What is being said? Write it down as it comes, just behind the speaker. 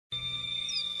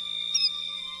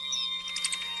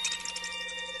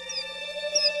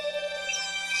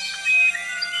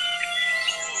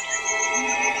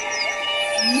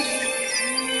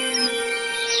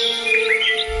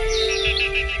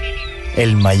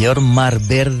el mayor mar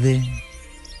verde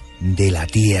de la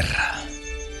Tierra,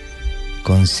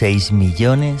 con 6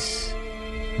 millones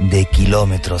de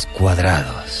kilómetros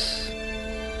cuadrados.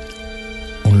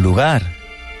 Un lugar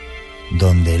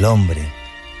donde el hombre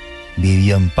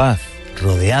vivió en paz,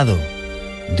 rodeado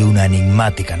de una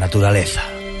enigmática naturaleza.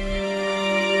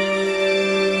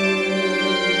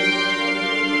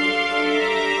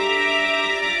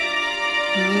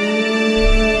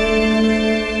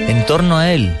 En torno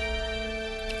a él,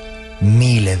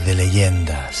 miles de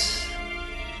leyendas,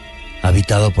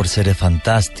 habitado por seres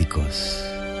fantásticos,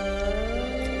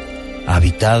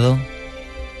 habitado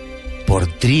por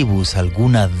tribus,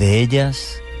 algunas de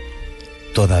ellas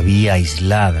todavía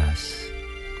aisladas.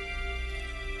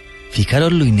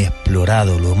 Fijaros lo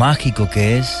inexplorado, lo mágico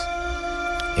que es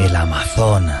el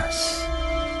Amazonas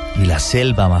y la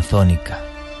selva amazónica.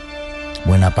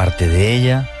 Buena parte de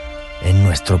ella en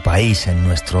nuestro país, en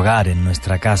nuestro hogar, en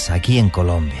nuestra casa, aquí en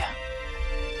Colombia.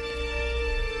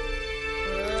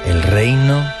 El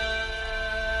reino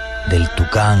del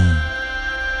tucán,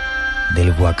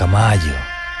 del guacamayo,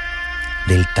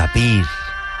 del tapir,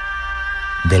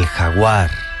 del jaguar.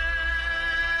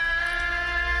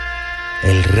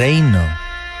 El reino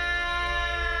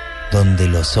donde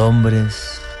los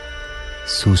hombres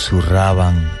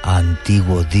susurraban a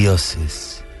antiguos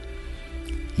dioses,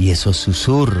 y esos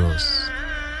susurros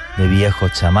de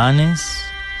viejos chamanes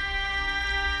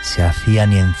se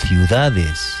hacían en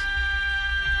ciudades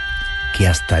que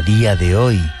hasta día de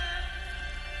hoy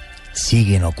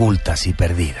siguen ocultas y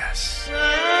perdidas.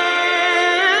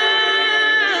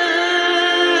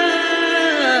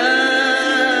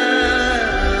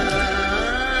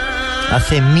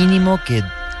 Hace mínimo que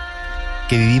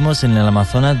vivimos en el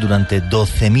Amazonas durante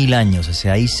 12.000 años, o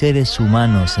sea, hay seres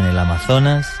humanos en el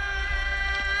Amazonas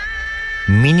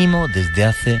mínimo desde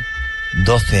hace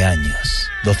 12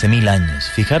 años, 12.000 años.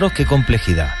 Fijaros qué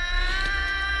complejidad.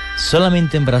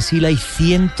 Solamente en Brasil hay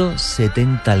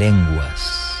 170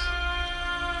 lenguas.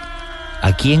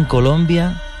 Aquí en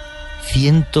Colombia,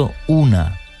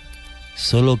 101.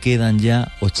 Solo quedan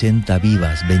ya 80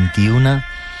 vivas, 21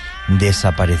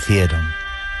 desaparecieron.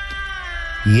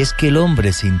 Y es que el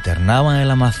hombre se internaba en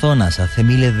el Amazonas hace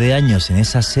miles de años en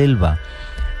esa selva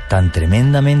tan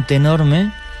tremendamente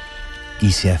enorme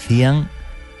y se hacían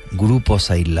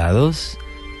grupos aislados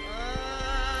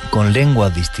con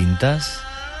lenguas distintas.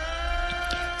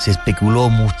 Se especuló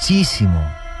muchísimo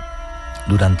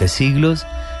durante siglos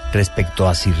respecto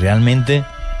a si realmente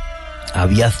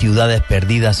había ciudades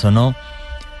perdidas o no,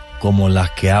 como las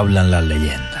que hablan las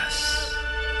leyendas.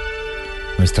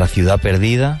 Nuestra ciudad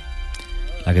perdida,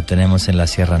 la que tenemos en la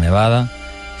Sierra Nevada,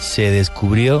 se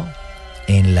descubrió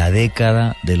en la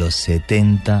década de los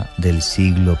 70 del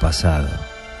siglo pasado.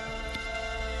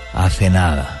 Hace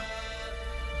nada.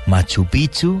 Machu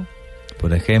Picchu,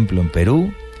 por ejemplo, en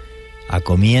Perú, a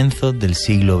comienzos del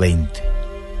siglo XX.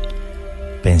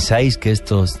 ¿Pensáis que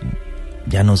esto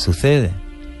ya no sucede?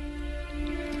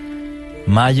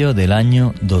 Mayo del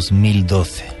año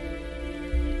 2012.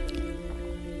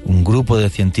 Un grupo de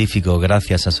científicos,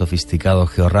 gracias a sofisticado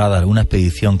georradar, una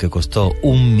expedición que costó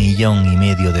 $1,5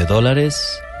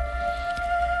 millones,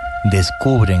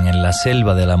 descubren en la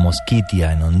selva de la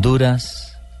Mosquitia, en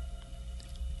Honduras,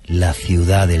 la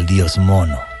ciudad del dios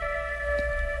mono.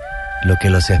 Lo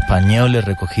que los españoles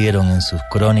recogieron en sus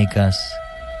crónicas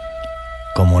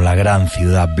como la gran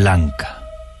ciudad blanca.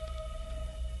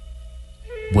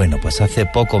 Bueno, pues hace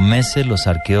pocos meses los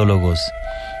arqueólogos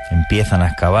empiezan a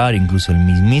excavar, incluso el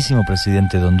mismísimo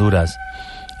presidente de Honduras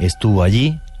estuvo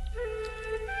allí,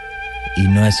 y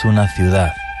no es una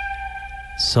ciudad,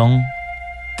 son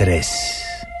 3.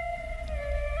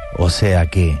 O sea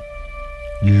que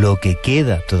lo que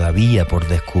queda todavía por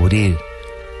descubrir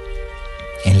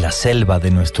en la selva de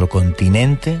nuestro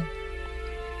continente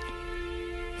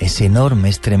es enorme,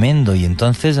 es tremendo. Y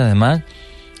entonces, además,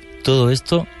 todo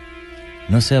esto,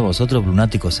 no sé a vosotros,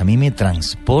 lunáticos, a mí me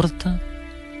transporta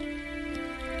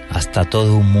hasta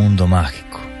todo un mundo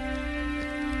mágico.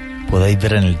 Podéis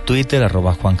ver en el Twitter,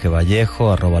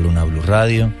 @JuanGVallejo, @Luna BLU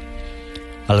Radio,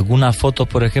 algunas fotos,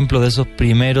 por ejemplo, de esos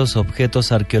primeros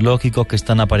objetos arqueológicos que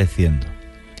están apareciendo.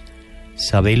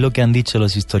 ¿Sabéis lo que han dicho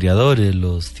los historiadores,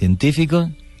 los científicos?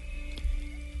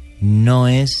 No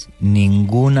es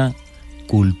ninguna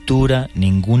cultura,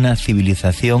 ninguna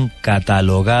civilización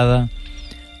catalogada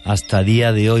hasta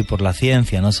día de hoy por la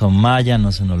ciencia. No son mayas,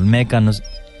 no son olmecas,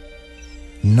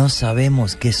 no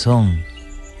sabemos qué son.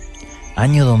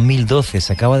 Año 2012,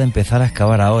 se acaba de empezar a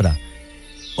excavar ahora.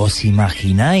 ¿Os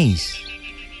imagináis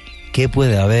qué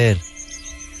puede haber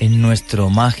en nuestro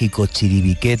mágico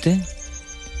Chiribiquete?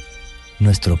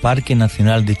 nuestro Parque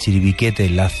Nacional de Chiribiquete,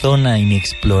 la zona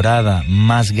inexplorada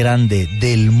más grande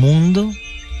del mundo.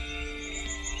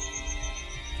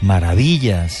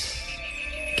 Maravillas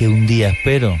que un día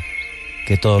espero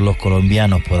que todos los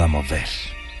colombianos podamos ver.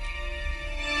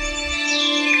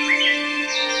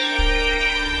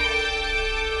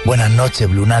 Buenas noches,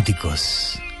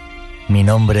 lunáticos. Mi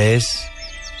nombre es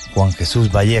Juan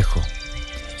Jesús Vallejo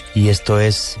y esto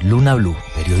es Luna BLU,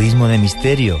 periodismo de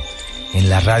misterio en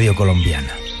la radio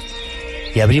colombiana.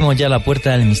 Y abrimos ya la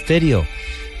puerta del misterio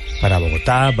para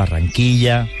Bogotá,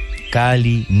 Barranquilla,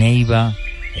 Cali, Neiva,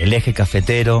 el eje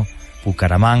cafetero,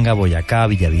 Bucaramanga, Boyacá,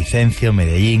 Villavicencio,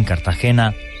 Medellín,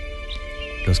 Cartagena.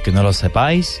 Los que no lo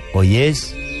sepáis, hoy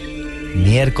es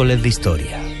miércoles de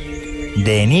historia,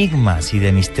 de enigmas y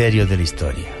de misterios de la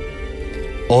historia.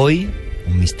 Hoy,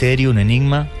 un misterio, un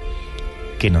enigma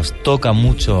que nos toca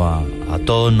mucho a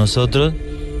todos nosotros,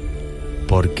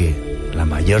 porque la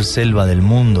mayor selva del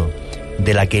mundo,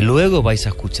 de la que luego vais a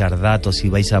escuchar datos y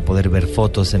vais a poder ver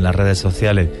fotos en las redes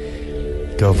sociales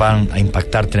que os van a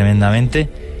impactar tremendamente,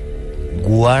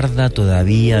 guarda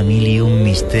todavía 1001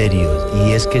 misterios,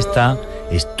 y es que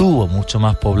estuvo mucho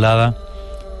más poblada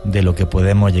de lo que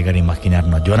podemos llegar a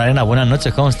imaginarnos. Joana Arena, buenas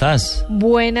noches, ¿cómo estás?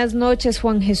 Buenas noches,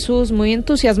 Juan Jesús, muy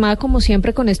entusiasmada como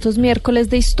siempre con estos miércoles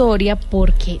de historia,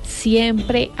 porque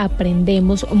siempre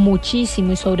aprendemos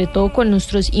muchísimo y sobre todo con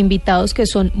nuestros invitados que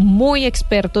son muy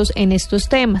expertos en estos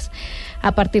temas.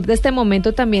 A partir de este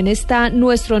momento también está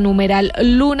nuestro numeral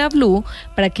Luna BLU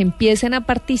para que empiecen a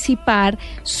participar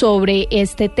sobre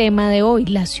este tema de hoy,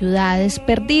 las ciudades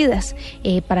perdidas,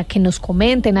 para que nos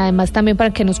comenten, además también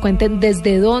para que nos cuenten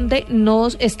desde dónde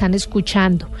nos están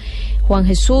escuchando. Juan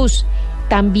Jesús,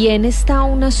 también está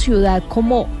una ciudad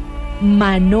como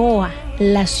Manoa,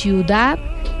 la ciudad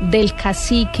del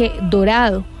cacique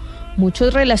dorado.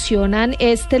 Muchos relacionan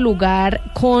este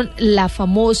lugar con la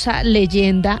famosa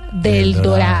leyenda del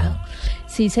Dorado.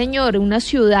 Sí, señor, una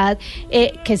ciudad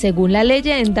que según la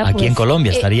leyenda... Aquí en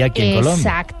Colombia, estaría aquí en Colombia.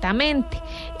 Exactamente.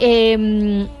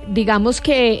 Digamos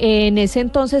que en ese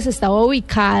entonces estaba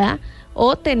ubicada,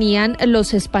 o tenían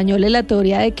los españoles la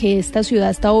teoría de que esta ciudad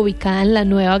estaba ubicada en la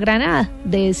Nueva Granada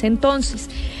de ese entonces.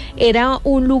 Era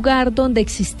un lugar donde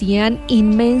existían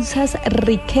inmensas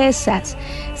riquezas.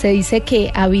 Se dice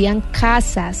que habían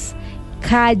casas,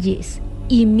 calles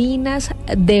y minas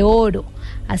de oro,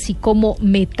 así como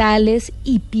metales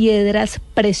y piedras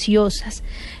preciosas.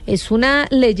 Es una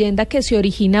leyenda que se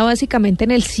origina básicamente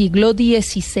en el siglo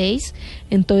XVI,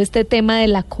 en todo este tema de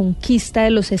la conquista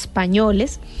de los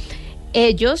españoles.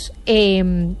 Ellos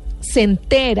se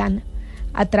enteran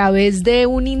a través de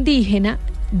un indígena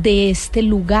de este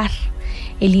lugar.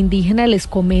 El indígena les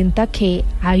comenta que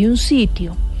hay un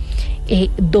sitio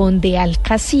donde al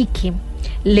cacique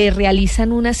le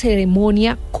realizan una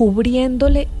ceremonia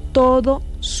cubriéndole todo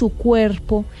su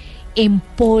cuerpo en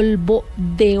polvo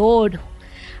de oro.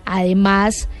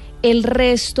 Además, el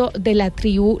resto de la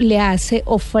tribu le hace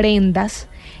ofrendas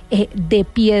de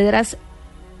piedras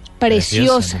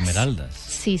preciosas. De esmeraldas.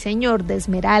 Sí, señor, de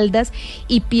esmeraldas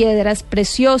y piedras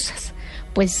preciosas.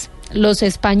 Pues los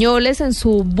españoles, en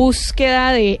su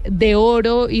búsqueda de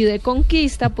oro y de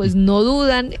conquista, pues no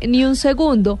dudan ni un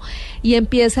segundo y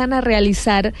empiezan a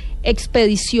realizar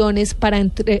expediciones para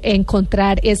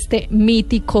encontrar este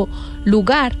mítico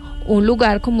lugar. Un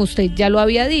lugar, como usted ya lo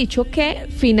había dicho, que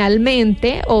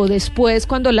finalmente o después,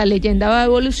 cuando la leyenda va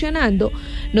evolucionando,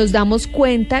 nos damos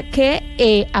cuenta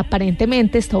que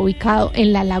aparentemente está ubicado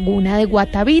en la laguna de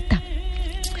Guatavita.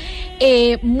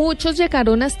 Muchos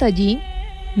llegaron hasta allí,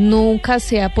 nunca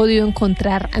se ha podido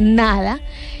encontrar nada.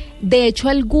 De hecho,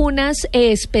 algunas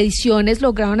expediciones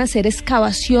lograron hacer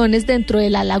excavaciones dentro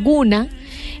de la laguna,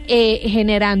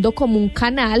 generando como un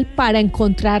canal para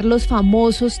encontrar los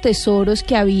famosos tesoros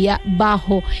que había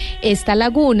bajo esta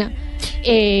laguna.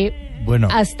 Bueno,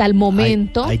 hasta el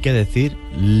momento... Hay que decir,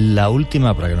 la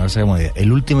última, para que no se haga idea,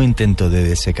 el último intento de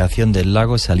desecación del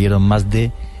lago salieron más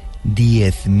de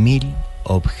 10.000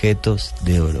 objetos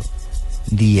de oro.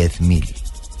 10.000.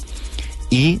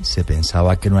 Y se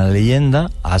pensaba que era una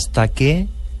leyenda hasta que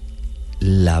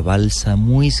la balsa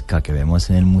muisca que vemos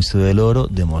en el Museo del Oro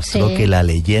demostró que la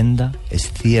leyenda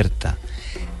es cierta.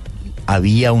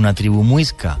 Había una tribu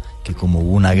muisca que, como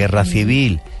hubo una guerra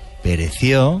civil,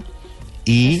 pereció,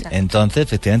 y entonces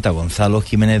efectivamente a Gonzalo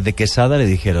Jiménez de Quesada le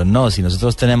dijeron: no, si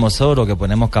nosotros tenemos oro, que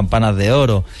ponemos campanas de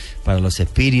oro para los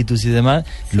espíritus y demás,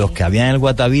 los que habían en el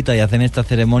Guatavita y hacen esta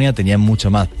ceremonia tenían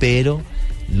mucho más, pero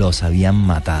los habían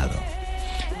matado.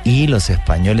 Y los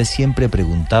españoles siempre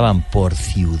preguntaban por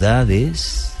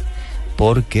ciudades,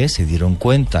 porque se dieron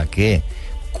cuenta que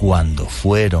cuando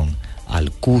fueron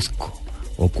al Cuzco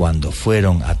o cuando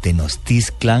fueron a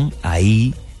Tenochtitlan,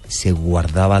 ahí se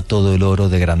guardaba todo el oro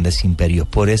de grandes imperios.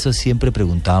 Por eso siempre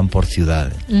preguntaban por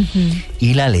ciudades.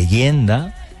 Y la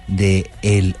leyenda de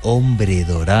el hombre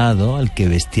dorado al que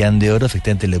vestían de oro,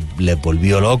 efectivamente les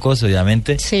volvió locos,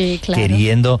 obviamente, sí,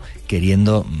 claro.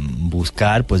 queriendo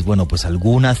buscar, pues bueno, pues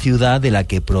alguna ciudad de la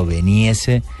que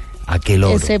proveniese aquel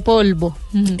oro. Ese polvo.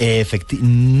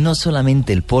 No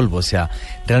solamente el polvo, o sea,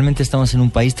 realmente estamos en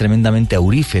un país tremendamente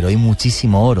aurífero, hay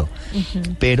muchísimo oro,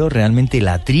 pero realmente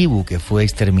la tribu que fue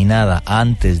exterminada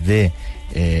antes de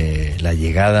la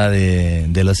llegada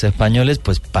de los españoles,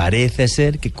 pues parece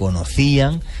ser que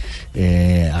conocían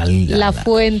la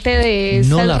fuente de esas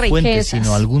no la riquezas. Fuente,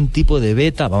 sino algún tipo de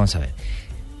beta. Vamos a ver.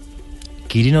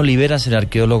 Quirino Oliveras, el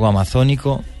arqueólogo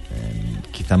amazónico,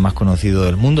 quizás más conocido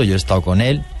del mundo, yo he estado con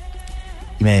él,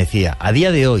 y me decía, a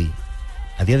día de hoy,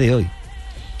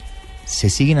 se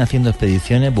siguen haciendo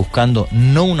expediciones buscando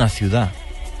no una ciudad,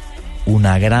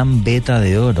 una gran veta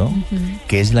de oro,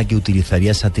 que es la que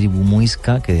utilizaría esa tribu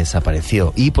muisca que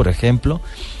desapareció. Y, por ejemplo,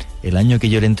 el año que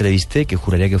yo le entrevisté, que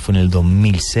juraría que fue en el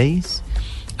 2006,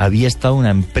 había estado una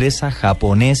empresa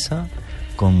japonesa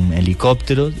con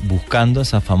helicópteros buscando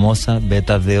esas famosas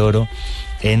vetas de oro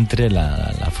entre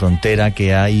la frontera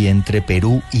que hay entre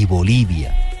Perú y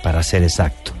Bolivia, para ser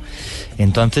exacto.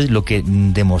 Entonces, lo que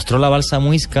demostró la balsa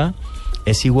muisca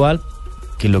es igual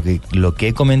que lo que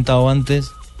he comentado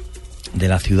antes de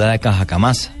la ciudad de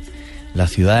Cajacamasa. La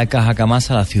ciudad de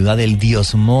Cajacamasa, la ciudad del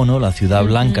dios mono, la ciudad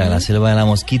blanca de la selva de la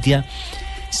Mosquitia,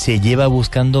 se lleva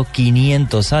buscando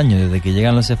 500 años desde que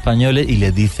llegan los españoles y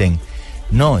les dicen,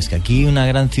 no, es que aquí hay una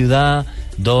gran ciudad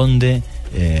donde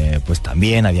pues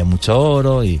también había mucho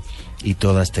oro y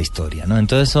toda esta historia, ¿no?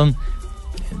 Entonces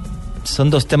son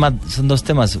dos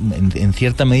temas en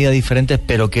cierta medida diferentes,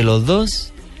 pero que los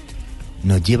dos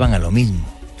nos llevan a lo mismo.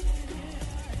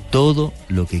 Todo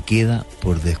lo que queda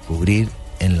por descubrir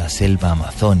en la selva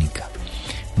amazónica.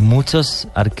 Muchos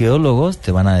arqueólogos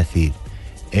te van a decir,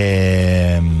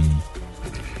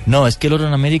 no, es que el oro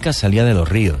en América salía de los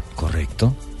ríos.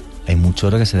 Correcto, hay mucho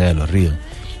oro que salía de los ríos.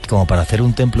 Como para hacer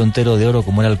un templo entero de oro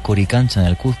como era el Coricancha en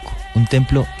el Cuzco. Un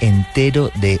templo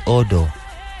entero de oro.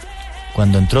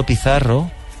 Cuando entró Pizarro,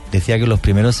 decía que los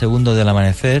primeros segundos del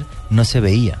amanecer no se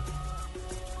veía.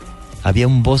 Había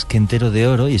un bosque entero de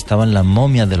oro y estaban las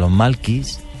momias de los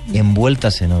malquis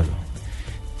envueltas en oro.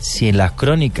 Si en las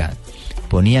crónicas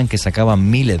ponían que sacaban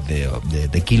miles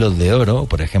de kilos de oro,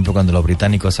 por ejemplo, cuando los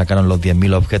británicos sacaron los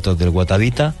 10.000 objetos del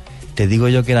Guatavita, te digo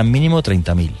yo que eran mínimo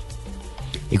 30.000.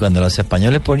 Y cuando los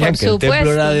españoles ponían que el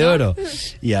templo era de oro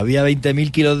y había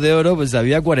 20.000 kilos de oro, pues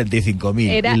había 45.000.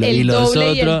 Era el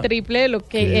doble y el triple de lo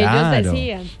que ellos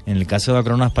decían. En el caso de la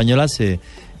corona española te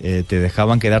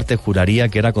dejaban quedarte, juraría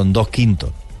que era con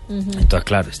 2/5. Entonces,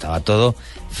 claro, estaba todo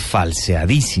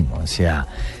falseadísimo. O sea,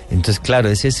 entonces, claro,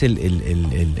 ese es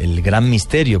el gran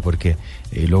misterio, porque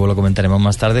luego lo comentaremos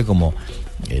más tarde, como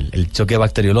el choque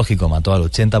bacteriológico mató al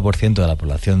 80% de la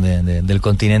población del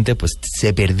continente, pues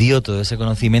se perdió todo ese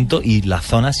conocimiento y las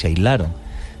zonas se aislaron,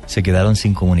 se quedaron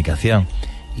sin comunicación.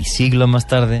 Y siglos más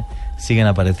tarde siguen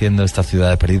apareciendo estas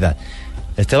ciudades perdidas.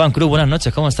 Esteban Cruz, buenas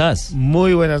noches, ¿cómo estás?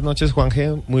 Muy buenas noches, Juan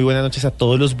G. Muy buenas noches a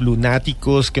todos los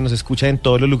blunáticos que nos escuchan en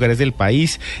todos los lugares del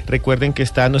país. Recuerden que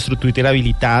está nuestro Twitter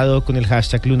habilitado con el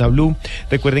hashtag Luna BLU.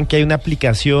 Recuerden que hay una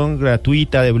aplicación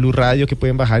gratuita de Blue Radio que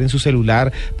pueden bajar en su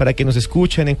celular para que nos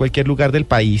escuchen en cualquier lugar del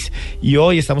país. Y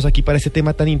hoy estamos aquí para este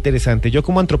tema tan interesante. Yo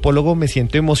como antropólogo me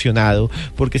siento emocionado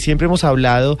porque siempre hemos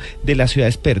hablado de las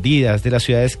ciudades perdidas, de las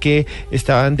ciudades que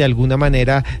estaban de alguna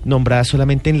manera nombradas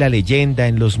solamente en la leyenda,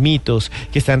 en los mitos,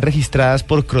 que están registradas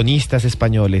por cronistas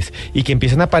españoles y que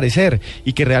empiezan a aparecer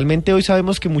y que realmente hoy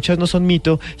sabemos que muchas no son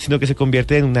mito, sino que se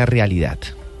convierten en una realidad.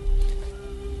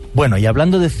 Bueno, y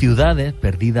hablando de ciudades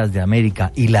perdidas de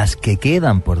América y las que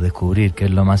quedan por descubrir, que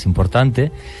es lo más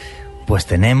importante, pues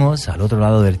tenemos al otro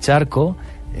lado del charco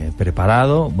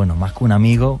preparado, bueno, más que un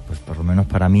amigo, pues por lo menos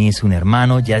para mí es un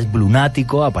hermano, ya es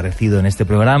blunático, ha aparecido en este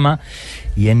programa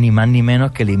y es ni más ni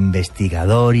menos que el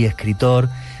investigador y escritor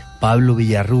Pablo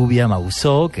Villarrubia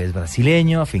Mausó, que es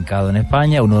brasileño, afincado en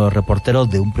España, uno de los reporteros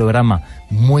de un programa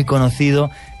muy conocido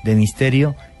de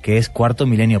misterio que es Cuarto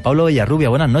Milenio. Pablo Villarrubia,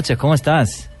 buenas noches, ¿cómo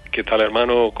estás? ¿Qué tal,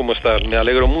 hermano? ¿Cómo estás? Me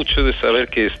alegro mucho de saber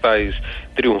que estáis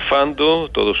triunfando,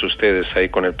 todos ustedes ahí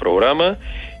con el programa,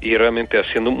 y realmente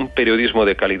haciendo un periodismo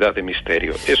de calidad de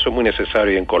misterio. Eso es muy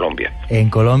necesario en Colombia. En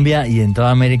Colombia y en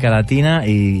toda América Latina,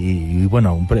 y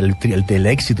bueno, el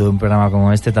éxito de un programa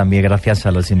como este también gracias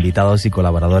a los invitados y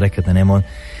colaboradores que tenemos,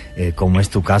 como es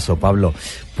tu caso, Pablo.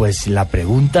 Pues la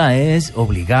pregunta es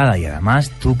obligada, y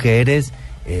además tú que eres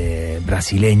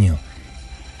brasileño,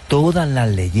 todas las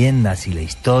leyendas y la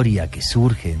historia que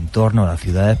surge en torno a las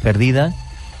ciudades perdidas,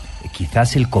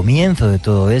 quizás el comienzo de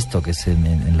todo esto, que es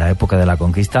en la época de la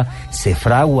conquista, se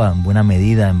fragua en buena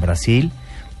medida en Brasil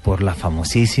por la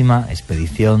famosísima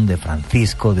expedición de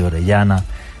Francisco de Orellana,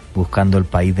 buscando el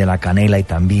país de la canela y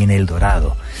también el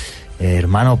dorado.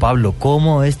 Hermano Pablo,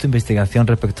 ¿cómo es tu investigación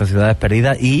respecto a ciudades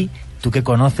perdidas? Y tú que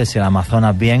conoces el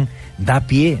Amazonas bien, ¿da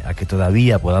pie a que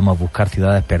todavía podamos buscar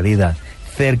ciudades perdidas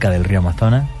cerca del río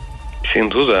Amazonas? Sin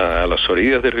duda, a las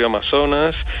orillas del río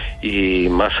Amazonas y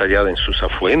más allá de en sus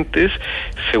afluentes,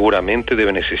 seguramente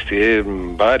deben existir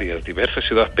diversas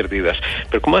ciudades perdidas.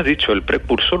 Pero como has dicho, el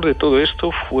precursor de todo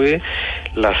esto fue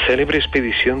la célebre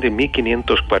expedición de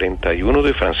 1541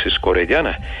 de Francisco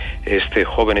Orellana, este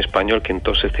joven español que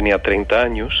entonces tenía 30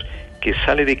 años, que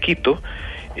sale de Quito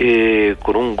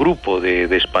con un grupo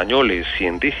de españoles y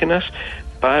indígenas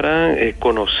para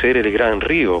conocer el gran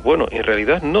río. Bueno, en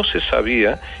realidad no se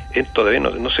sabía, todavía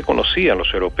no se conocía,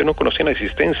 los europeos no conocían la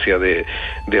existencia de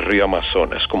río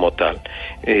Amazonas como tal.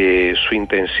 Su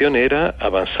intención era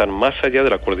avanzar más allá de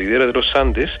la cordillera de los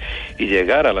Andes y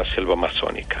llegar a la selva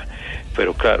amazónica.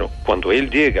 Pero claro, cuando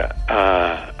él llega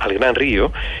al gran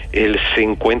río, él se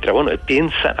encuentra, él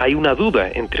piensa, hay una duda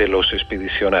entre los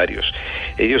expedicionarios.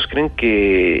 Ellos creen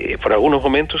que por algunos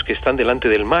momentos que están delante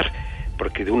del mar,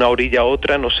 porque de una orilla a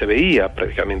otra no se veía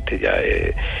prácticamente ya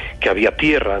que había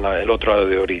tierra en el otro lado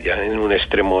de orilla, en un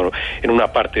extremo, en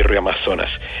una parte del río Amazonas.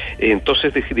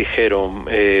 Entonces dijeron,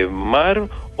 mar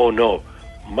o no,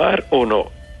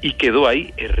 y quedó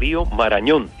ahí el río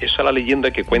Marañón. Esa es la leyenda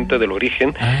que cuenta del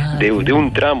origen de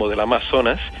un tramo del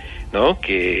Amazonas, ¿no?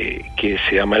 Que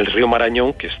se llama el río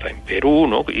Marañón, que está en Perú,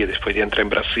 ¿no? Y después ya entra en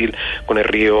Brasil con el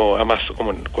río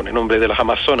con el nombre de las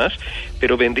Amazonas,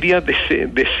 pero vendría de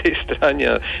esa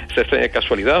extraña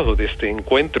casualidad o de este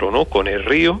encuentro, ¿no? Con el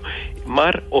río,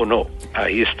 mar o no,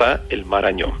 ahí está el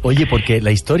Marañón. Oye, porque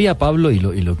la historia, Pablo, y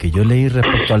lo que yo leí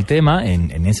respecto al tema,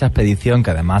 en esa expedición,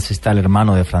 que además está el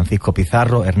hermano de Francisco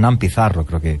Pizarro, Hernán Pizarro,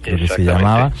 creo que se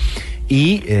llamaba,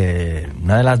 y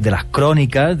una de las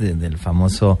crónicas del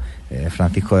famoso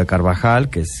Francisco de Carvajal,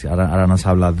 que ahora nos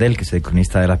habla de él, que es el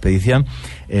cronista de la expedición,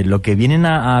 lo que vienen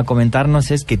a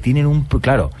comentarnos es que tienen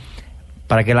claro,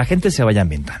 para que la gente se vaya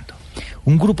ambientando,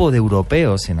 un grupo de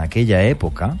europeos en aquella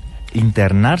época,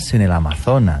 internarse en el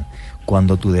Amazonas,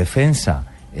 cuando tu defensa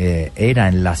era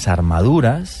en las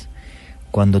armaduras,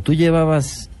 cuando tú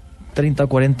llevabas 30 o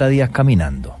 40 días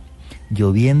caminando,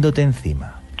 lloviéndote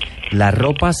encima, la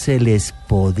ropa se les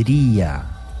podría,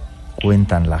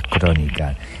 cuentan las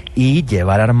crónicas, y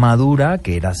llevar armadura,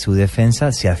 que era su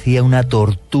defensa, se hacía una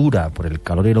tortura por el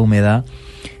calor y la humedad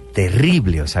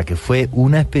terrible. O sea que fue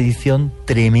una expedición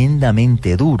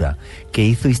tremendamente dura, que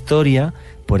hizo historia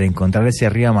por encontrar ese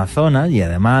río Amazonas. Y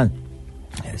además,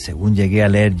 según llegué a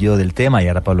leer yo del tema, y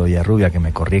ahora Pablo Villarrubia que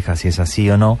me corrija si es así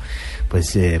o no,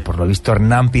 pues por lo visto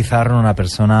Hernán Pizarro era una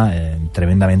persona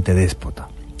tremendamente déspota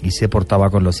y se portaba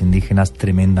con los indígenas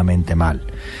tremendamente mal.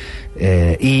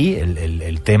 Y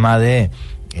el tema de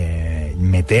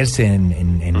meterse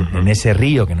en ese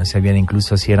río, que no sabían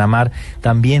incluso si era mar,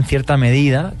 también cierta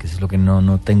medida, que es lo que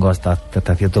no tengo hasta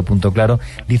cierto punto claro,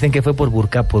 dicen que fue por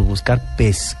buscar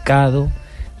pescado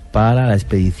para la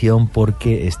expedición,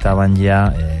 porque estaban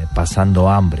ya pasando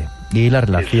hambre. Y la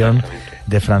relación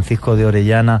de Francisco de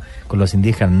Orellana con los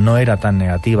indígenas no era tan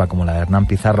negativa como la de Hernán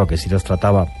Pizarro, que sí los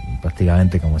trataba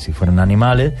prácticamente como si fueran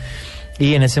animales.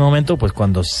 Y en ese momento, pues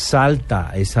cuando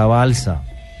salta esa balsa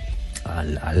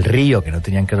al río, que no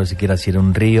tenían claro siquiera si era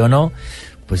un río o no,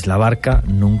 pues la barca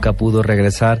nunca pudo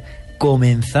regresar,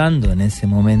 comenzando en ese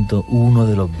momento uno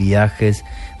de los viajes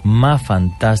más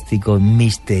fantásticos,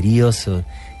 misteriosos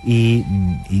y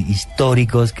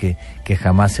históricos que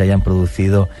jamás se hayan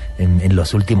producido en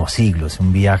los últimos siglos.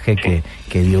 Un viaje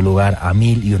que dio lugar a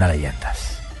 1001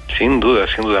 leyendas. Sin duda,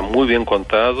 muy bien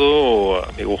contado,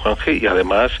 amigo Juanje, y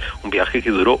además un viaje que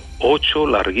duró 8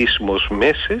 larguísimos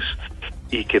meses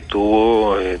y que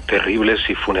tuvo terribles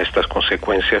y funestas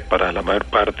consecuencias para la mayor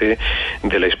parte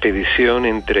de la expedición,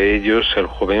 entre ellos el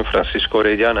joven Francisco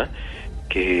Orellana,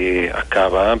 que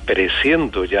acaba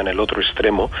pereciendo ya en el otro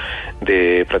extremo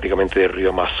prácticamente del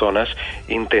río Amazonas,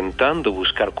 intentando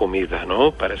buscar comida,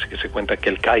 ¿no? Parece que se cuenta que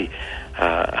él cae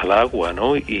al agua,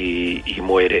 ¿no? Y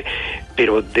muere.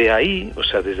 Pero de ahí, o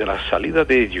sea, desde la salida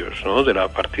de ellos, ¿no? De la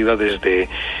partida desde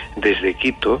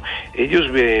Quito, ellos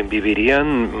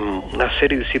vivirían una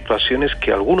serie de situaciones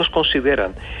que algunos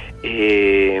consideran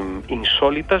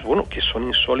insólitas, que son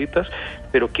insólitas,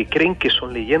 pero que creen que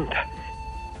son leyenda.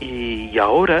 Y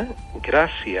ahora,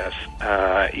 gracias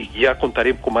a, y ya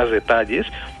contaré con más detalles,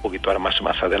 un poquito ahora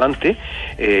más adelante,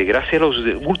 gracias a los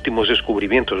últimos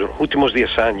descubrimientos, los últimos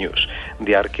 10 años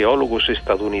de arqueólogos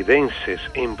estadounidenses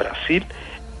en Brasil,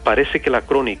 parece que la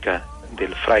crónica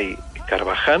del fray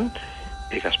Carvajal,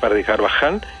 Gaspar de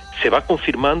Carvajal, se va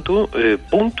confirmando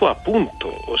punto a punto.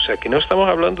 O sea, que no estamos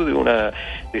hablando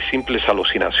de simples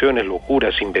alucinaciones,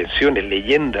 locuras, invenciones,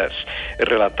 leyendas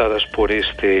relatadas por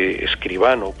este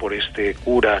escribano, por este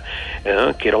cura,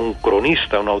 que era un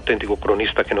cronista, un auténtico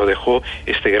cronista que nos dejó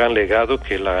este gran legado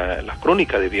que es la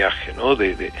crónica de viaje, ¿no?,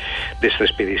 de esta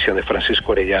expedición de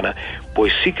Francisco Orellana.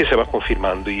 Pues sí que se va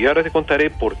confirmando. Y ahora te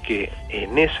contaré por qué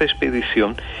en esa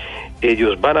expedición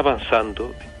ellos van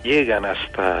avanzando, llegan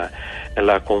hasta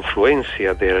la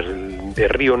confluencia del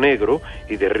Río Negro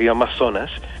y del Río Amazonas,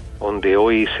 donde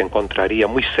hoy se encontraría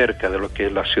muy cerca de lo que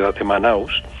es la ciudad de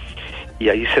Manaus, y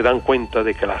ahí se dan cuenta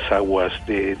de que las aguas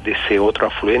de ese otro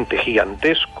afluente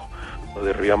gigantesco,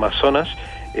 del Río Amazonas,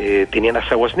 tenían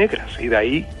las aguas negras, y de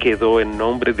ahí quedó el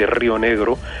nombre de Río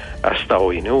Negro hasta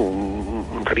hoy, ¿no?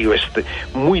 Un río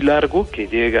muy largo que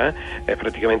llega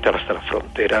prácticamente hasta las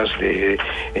fronteras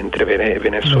entre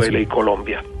Venezuela y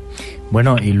Colombia.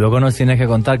 Bueno, y luego nos tienes que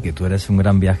contar que tú eres un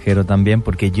gran viajero también,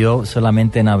 porque yo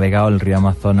solamente he navegado el río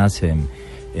Amazonas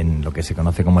en lo que se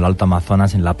conoce como el Alto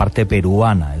Amazonas, en la parte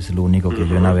peruana. Es lo único que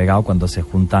yo he navegado cuando se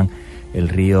juntan el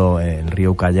río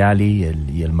Ucayali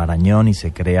y el Marañón, y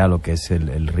se crea lo que es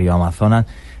el río Amazonas,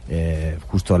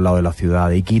 justo al lado de la ciudad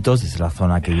de Iquitos. Es la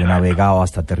zona que yo he navegado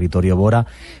hasta territorio Bora,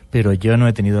 pero yo no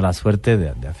he tenido la suerte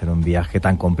de hacer un viaje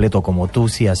tan completo como tú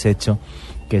sí has hecho,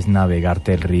 que es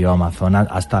navegarte el río Amazonas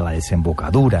hasta la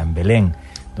desembocadura en Belén,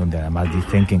 donde además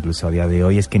dicen que incluso a día de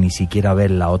hoy es que ni siquiera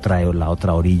ver la otra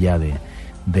orilla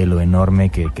de lo enorme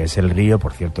que es el río,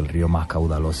 por cierto, el río más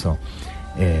caudaloso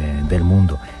del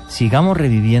mundo. Sigamos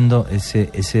reviviendo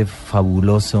ese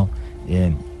fabuloso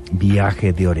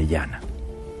viaje de Orellana.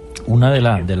 Una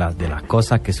de las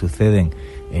cosas que suceden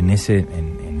en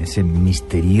ese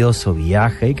misterioso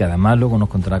viaje, y que además luego nos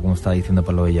contará, como estaba diciendo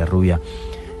Pablo Villarrubia,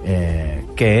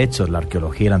 que hechos la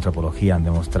arqueología y la antropología han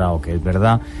demostrado que es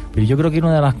verdad, pero yo creo que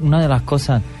una de las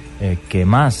cosas que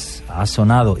más ha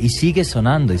sonado y sigue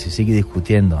sonando y se sigue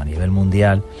discutiendo a nivel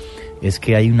mundial es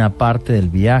que hay una parte del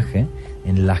viaje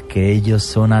en las que ellos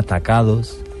son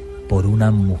atacados por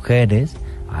unas mujeres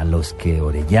a los que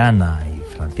Orellana y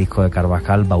Francisco de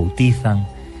Carvajal bautizan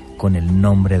con el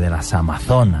nombre de las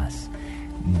Amazonas,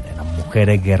 las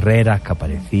mujeres guerreras que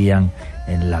aparecían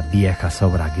en las viejas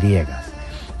obras griegas.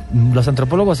 Los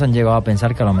antropólogos han llegado a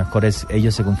pensar que a lo mejor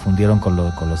ellos se confundieron con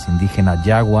los indígenas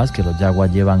yaguas, que los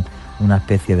yaguas llevan una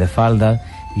especie de falda,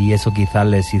 y eso quizás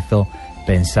les hizo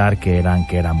pensar que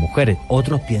eran mujeres.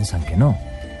 Otros piensan que no,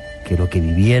 que lo que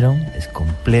vivieron es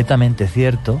completamente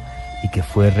cierto y que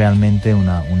fue realmente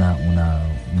una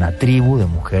tribu de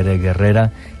mujeres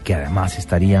guerreras que además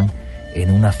estarían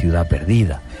en una ciudad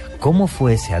perdida. ¿Cómo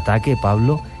fue ese ataque,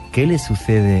 Pablo? ¿Qué le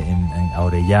sucede a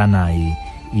Orellana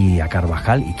y a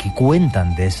Carvajal, y qué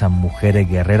cuentan de esas mujeres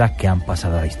guerreras que han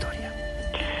pasado a la historia?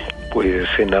 Pues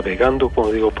navegando,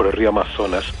 como digo, por el río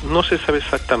Amazonas, no se sabe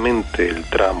exactamente el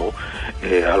tramo.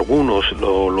 Algunos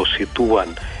lo sitúan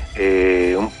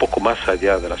un poco más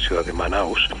allá de la ciudad de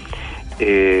Manaus.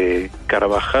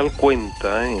 Carvajal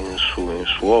cuenta en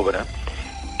su obra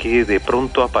que de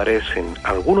pronto aparecen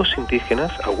algunos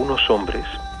indígenas, algunos hombres.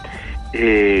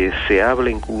 Se habla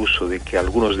incluso de que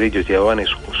algunos de ellos llevaban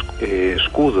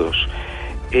escudos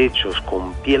hechos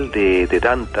con piel de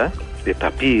danta, de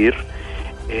tapir,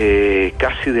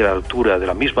 casi de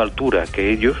la misma altura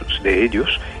que ellos,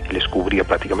 y les cubría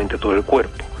prácticamente todo el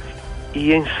cuerpo.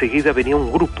 Y enseguida venía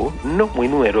un grupo, no muy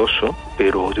numeroso,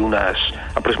 pero de unas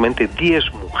aproximadamente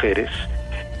 10 mujeres,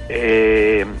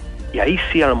 y ahí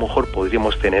sí a lo mejor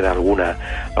podríamos tener alguna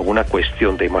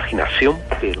cuestión de imaginación,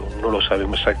 pero no lo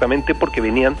sabemos exactamente, porque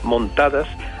venían montadas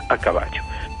a caballo,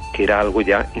 que era algo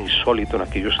ya insólito en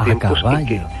aquellos tiempos,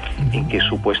 en que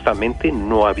supuestamente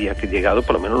no había llegado,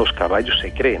 por lo menos los caballos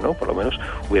se cree, ¿no? Por lo menos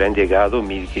hubieran llegado en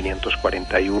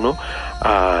 1541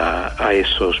 a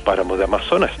esos páramos de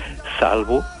Amazonas,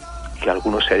 salvo que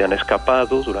algunos se hayan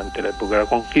escapado durante la época de la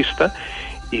conquista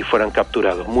y fueran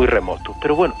capturados, muy remoto.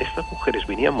 Pero bueno, estas mujeres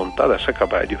venían montadas a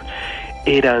caballo,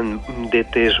 eran de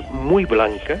tez muy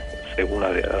blanca, según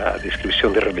la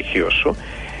descripción de religioso,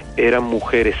 eran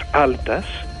mujeres altas,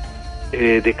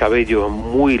 de cabello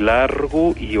muy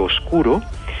largo y oscuro,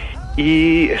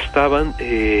 y estaban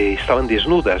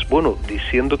desnudas, bueno,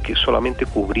 diciendo que solamente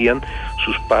cubrían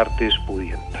sus partes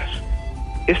pudientas.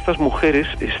 Estas mujeres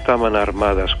estaban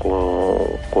armadas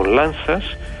con lanzas,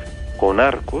 con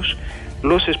arcos,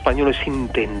 Los españoles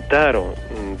intentaron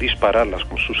dispararlas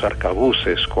con sus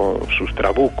arcabuces, con sus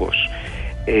trabucos,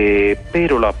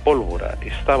 pero la pólvora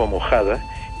estaba mojada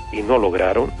y no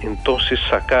lograron. Entonces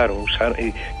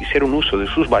hicieron uso de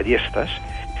sus ballestas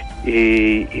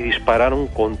y dispararon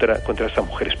contra estas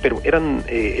mujeres. Pero eran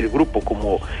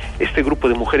este grupo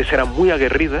de mujeres eran muy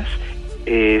aguerridas.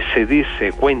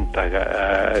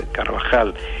 Cuenta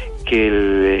Carvajal,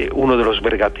 que uno de los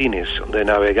bergatines donde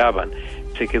navegaban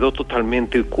se quedó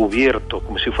totalmente cubierto,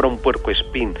 como si fuera un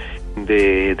puercoespín,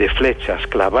 de flechas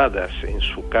clavadas en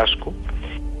su casco,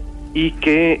 y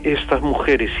que estas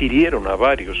mujeres hirieron a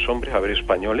varios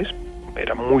españoles,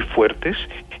 eran muy fuertes.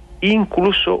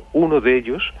 Incluso uno de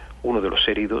los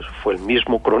heridos, fue el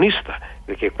mismo cronista,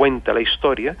 el que cuenta la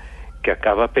historia, que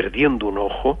acaba perdiendo un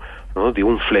ojo, ¿no?, de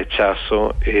un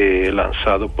flechazo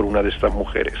lanzado por una de estas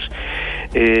mujeres.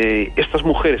 Estas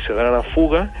mujeres se dan a la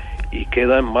fuga y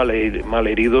quedan mal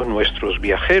heridos nuestros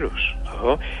viajeros,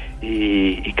 ¿no?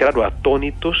 Y claro,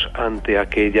 atónitos ante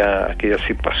aquella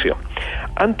situación.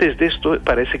 Antes de esto,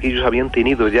 parece que ellos habían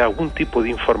tenido ya algún tipo de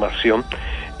información,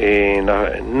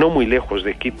 no muy lejos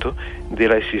de Quito, de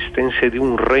la existencia de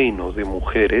un reino de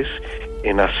mujeres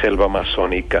en la selva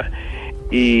amazónica.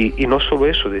 Y no solo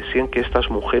eso, decían que estas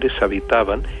mujeres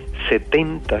habitaban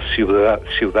 70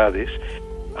 ciudades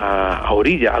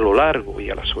a lo largo y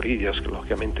a las orillas,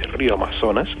 lógicamente, el río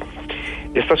Amazonas.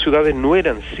 Estas ciudades no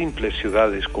eran simples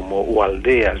ciudades o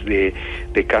aldeas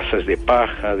de casas de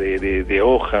paja, de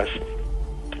hojas,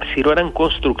 sino eran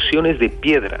construcciones de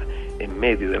piedra en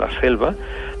medio de la selva.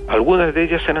 Algunas de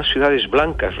ellas eran ciudades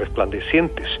blancas,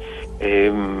 resplandecientes.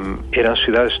 Eran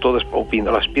ciudades todas,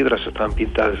 las piedras estaban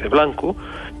pintadas de blanco.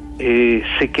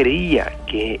 Se creía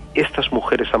que estas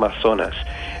mujeres amazonas,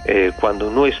 cuando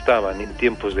no estaban en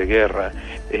tiempos de guerra,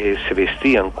 se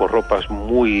vestían con ropas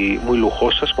muy, muy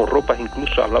lujosas, con ropas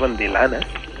incluso hablaban de lana,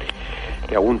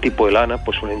 de algún tipo de lana,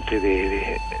 posiblemente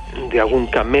de algún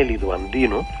camélido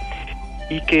andino,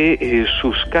 y que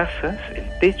sus casas,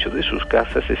 el techo de sus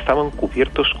casas, estaban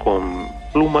cubiertos con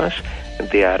plumas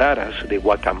de araras, de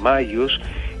guacamayos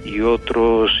y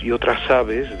otras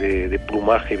aves de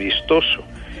plumaje vistoso,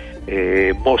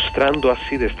 mostrando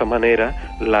así, de esta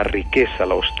manera, la riqueza,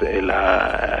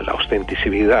 la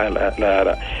ostenticidad,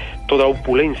 toda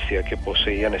opulencia que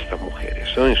poseían estas mujeres,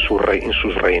 ¿no?, en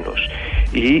sus reinos,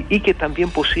 y que también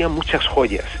poseían muchas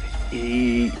joyas,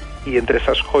 y entre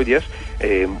esas joyas,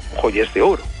 joyas de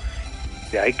oro.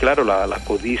 De ahí, claro, la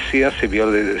codicia se vio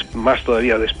más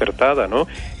todavía despertada, ¿no?,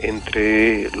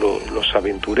 entre los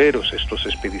aventureros, estos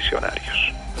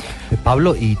expedicionarios.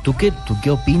 Pablo, ¿y tú qué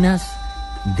opinas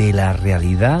de la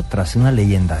realidad tras una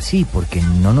leyenda así? Porque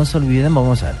no nos olvidemos,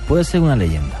 vamos a ver, puede ser una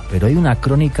leyenda, pero hay una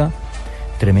crónica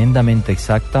tremendamente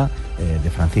exacta de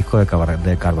Francisco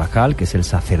de Carvajal, que es el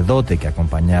sacerdote que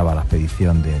acompañaba a la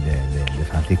expedición de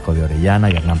Francisco de Orellana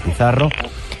y Hernán Pizarro,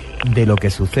 de lo que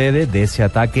sucede, de ese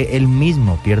ataque. Él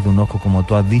mismo pierde un ojo, como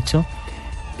tú has dicho,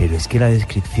 pero es que la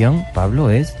descripción, Pablo,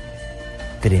 es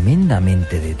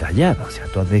tremendamente detallada. O sea,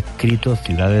 tú has descrito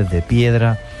ciudades de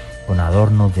piedra con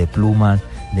adornos de plumas,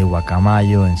 de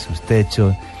guacamayo en sus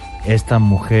techos, estas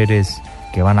mujeres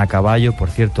que van a caballo. Por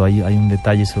cierto, hay un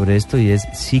detalle sobre esto, y es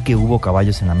sí que hubo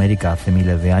caballos en América hace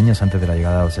miles de años, antes de la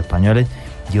llegada de los españoles.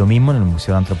 Yo mismo, en el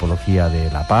Museo de Antropología de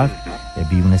La Paz,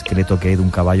 vi un esqueleto que hay de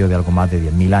un caballo de algo más de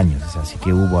 10.000 años. O sea, sí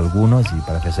que hubo algunos y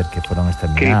parece ser que fueron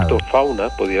exterminados. Criptofauna,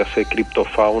 podía ser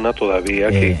criptofauna todavía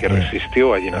que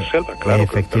resistió allí en la selva, claro.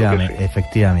 Efectivamente, claro que sí.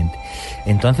 Efectivamente.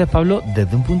 Entonces, Pablo,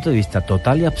 desde un punto de vista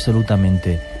total y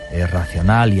absolutamente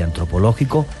racional y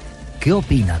antropológico, ¿qué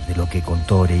opinas de lo que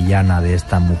contó Orellana de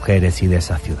estas mujeres y de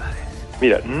esas ciudades?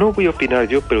 Mira, no voy a opinar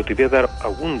yo, pero te voy a dar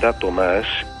algún dato más,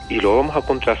 y lo vamos a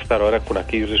contrastar ahora con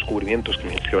aquellos descubrimientos que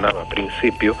mencionaba al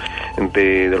principio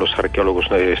de los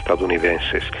arqueólogos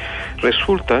estadounidenses.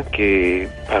 Resulta que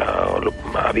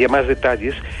había más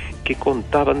detalles que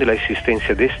contaban de la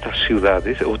existencia de estas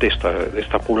ciudades, o de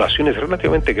estas poblaciones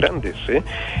relativamente grandes,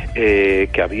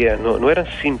 que había, no eran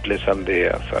simples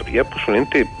aldeas, había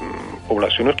posiblemente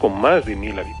poblaciones con más de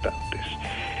 1.000 habitantes.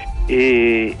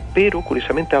 Pero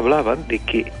curiosamente hablaban de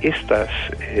que estas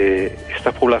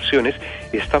poblaciones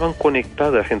estaban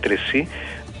conectadas entre sí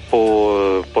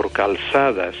por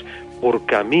calzadas, por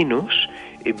caminos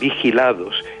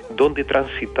vigilados, donde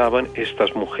transitaban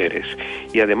estas mujeres.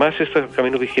 Y además, estos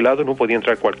caminos vigilados no podía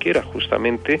entrar cualquiera,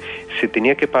 justamente se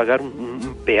tenía que pagar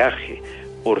un peaje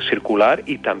por circular,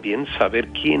 y también saber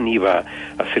quién iba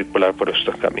a circular por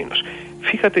estos caminos.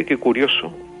 Fíjate qué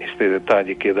curioso este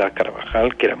detalle que da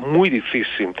Carvajal, que era muy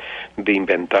difícil de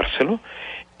inventárselo,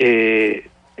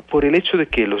 por el hecho de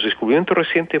que los descubrimientos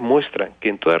recientes muestran que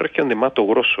en toda la región de Mato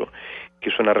Grosso que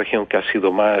es una región que ha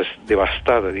sido más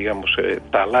devastada, digamos,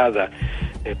 talada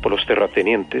por los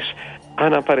terratenientes,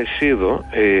 han aparecido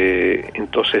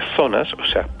entonces zonas, o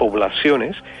sea,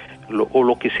 poblaciones, o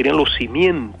lo que serían los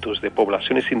cimientos de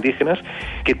poblaciones indígenas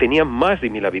que tenían más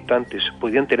de 1.000 habitantes,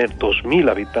 podían tener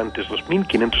 2.000 habitantes,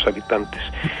 2.500 habitantes,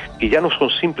 y ya no son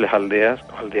simples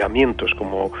aldeamientos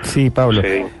como... Sí, Pablo,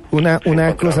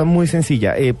 una cosa muy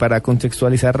sencilla, para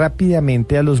contextualizar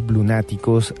rápidamente a los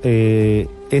blunáticos,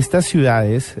 estas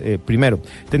ciudades, primero,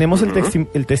 tenemos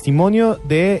el testimonio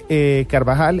de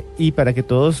Carvajal, y para que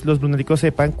todos los blunáticos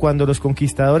sepan, cuando los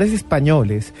conquistadores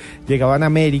españoles llegaban a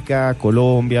América, a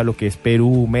Colombia, lo que es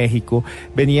Perú, México,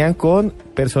 venían con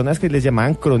personas que les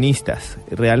llamaban cronistas.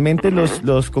 Realmente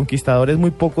los conquistadores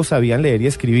muy pocos sabían leer y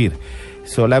escribir.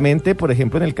 Solamente, por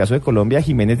ejemplo, en el caso de Colombia,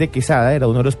 Jiménez de Quesada era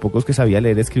uno de los pocos que sabía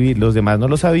leer y escribir, los demás no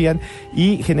lo sabían,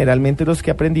 y generalmente los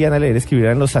que aprendían a leer y escribir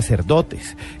eran los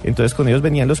sacerdotes. Entonces con ellos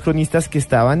venían los cronistas que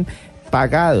estaban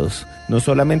pagados, no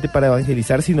solamente para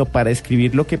evangelizar, sino para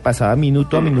escribir lo que pasaba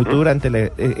minuto a minuto durante la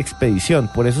expedición.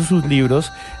 Por eso sus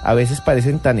libros a veces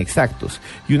parecen tan exactos.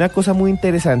 Y una cosa muy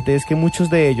interesante es que muchos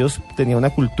de ellos tenían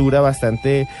una cultura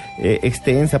bastante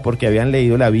extensa, porque habían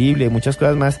leído la Biblia y muchas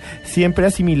cosas más. Siempre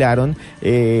asimilaron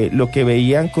lo que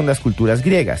veían con las culturas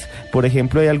griegas. Por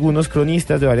ejemplo, hay algunos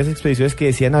cronistas de varias expediciones que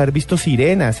decían haber visto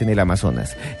sirenas en el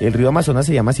Amazonas. El río Amazonas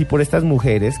se llama así por estas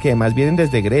mujeres que además vienen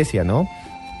desde Grecia, ¿no?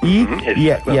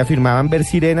 Y afirmaban ver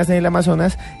sirenas en el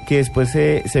Amazonas que después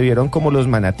se vieron como los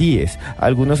manatíes.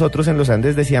 Algunos otros en los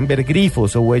Andes decían ver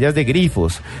grifos o huellas de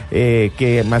grifos,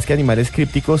 que más que animales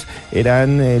crípticos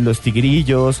eran los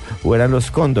tigrillos o eran los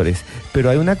cóndores.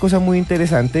 Pero hay una cosa muy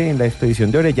interesante en la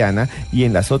expedición de Orellana y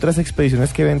en las otras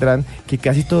expediciones que vendrán, que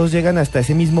casi todos llegan hasta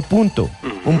ese mismo punto,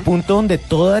 un punto donde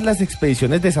todas las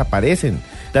expediciones desaparecen,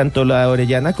 tanto la de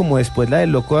Orellana como después la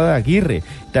del Loco de Aguirre,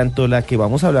 tanto la que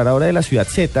vamos a hablar ahora de la ciudad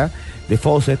Z, de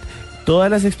Fawcett. Todas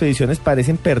las expediciones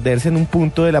parecen perderse en un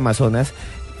punto del Amazonas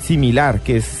similar,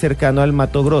 que es cercano al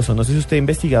Mato Grosso. No sé si usted ha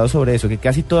investigado sobre eso, que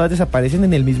casi todas desaparecen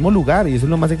en el mismo lugar, y eso es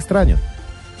lo más extraño.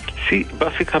 Sí,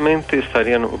 básicamente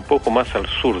estarían un poco más al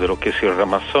sur de lo que es el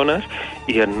Amazonas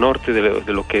y al norte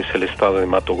de lo que es el estado de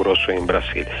Mato Grosso en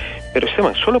Brasil. Pero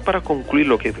Esteban, solo para concluir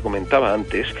lo que te comentaba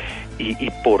antes,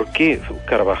 y por qué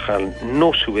Carvajal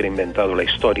no se hubiera inventado la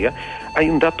historia,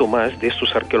 hay un dato más de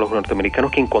estos arqueólogos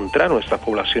norteamericanos que encontraron estas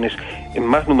poblaciones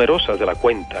más numerosas de la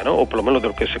cuenta, ¿no? O por lo menos de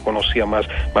lo que se conocía más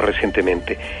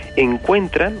recientemente.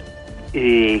 Encuentran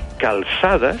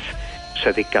calzadas, o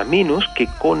sea, de caminos que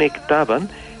conectaban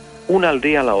una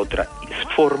aldea a la otra,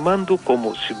 formando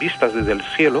como, si vistas desde el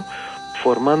cielo,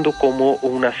 formando como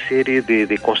una serie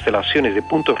de constelaciones, de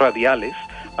puntos radiales,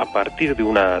 a partir de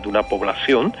una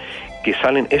población, que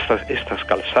salen estas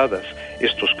calzadas,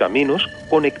 estos caminos,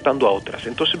 conectando a otras.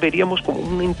 Entonces veríamos como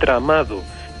un entramado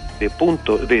de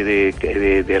puntos, de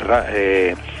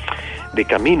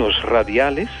caminos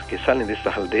radiales que salen de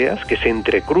estas aldeas, que se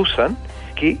entrecruzan,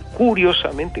 que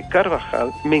curiosamente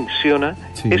Carvajal menciona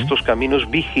estos caminos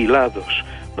vigilados,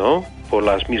 ¿no?, por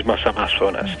las mismas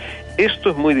amazonas.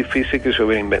 Esto es muy difícil que se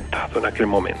hubiera inventado en aquel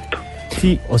momento.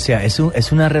 Sí, o sea, es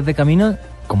una red de caminos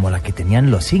como la que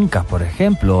tenían los incas, por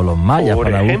ejemplo, o los mayas,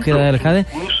 para la búsqueda del jade.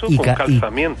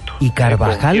 Y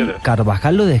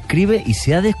Carvajal lo describe y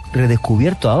se ha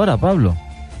redescubierto ahora, Pablo.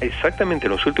 Exactamente,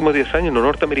 en los últimos 10 años los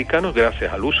norteamericanos,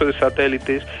 gracias al uso de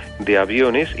satélites, de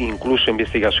aviones, incluso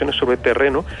investigaciones sobre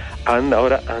terreno,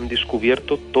 ahora han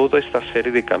descubierto toda esta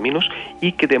serie de caminos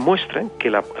y que demuestran que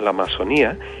la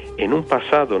Amazonía, en un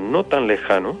pasado no tan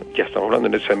lejano, ya estamos hablando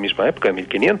en esa misma época, de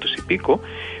 1500 y pico,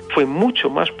 fue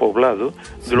mucho más poblado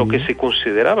de lo que se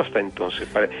consideraba hasta entonces.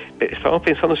 Estábamos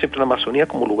pensando siempre en la Amazonía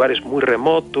como lugares muy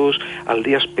remotos,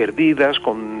 aldeas perdidas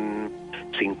con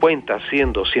 50,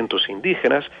 100, 200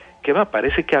 indígenas, que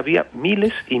parece que había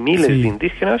miles y miles de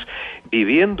indígenas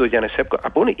viviendo ya en esa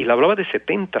época. Y le hablaba de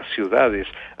 70 ciudades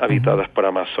habitadas por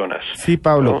Amazonas. Sí,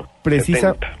 Pablo, ¿no?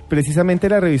 Precisamente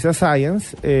la revista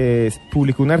Science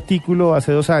publicó un artículo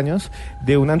hace 2 años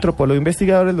de un antropólogo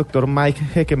investigador, el doctor Mike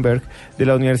Heckenberg, de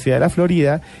la Universidad de la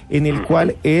Florida, en el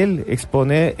cual él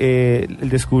expone el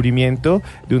descubrimiento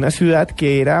de una ciudad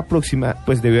que era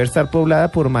debió estar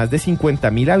poblada por más de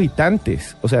 50,000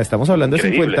 habitantes. O sea, estamos hablando de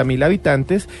 50,000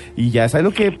 habitantes y ya es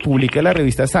algo que publica la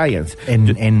revista Science. En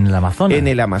el Amazonas. En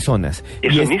el Amazonas.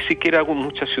 Eso ni siquiera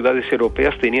muchas ciudades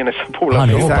europeas tenían esa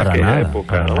población en aquella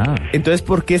época, ¿no? Entonces,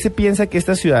 ¿por qué se piensa que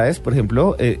estas ciudades, por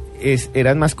ejemplo,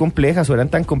 eran más complejas o eran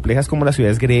tan complejas como las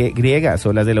ciudades griegas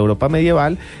o las de la Europa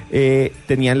medieval?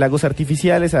 Tenían lagos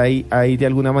artificiales, hay de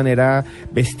alguna manera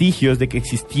vestigios de que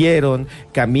existieron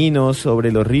caminos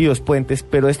sobre los ríos, puentes,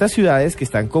 pero estas ciudades que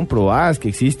están comprobadas, que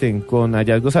existen con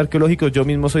hallazgos arqueológicos, yo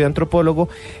mismo soy antropólogo,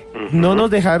 no nos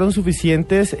dejaron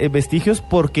suficientes vestigios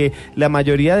porque la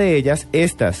mayoría de ellas,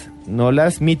 estas, no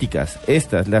las míticas,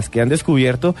 estas, las que han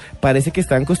descubierto, parece que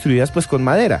están construidas pues con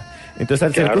madera. Entonces,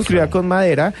 al ser construida con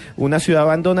madera, una ciudad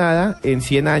abandonada en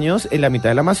 100 años en la mitad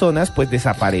del Amazonas, pues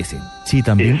desaparece. Sí,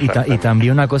 también, y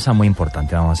también una cosa muy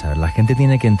importante, vamos a ver, la gente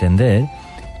tiene que entender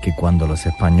que cuando los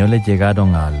españoles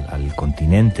llegaron al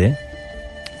continente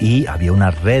y había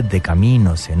una red de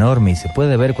caminos enorme, y se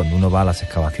puede ver cuando uno va a las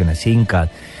excavaciones incas,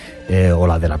 o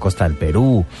las de la costa del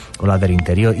Perú, o las del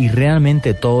interior, y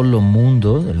realmente todos los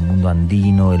mundos, el mundo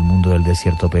andino, el mundo del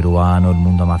desierto peruano, el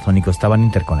mundo amazónico, estaban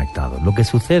interconectados. Lo que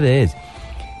sucede es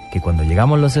que cuando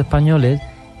llegamos los españoles,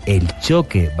 el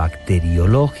choque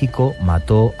bacteriológico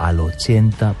mató al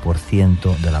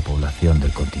 80% de la población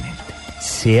del continente.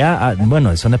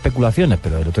 Bueno, son especulaciones,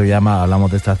 pero el otro día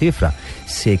hablamos de esta cifra.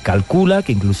 Se calcula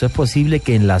que incluso es posible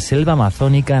que en la selva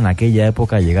amazónica en aquella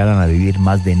época llegaran a vivir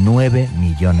más de 9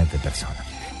 millones de personas,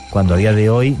 cuando a día de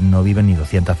hoy no viven ni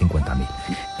 250.000.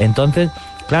 Entonces,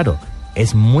 claro,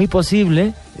 es muy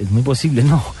posible,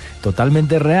 no,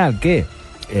 totalmente real que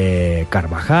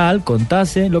Carvajal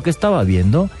contase lo que estaba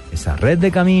viendo, esa red de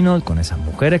caminos con esas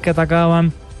mujeres que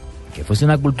atacaban, que fuese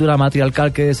una cultura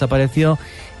matriarcal que desapareció.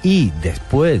 Y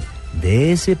después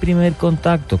de ese primer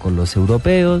contacto con los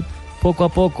europeos, poco a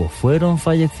poco fueron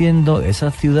falleciendo,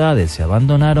 esas ciudades se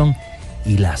abandonaron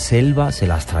y la selva se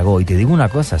las tragó. Y te digo una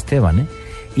cosa, Esteban,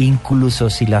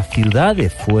 incluso si las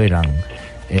ciudades fueran,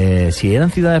 si eran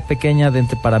ciudades pequeñas de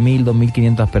para 1.000,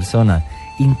 2.500 personas,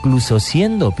 incluso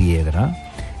siendo piedra,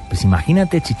 pues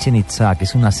imagínate Chichén Itzá, que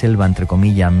es una selva, entre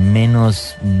comillas,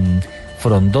 menos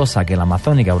frondosa que la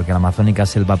amazónica, porque la amazónica es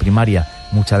selva primaria,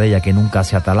 mucha de ella que nunca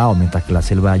se ha talado, mientras que la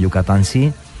selva de Yucatán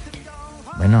sí.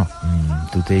 Bueno,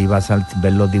 tú te ibas a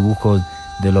ver los dibujos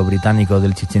de los británicos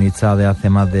del Chichén Itzá de hace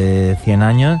más de 100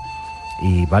 años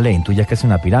y vale, intuyes que es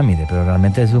una pirámide, pero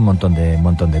realmente es un montón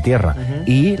de tierra.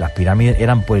 Y las pirámides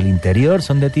eran por el interior,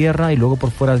 son de tierra, y luego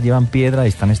por fuera llevan piedra y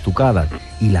están estucadas.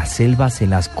 Y la selva se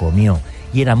las comió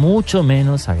y era mucho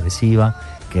menos agresiva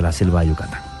que la selva de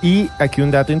Yucatán. Y aquí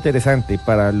un dato interesante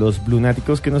para los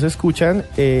blunáticos que nos escuchan,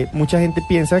 mucha gente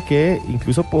piensa que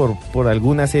incluso por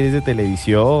algunas series de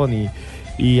televisión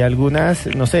y algunas,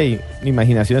 no sé,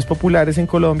 imaginaciones populares en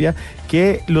Colombia,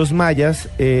 que los mayas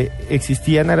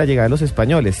existían a la llegada de los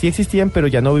españoles. Sí existían, pero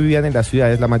ya no vivían en las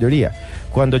ciudades la mayoría.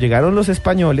 Cuando llegaron los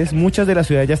españoles, muchas de las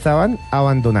ciudades ya estaban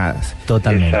abandonadas.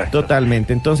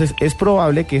 Totalmente. Entonces, es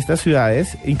probable que estas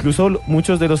ciudades, incluso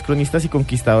muchos de los cronistas y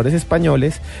conquistadores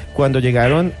españoles, cuando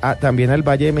llegaron también al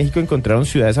Valle de México, encontraron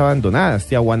ciudades abandonadas.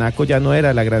 Tiahuanaco ya no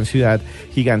era la gran ciudad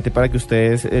gigante, para que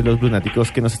ustedes, los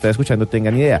blunáticos que nos están escuchando,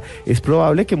 tengan idea. Es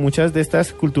probable que muchas de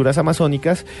estas culturas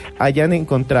amazónicas hayan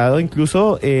encontrado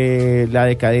incluso la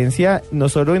decadencia, no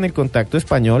solo en el contacto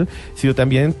español, sino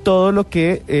también en todo lo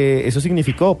que eso significó,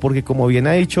 porque como bien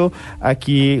ha dicho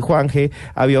aquí Juanje,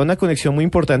 había una conexión muy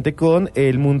importante con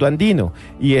el mundo andino,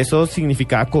 y eso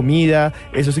significaba comida,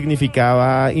 eso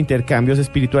significaba intercambios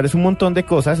espirituales, un montón de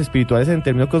cosas espirituales en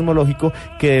término cosmológico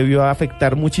que debió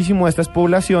afectar muchísimo a estas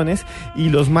poblaciones, y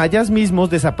los mayas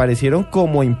mismos desaparecieron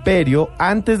como imperio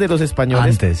antes de los españoles,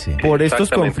 por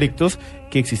estos conflictos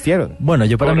que existieron. Bueno,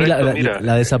 yo para mí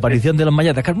la desaparición de los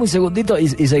mayas, dejarme un segundito y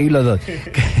seguir los dos.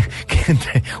 que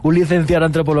entre un licenciado en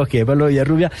antropología y Pablo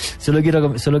Villarrubia, solo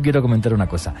quiero comentar una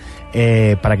cosa,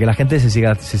 para que la gente se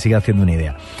siga haciendo una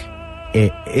idea.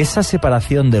 Esa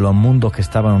separación de los mundos que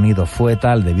estaban unidos fue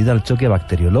tal debido al choque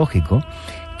bacteriológico,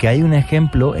 que hay un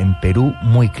ejemplo en Perú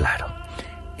muy claro.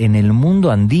 En el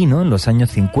mundo andino, en los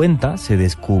años 50, se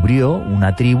descubrió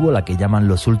una tribu, la que llaman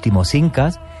los últimos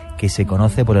incas, que se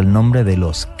conoce por el nombre de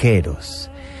los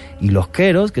queros. Y los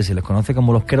queros, que se les conoce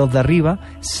como los queros de arriba,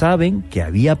 saben que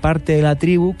había parte de la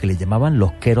tribu que le llamaban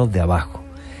los queros de abajo.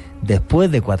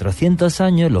 Después de 400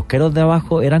 años, los queros de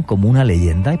abajo eran como una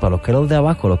leyenda, y para los queros de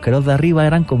abajo, los queros de arriba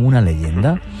eran como una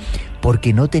leyenda,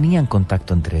 porque no tenían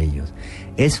contacto entre ellos.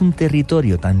 Es un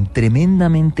territorio tan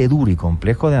tremendamente duro y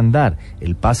complejo de andar,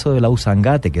 el paso de la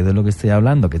Usangate, que es de lo que estoy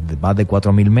hablando, que va de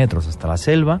 4.000 metros hasta la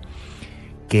selva,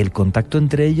 que el contacto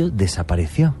entre ellos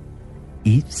desapareció.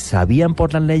 Y sabían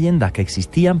por las leyendas que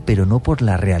existían, pero no por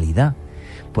la realidad.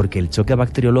 porque el choque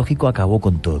bacteriológico acabó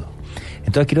con todo.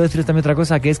 Entonces quiero decir también otra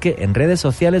cosa, que es que en redes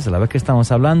sociales, a la vez que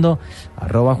estamos hablando,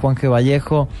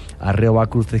 @JuanGVallejo,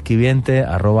 @CruzEsquiviente,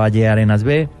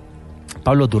 @YArenasB.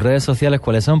 Pablo, ¿tus redes sociales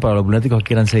cuáles son para los lunáticos que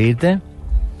quieran seguirte?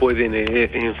 Pueden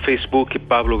en Facebook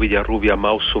Pablo Villarrubia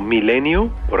Mauso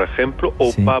Milenio, por ejemplo,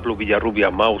 o sí. Pablo Villarrubia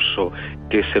Mauso,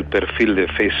 que es el perfil de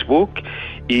Facebook,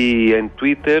 y en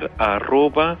Twitter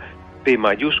 @P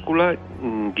mayúscula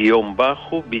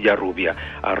 _Villarrubia,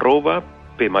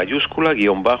 @P mayúscula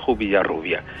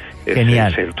 _Villarrubia.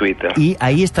 Genial. Es el Twitter. Y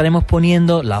ahí estaremos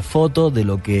poniendo la foto de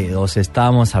lo que os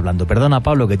estábamos hablando. Perdona,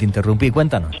 Pablo, que te interrumpí,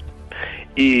 cuéntanos.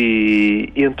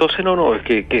 Y entonces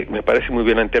es que me parece muy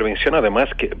bien la intervención, además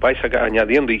que vais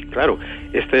añadiendo, y claro,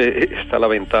 está la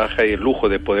ventaja y el lujo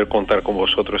de poder contar con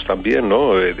vosotros también,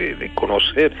 ¿no? De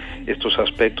conocer estos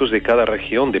aspectos de cada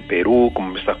región, de Perú, como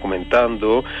me estás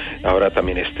comentando, ahora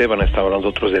también Esteban está hablando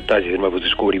de otros detalles, de nuevos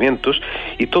descubrimientos,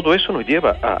 y todo eso nos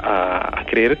lleva a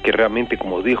creer que realmente,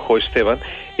 como dijo Esteban,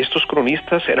 estos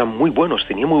cronistas eran muy buenos,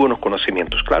 tenían muy buenos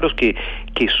conocimientos. Claro que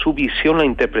su visión la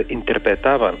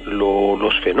interpretaban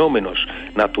los fenómenos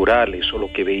naturales o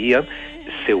lo que veían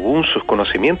según sus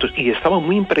conocimientos, y estaban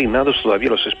muy impregnados todavía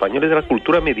los españoles de la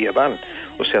cultura medieval.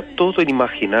 O sea, todo el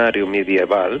imaginario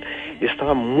medieval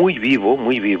estaba muy vivo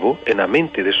en la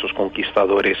mente de esos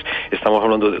conquistadores. Estamos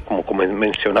hablando de, como he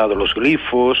mencionado, los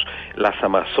glifos, las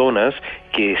amazonas,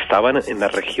 que estaban en la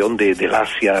región del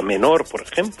Asia Menor, por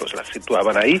ejemplo, se las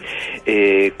situaban ahí,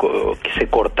 que se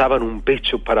cortaban un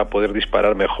pecho para poder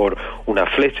disparar mejor una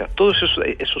flecha. Todos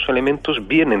esos elementos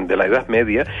vienen de la Edad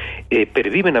Media,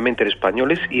 perviven en la mente de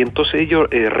españoles, y entonces ellos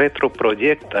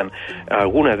retroproyectan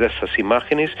algunas de esas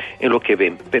imágenes en lo que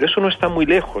ven. Pero eso no está muy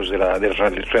lejos de la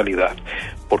realidad,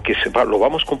 porque lo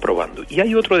vamos comprobando. Y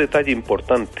hay otro detalle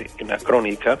importante en la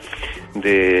crónica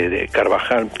de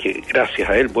Carvajal, que gracias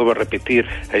a él, vuelvo a repetir,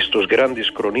 a estos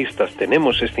grandes cronistas,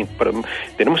 tenemos este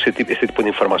tipo de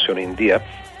información hoy en día.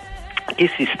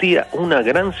 Existía una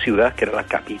gran ciudad que era la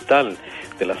capital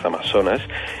de las Amazonas,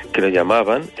 que lo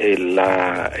llamaban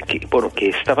que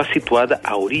estaba situada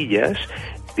a orillas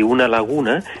de una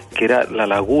laguna, que era la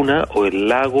laguna o el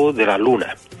lago de la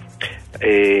Luna.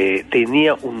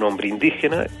 Tenía un nombre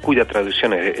indígena cuya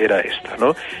traducción era esta,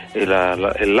 ¿no?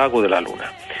 El lago de la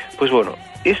Luna. Pues bueno,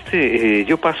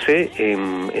 yo pasé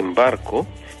en barco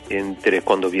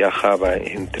cuando viajaba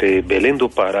entre Belém do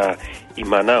Pará y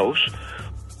Manaus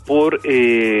por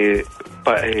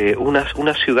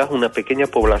una ciudad, una pequeña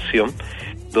población,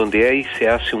 donde ahí se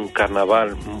hace un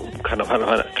carnaval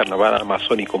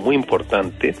amazónico muy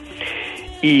importante,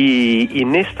 y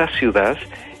en esta ciudad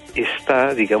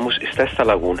está esta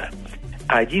laguna.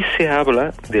 Allí se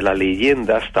habla de la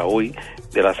leyenda hasta hoy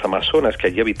de las Amazonas, que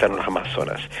allí habitaron las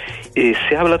Amazonas.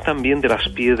 Se habla también de las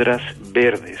piedras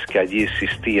verdes que allí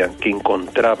existían, que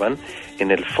encontraban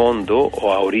en el fondo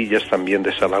o a orillas también de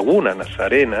esa laguna, en las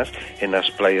arenas, en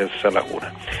las playas de esa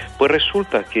laguna. Pues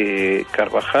resulta que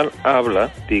Carvajal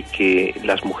habla de que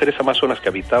las mujeres amazonas que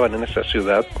habitaban en esa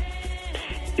ciudad,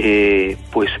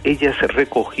 pues ellas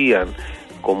recogían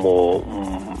como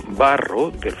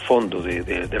barro del fondo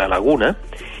de la laguna,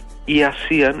 y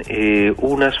hacían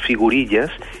unas figurillas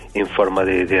en forma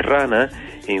de rana,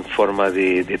 en forma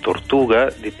de tortuga,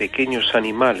 de pequeños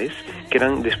animales, que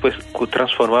después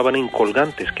transformaban en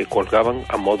colgantes, que colgaban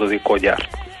a modo de collar,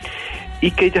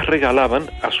 y que ellas regalaban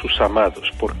a sus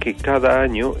amados, porque cada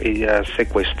año ellas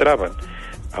secuestraban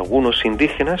a algunos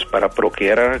indígenas para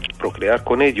procrear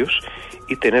con ellos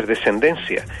y tener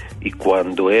descendencia, y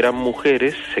cuando eran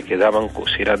mujeres se quedaban,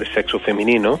 si era de sexo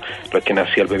femenino,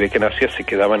 el bebé que nacía, se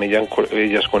quedaban ellas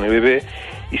con el bebé,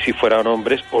 y si fueran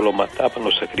hombres o lo mataban,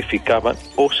 lo sacrificaban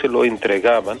o se lo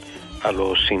entregaban a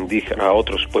los indígenas, a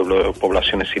otros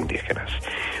poblaciones indígenas.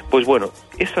 Pues bueno,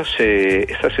 estas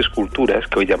esculturas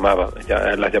que hoy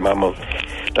las llaman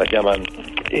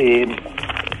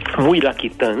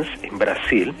muiraquitãs en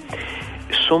Brasil,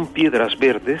 son piedras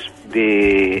verdes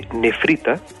de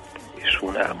nefrita. Es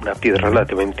una piedra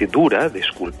relativamente dura de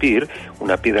esculpir,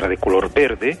 una piedra de color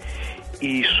verde,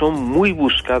 y son muy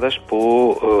buscadas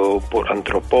por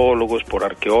antropólogos, por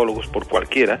arqueólogos, por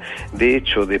cualquiera. De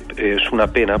hecho, es una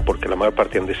pena porque la mayor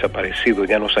parte han desaparecido.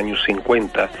 Ya en los años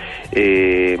 50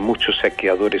 muchos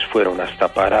saqueadores fueron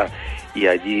hasta Pará y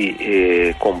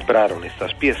allí compraron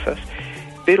estas piezas.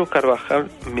 Pero Carvajal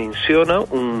menciona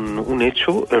un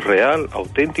hecho real,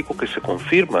 auténtico, que se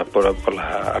confirma por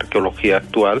la arqueología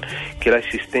actual, que la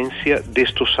existencia de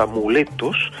estos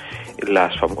amuletos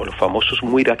los famosos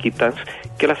muiraquitans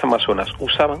que las amazonas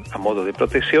usaban a modo de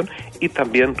protección y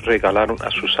también regalaron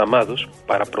a sus amados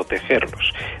para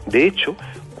protegerlos. De hecho,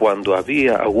 cuando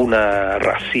había alguna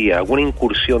racía, alguna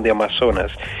incursión de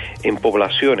amazonas en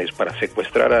poblaciones para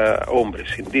secuestrar a hombres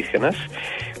indígenas,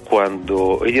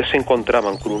 cuando ellas se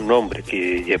encontraban con un hombre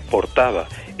que portaba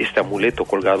este amuleto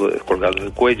colgado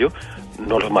del cuello,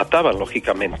 no los mataban,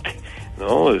 lógicamente,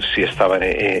 ¿no? Si estaban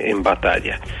en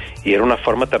batalla. Y era una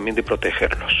forma también de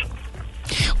protegerlos.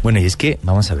 Bueno, y es que,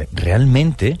 vamos a ver,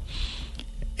 realmente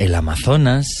el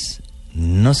Amazonas,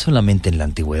 no solamente en la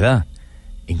antigüedad,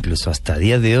 incluso hasta el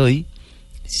día de hoy,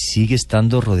 sigue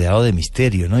estando rodeado de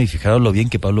misterio, ¿no? Y fijaros lo bien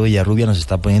que Pablo Villarrubia nos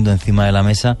está poniendo encima de la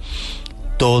mesa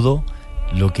todo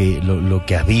lo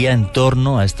que había en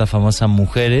torno a estas famosas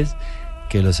mujeres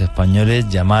que los españoles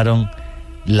llamaron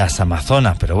las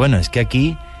Amazonas. Pero bueno, es que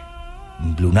aquí,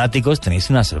 lunáticos, tenéis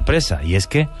una sorpresa, y es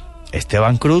que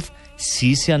Esteban Cruz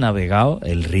sí se ha navegado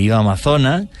el río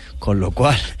Amazonas, con lo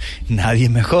cual nadie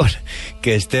mejor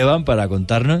que Esteban para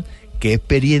contarnos qué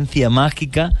experiencia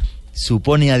mágica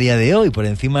supone a día de hoy, por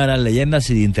encima de las leyendas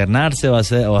y de internarse o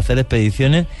hacer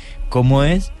expediciones, cómo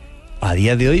es a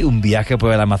día de hoy un viaje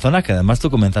por el Amazonas, que además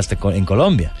tú comenzaste en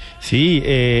Colombia. Sí,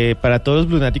 para todos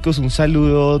los lunáticos un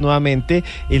saludo nuevamente.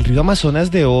 El río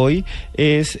Amazonas de hoy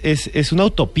es una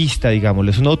autopista, digámoslo,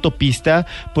 es una autopista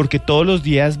porque todos los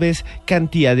días ves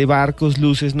cantidad de barcos,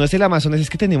 luces. No es el Amazonas,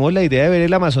 es que tenemos la idea de ver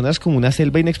el Amazonas como una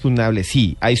selva inexpugnable.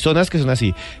 Sí, hay zonas que son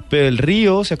así, pero el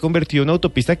río se ha convertido en una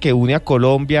autopista que une a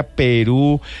Colombia,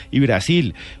 Perú y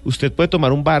Brasil. Usted puede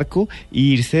tomar un barco e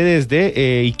irse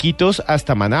desde Iquitos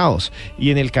hasta Manaos, y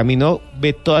en el camino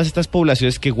ve todas estas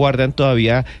poblaciones que guardan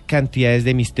todavía cantidades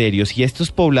de misterios, y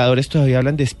estos pobladores todavía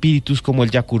hablan de espíritus como el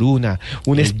yacuruna,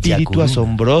 un espíritu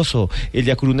asombroso. El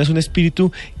yacuruna es un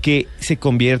espíritu que se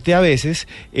convierte a veces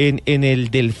en el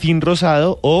delfín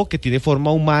rosado, o que tiene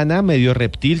forma humana, medio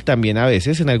reptil también a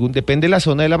veces, depende de la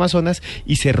zona del Amazonas,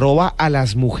 y se roba a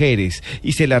las mujeres,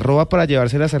 y se las roba para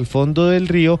llevárselas al fondo del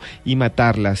río y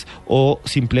matarlas, o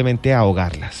simplemente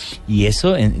ahogarlas. Y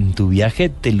eso en tu viaje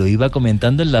te lo iba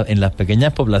comentando en las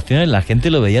pequeñas poblaciones, la gente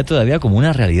lo veía todavía como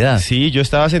una realidad. Sí, yo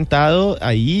estaba sentado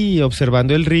ahí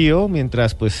observando el río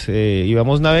mientras pues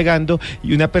íbamos navegando,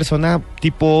 y una persona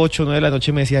tipo 8 o 9 de la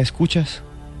noche me decía, ¿escuchas?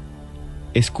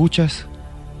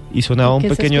 Y sonaba un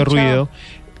pequeño ruido.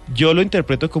 Yo lo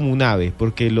interpreto como un ave,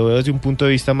 porque lo veo desde un punto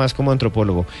de vista más como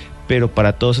antropólogo, pero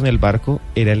para todos en el barco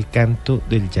era el canto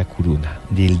del yacuruna.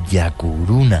 Del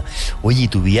yacuruna. Oye, ¿y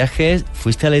tu viaje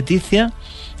fuiste a Leticia?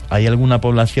 ¿Hay alguna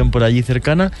población por allí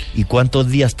cercana? ¿Y cuántos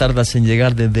días tardas en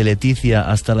llegar desde Leticia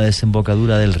hasta la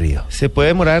desembocadura del río? Se puede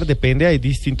demorar, depende, hay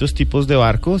distintos tipos de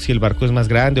barcos, si el barco es más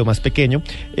grande o más pequeño,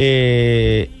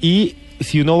 y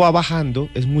si uno va bajando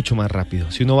es mucho más rápido.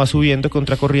 Si uno va subiendo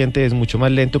contracorriente es mucho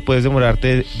más lento, puedes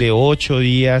demorarte de 8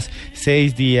 días,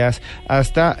 6 días,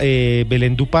 hasta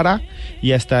Belén du Pará,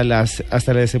 y hasta la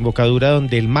desembocadura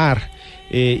donde el mar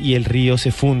y el río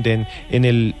se funden en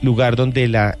el lugar donde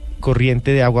la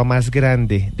corriente de agua más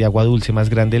grande, de agua dulce más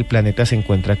grande del planeta, se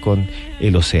encuentra con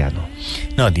el océano.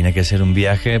 No, tiene que ser un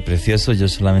viaje precioso. Yo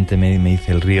solamente me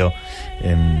hice el río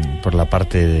por la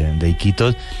parte de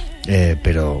Iquitos,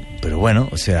 pero bueno,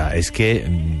 o sea, es que,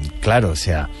 claro, o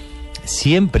sea,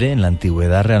 siempre en la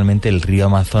antigüedad realmente el río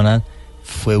Amazonas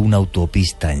fue una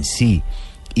autopista en sí,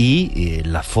 y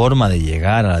la forma de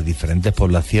llegar a las diferentes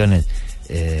poblaciones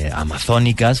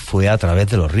amazónicas fue a través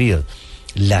de los ríos.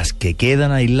 Las que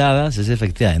quedan aisladas es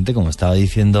efectivamente, como estaba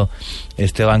diciendo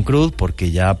Esteban Cruz,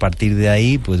 porque ya a partir de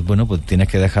ahí, pues bueno, pues tienes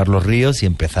que dejar los ríos y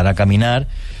empezar a caminar,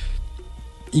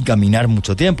 y caminar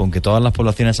mucho tiempo, aunque todas las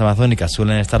poblaciones amazónicas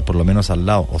suelen estar por lo menos al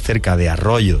lado o cerca de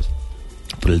arroyos,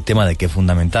 por el tema de que es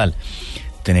fundamental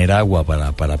tener agua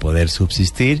para poder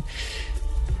subsistir,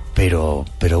 pero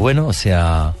bueno, o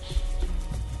sea,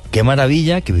 qué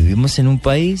maravilla que vivimos en un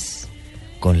país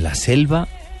con la selva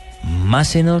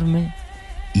más enorme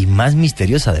y más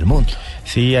misteriosa del mundo.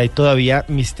 Sí, hay todavía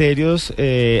misterios,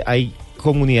 hay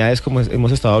comunidades, como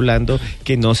hemos estado hablando,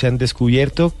 que no se han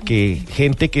descubierto, que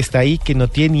gente que está ahí que no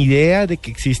tiene ni idea de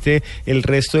que existe el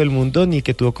resto del mundo ni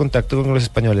que tuvo contacto con los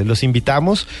españoles. Los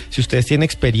invitamos, si ustedes tienen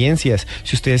experiencias,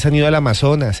 si ustedes han ido al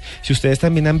Amazonas, si ustedes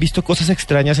también han visto cosas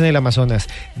extrañas en el Amazonas,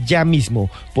 ya mismo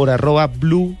por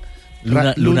 @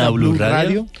 Luna BLU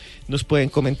Radio nos pueden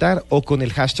comentar, o con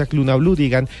el hashtag Luna BLU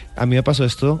digan, a mí me pasó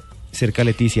esto cerca de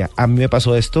Leticia. A mí me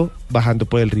pasó esto bajando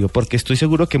por el río, porque estoy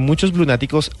seguro que muchos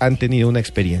blunáticos han tenido una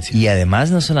experiencia. Y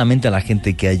además no solamente a la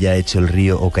gente que haya hecho el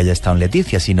río o que haya estado en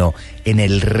Leticia, sino en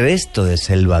el resto de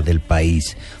selva del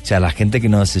país. O sea, la gente que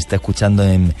nos está escuchando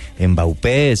en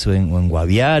Baupés o en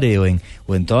Guaviare o en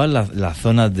todas las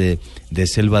zonas de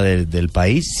selva del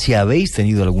país, si habéis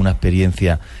tenido alguna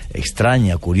experiencia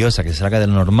extraña, curiosa, que salga de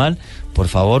lo normal, por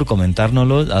favor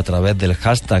comentárnoslo a través del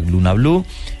hashtag Luna BLU,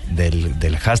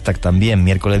 del hashtag también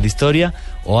miércoles de historia,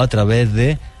 o a través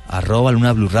de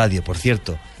 @Luna BLU Radio. Por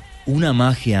cierto, una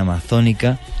magia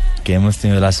amazónica que hemos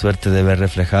tenido la suerte de ver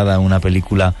reflejada en una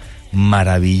película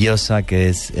maravillosa que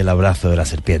es El abrazo de la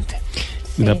serpiente.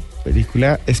 Sí. Una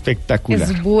película espectacular.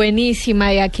 Es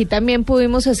buenísima, y aquí también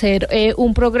pudimos hacer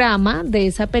un programa de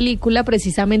esa película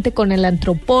precisamente con el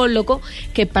antropólogo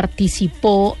que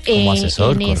participó como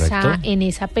asesor, en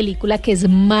esa película, que es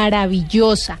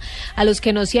maravillosa. A los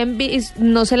que no se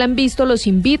la han visto, los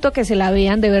invito a que se la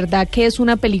vean. De verdad que es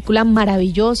una película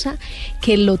maravillosa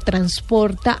que lo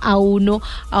transporta a uno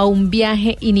a un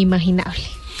viaje inimaginable.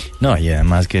 No, y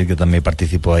además que también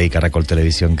participó ahí Caracol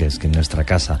Televisión, que es que en nuestra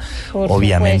casa, por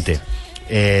obviamente.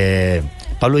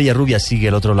 Pablo Villarrubia sigue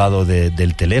al otro lado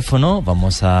del teléfono.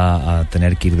 Vamos a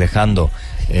tener que ir dejando,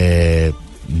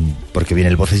 porque viene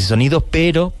el Voces y Sonidos,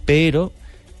 pero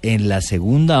en la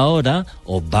segunda hora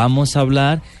os vamos a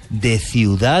hablar de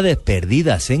ciudades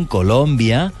perdidas en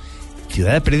Colombia.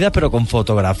 Ciudades perdidas, pero con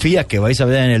fotografías que vais a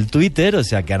ver en el Twitter, o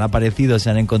sea, que han aparecido, se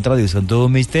han encontrado y son todo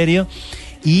un misterio.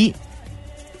 Y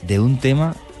de un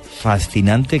tema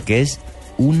fascinante que es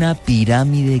una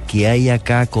pirámide que hay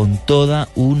acá con toda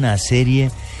una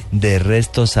serie de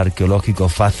restos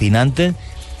arqueológicos fascinantes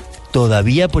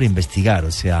todavía por investigar.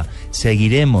 O sea,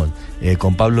 seguiremos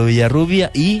con Pablo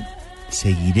Villarrubia y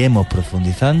seguiremos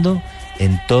profundizando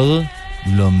en todos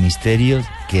los misterios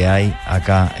que hay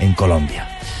acá en Colombia.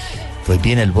 Pues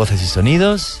viene el Voces y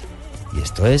Sonidos y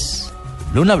esto es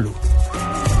Luna BLU.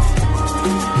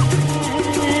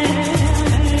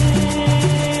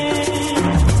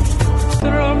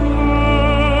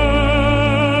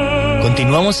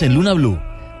 Continuamos en Luna BLU,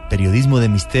 periodismo de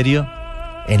misterio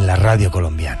en la radio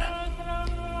colombiana.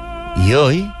 Y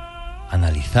hoy,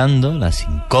 analizando las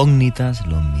incógnitas,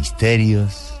 los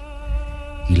misterios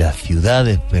y las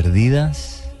ciudades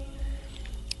perdidas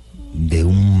de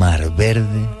un mar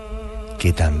verde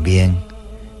que también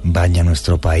baña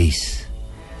nuestro país,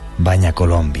 baña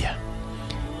Colombia.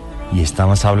 Y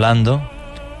estamos hablando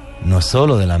no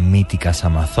solo de las míticas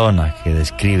Amazonas que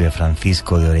describe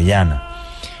Francisco de Orellana,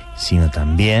 sino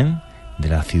también de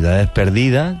las ciudades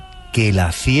perdidas que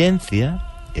la ciencia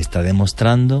está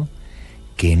demostrando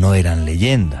que no eran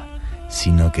leyenda,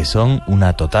 sino que son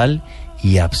una total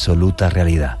y absoluta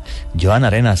realidad. Joana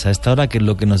Arenas, a esta hora, ¿qué es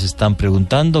lo que nos están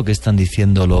preguntando? ¿Qué están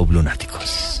diciendo los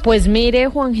blunáticos? Pues mire,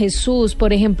 Juan Jesús,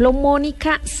 por ejemplo,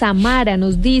 Mónica Samara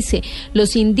nos dice: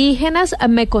 los indígenas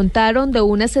me contaron de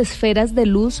unas esferas de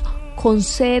luz con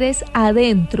seres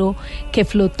adentro que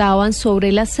flotaban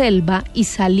sobre la selva y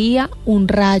salía un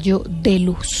rayo de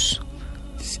luz.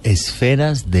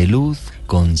 Esferas de luz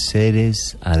con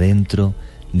seres adentro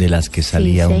de las que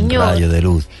salía un rayo de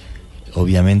luz.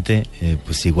 Obviamente,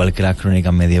 pues igual que las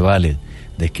crónicas medievales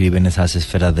describen esas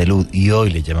esferas de luz y hoy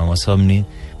le llamamos ovnis,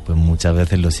 pues muchas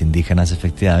veces los indígenas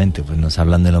efectivamente pues nos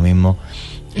hablan de lo mismo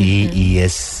y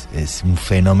es un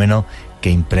fenómeno que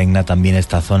impregna también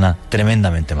esta zona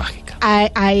tremendamente mágica.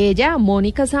 A ella, a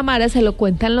Mónica Samara, se lo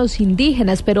cuentan los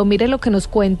indígenas, pero mire lo que nos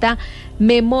cuenta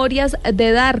Memorias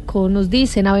de Darko. Nos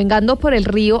dice: navegando por el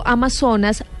río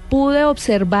Amazonas, pude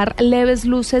observar leves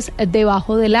luces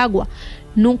debajo del agua.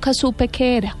 Nunca supe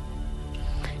qué era.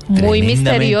 Muy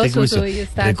misterioso.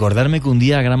 Recordarme que un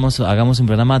día hagamos un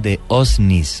programa de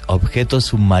OSNIs, objetos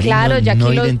submarinos claro, ya no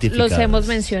que identificados. Los hemos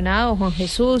mencionado, Juan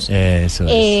Jesús. Eso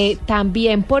es.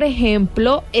 También, por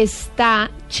ejemplo,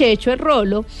 está Checho el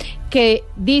Rolo, que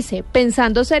dice: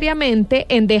 pensando seriamente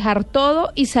en dejar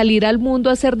todo y salir al mundo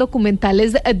a hacer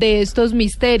documentales de estos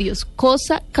misterios.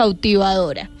 Cosa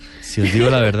cautivadora. Si os digo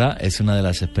la verdad, es una de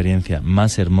las experiencias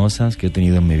más hermosas que he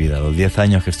tenido en mi vida. Los 10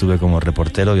 años que estuve como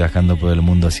reportero viajando por el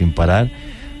mundo sin parar,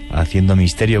 haciendo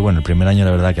misterio. Bueno, el primer año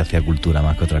la verdad que hacía cultura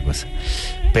más que otra cosa.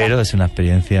 Pero es una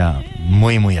experiencia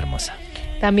muy, muy hermosa.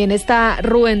 También está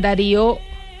Rubén Darío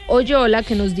Oyola,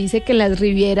 que nos dice que en las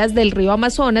rivieras del río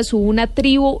Amazonas hubo una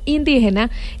tribu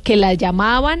indígena que la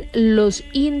llamaban los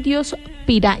indios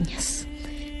pirañas.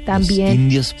 También. Los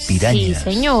indios pirañas.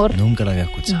 Sí, señor. Nunca lo había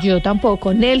escuchado. Yo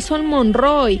tampoco. Nelson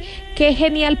Monroy, qué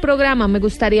genial programa. Me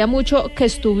gustaría mucho que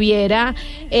estuviera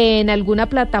en alguna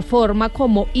plataforma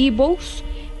como eBooks,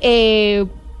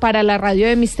 para la radio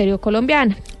de Misterio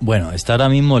Colombiana. Bueno, está ahora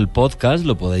mismo el podcast,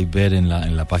 lo podéis ver en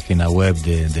la página web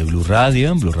de Blue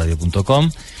Radio, en blueradio.com,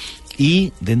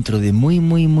 y dentro de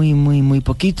muy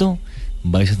poquito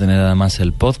vais a tener además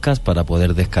el podcast para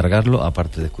poder descargarlo,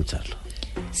 aparte de escucharlo.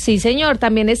 Sí, señor.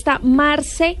 También está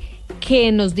Marce,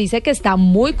 que nos dice que está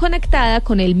muy conectada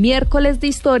con el miércoles de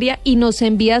historia y nos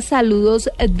envía saludos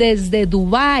desde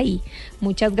Dubái.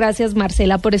 Muchas gracias,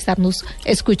 Marcela, por estarnos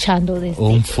escuchando desde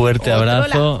un fuerte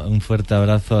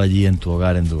abrazo allí en tu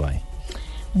hogar en Dubái.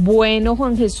 Bueno,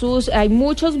 Juan Jesús, hay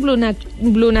muchos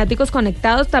blunáticos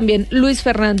conectados. También Luis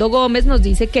Fernando Gómez nos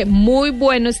dice que muy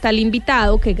bueno está el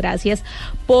invitado, que gracias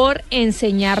por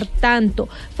enseñar tanto.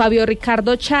 Fabio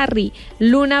Ricardo Charri,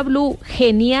 Luna BLU,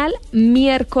 genial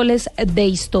miércoles de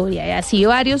historia. Y así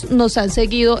varios nos han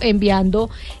seguido enviando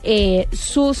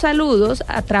sus saludos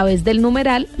a través del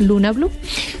numeral Luna BLU.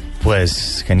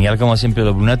 Pues genial como siempre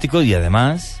los blunáticos, y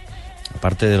además,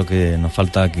 aparte de lo que nos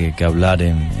falta que hablar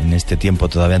en este tiempo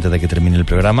todavía antes de que termine el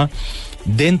programa,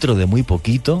 dentro de muy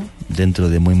poquito,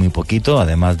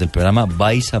 además del programa,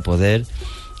 vais a poder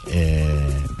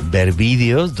ver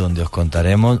vídeos donde os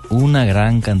contaremos una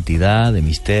gran cantidad de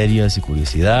misterios y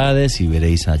curiosidades, y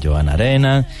veréis a Joana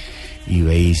Arenas, y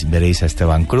veréis a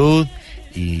Esteban Cruz,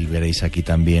 y veréis aquí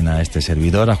también a este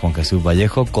servidor, a Juan Jesús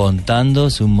Vallejo,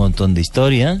 contándoos un montón de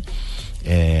historias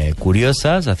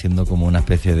curiosas, haciendo como una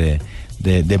especie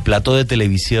de plató de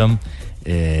televisión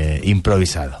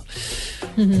improvisado.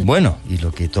 Bueno, y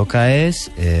lo que toca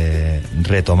es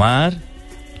retomar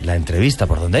la entrevista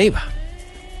por donde iba.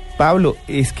 Pablo,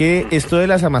 es que esto de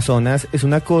las Amazonas es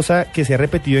una cosa que se ha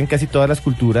repetido en casi todas las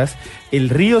culturas. El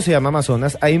río se llama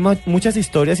Amazonas, hay muchas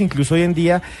historias incluso hoy en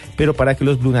día, pero para que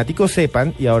los blunáticos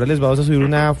sepan, y ahora les vamos a subir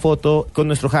una foto con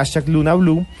nuestro hashtag Luna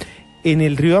BLU, en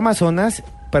el río Amazonas,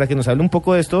 para que nos hable un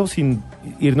poco de esto, sin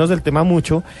irnos del tema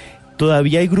mucho,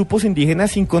 todavía hay grupos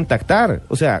indígenas sin contactar,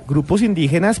 o sea, grupos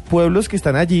indígenas, pueblos que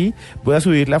están allí. Voy a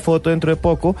subir la foto dentro de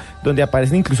poco, donde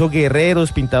aparecen incluso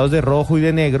guerreros pintados de rojo y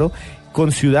de negro,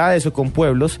 con ciudades o con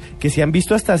pueblos que se han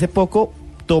visto hasta hace poco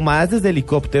tomadas desde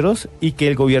helicópteros, y que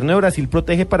el gobierno de Brasil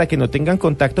protege para que no tengan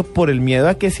contacto por el miedo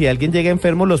a que si alguien llega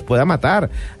enfermo los pueda matar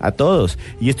a todos.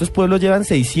 Y estos pueblos llevan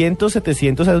 600,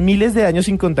 700, a miles de años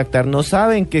sin contactar, no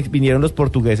saben que vinieron los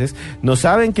portugueses, no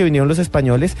saben que vinieron los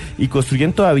españoles, y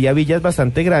construyen todavía villas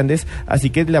bastante grandes, así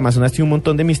que el Amazonas tiene un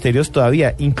montón de misterios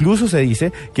todavía. Incluso se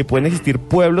dice que pueden existir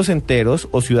pueblos enteros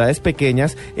o ciudades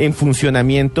pequeñas en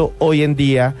funcionamiento hoy en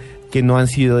día que no han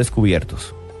sido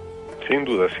descubiertos. Sin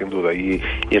duda.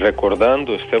 Y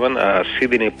recordando, Esteban, a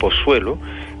Sidney Pozuelo,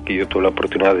 que yo tuve la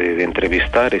oportunidad de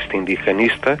entrevistar, este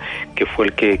indigenista, que fue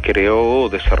el que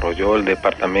desarrolló el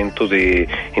departamento de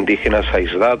indígenas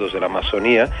aislados de la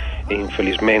Amazonía, e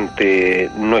infelizmente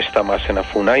no está más en la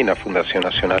FUNAI, en la Fundación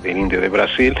Nacional del Indio de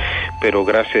Brasil, pero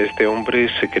gracias a este hombre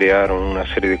se crearon una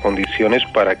serie de condiciones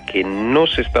para que no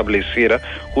se estableciera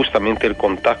justamente el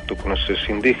contacto con nuestros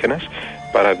indígenas,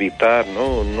 para evitar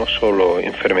no solo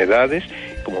enfermedades,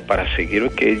 como para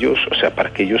seguir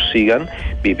para que ellos sigan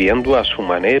viviendo a su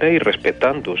manera y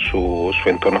respetando su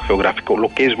entorno geográfico,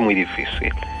 lo que es muy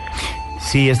difícil.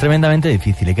 Sí, es tremendamente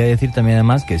difícil. Hay que decir también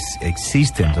además que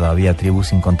existen todavía tribus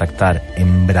sin contactar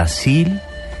en Brasil,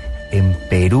 en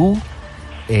Perú,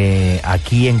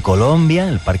 aquí en Colombia, en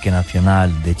el Parque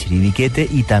Nacional de Chiribiquete,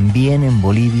 y también en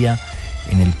Bolivia,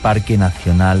 en el Parque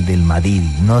Nacional del Madrid.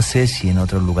 No sé si en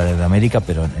otros lugares de América,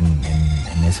 pero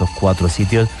en esos 4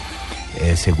 sitios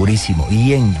segurísimo.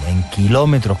 Y en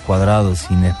kilómetros cuadrados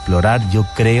sin explorar, yo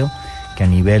creo que a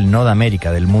nivel no de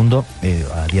América, del mundo,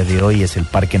 a día de hoy es el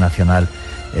Parque Nacional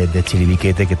de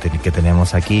Chiribiquete que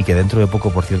tenemos aquí, que dentro de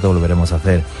poco, por cierto, volveremos a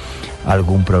hacer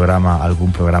algún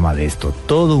programa de esto.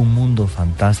 Todo un mundo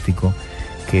fantástico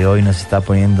que hoy nos está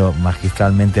poniendo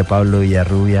magistralmente Pablo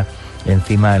Villarrubia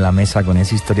encima de la mesa con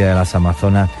esa historia de las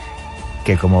Amazonas,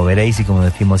 que, como veréis y como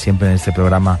decimos siempre en este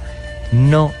programa,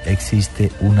 no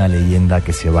existe una leyenda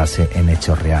que se base en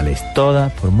hechos reales.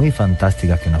 Todas, por muy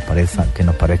fantásticas que nos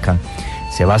parezcan,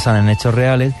 se basan en hechos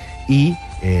reales, y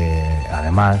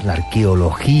además la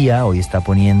arqueología hoy está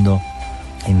poniendo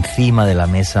encima de la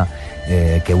mesa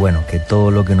que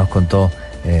todo lo que nos contó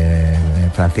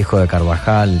Francisco de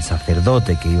Carvajal, el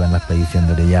sacerdote que iba en la expedición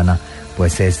de Orellana,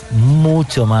 pues es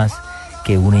mucho más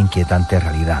que una inquietante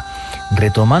realidad.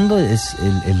 Retomando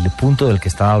el punto del que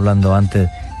estaba hablando antes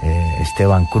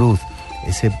Esteban Cruz,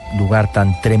 ese lugar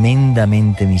tan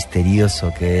tremendamente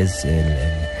misterioso que es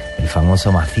el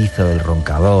famoso macizo del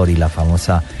Roncador y la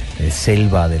famosa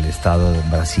selva del estado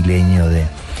brasileño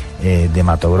de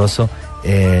Mato Grosso.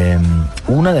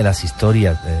 Una de las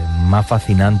historias más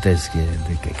fascinantes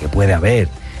que puede haber,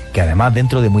 que además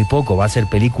dentro de muy poco va a ser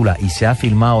película y se ha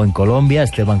filmado en Colombia.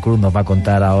 Esteban Cruz nos va a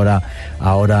contar ahora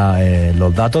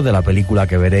los datos de la película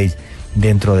que veréis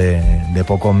dentro de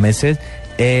pocos meses.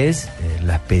 Es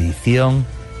la expedición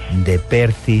de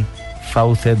Percy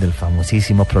Fawcett, del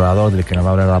famosísimo explorador del que nos va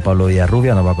a hablar a Pablo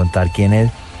Villarrubia, nos va a contar quién es,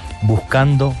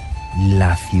 buscando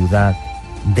la ciudad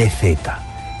de Zeta.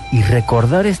 Y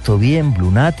recordar esto bien,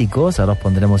 blunáticos, ahora os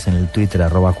pondremos en el Twitter,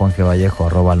 @JuanGVallejo,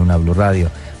 @Luna BLU Radio,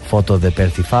 fotos de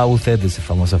Percy Fawcett, de ese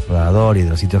famoso explorador y de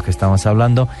los sitios que estamos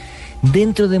hablando.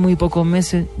 Dentro de muy pocos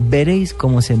meses veréis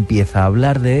cómo se empieza a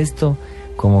hablar de esto,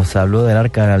 como se habló del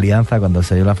Arca de la Alianza cuando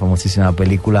salió la famosísima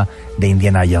película de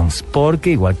Indiana Jones, porque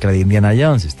igual que la de Indiana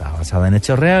Jones está basada en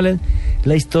hechos reales,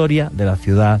 la historia de la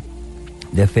ciudad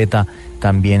de Zeta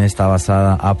también está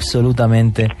basada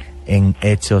absolutamente en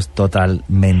hechos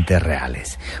totalmente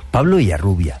reales. Pablo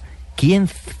Villarrubia, ¿quién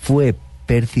fue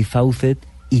Percy Fawcett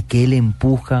y qué le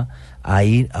empuja a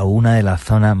ir a una de las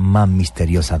zonas más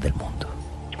misteriosas del mundo?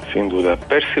 Sin duda,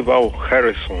 Percival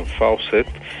Harrison Fawcett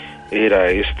era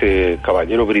este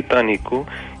caballero británico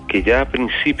que ya a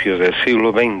principios del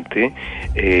siglo XX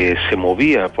se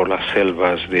movía por las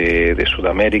selvas de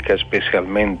Sudamérica,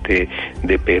 especialmente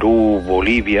de Perú,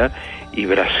 Bolivia y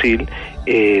Brasil,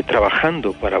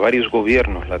 trabajando para varios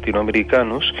gobiernos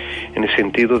latinoamericanos en el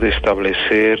sentido de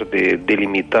establecer, de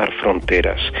delimitar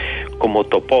fronteras. Como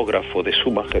topógrafo de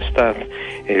Su Majestad,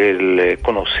 él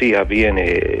conocía bien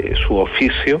su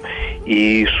oficio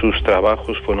y sus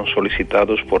trabajos fueron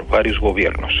solicitados por varios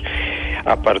gobiernos.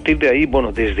 A partir de ahí,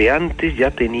 desde antes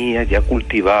ya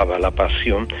cultivaba la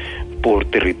pasión por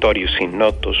territorios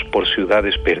ignotos, por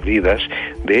ciudades perdidas.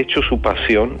 De hecho, su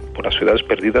pasión por las ciudades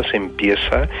perdidas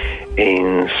empieza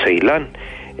en Ceilán,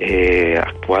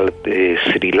 actual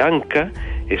Sri Lanka,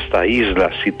 esta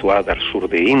isla situada al sur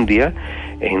de India.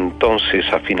 Entonces,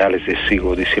 a finales del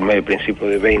siglo XIX, principio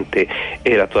del XX,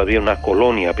 era todavía una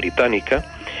colonia británica.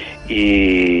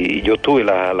 Y yo tuve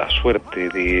la suerte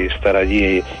de estar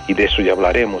allí, y de eso ya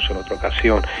hablaremos en otra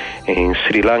ocasión, en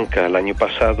Sri Lanka el año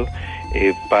pasado,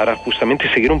 para justamente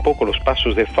seguir un poco los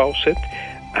pasos de Fawcett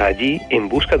allí en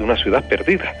busca de una ciudad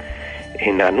perdida,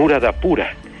 en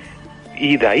Anuradhapura.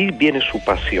 Y de ahí viene su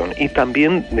pasión. Y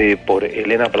también por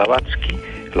Elena Blavatsky,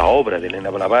 la obra de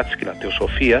Elena Blavatsky, la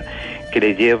Teosofía, que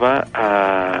le lleva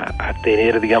a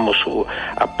tener,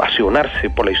 a apasionarse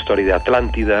por la historia de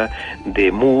Atlántida,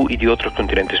 de Mu y de otros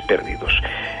continentes perdidos.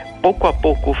 Poco a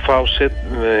poco Fawcett,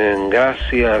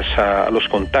 gracias a los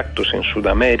contactos en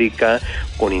Sudamérica,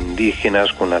 con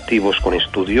indígenas, con nativos, con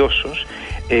estudiosos,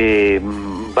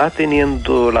 va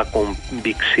teniendo la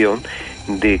convicción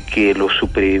de que los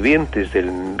supervivientes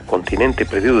del continente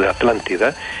perdido de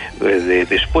Atlántida,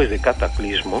 después de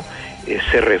cataclismo,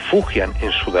 se refugian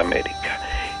en Sudamérica,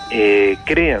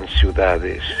 crean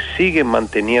ciudades, siguen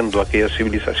manteniendo aquella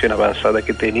civilización avanzada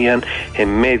que tenían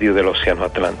en medio del Océano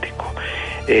Atlántico.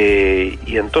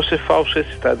 Y entonces Fawcett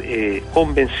está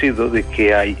convencido de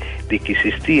que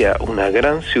existía una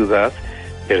gran ciudad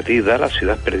perdida, la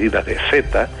ciudad perdida de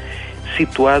Zeta,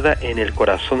 situada en el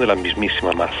corazón de la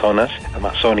mismísima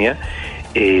Amazonia,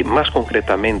 más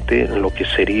concretamente en lo que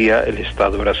sería el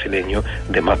estado brasileño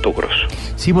de Mato Grosso.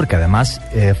 Sí, porque además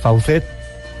Fawcett,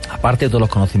 aparte de todos los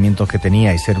conocimientos que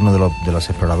tenía y ser uno de los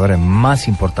exploradores más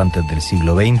importantes del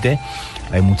siglo XX,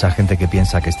 hay mucha gente que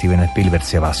piensa que Steven Spielberg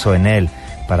se basó en él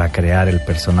para crear el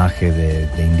personaje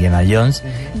de Indiana Jones.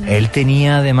 Él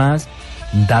tenía además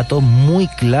datos muy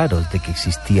claros de que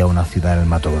existía una ciudad en el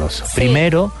Mato Grosso. Sí.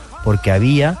 Primero, porque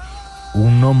había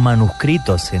unos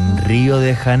manuscritos en Río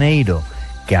de Janeiro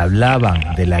que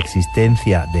hablaban de la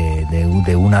existencia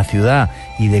de una ciudad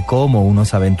y de cómo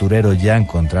unos aventureros ya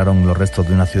encontraron los restos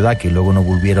de una ciudad que luego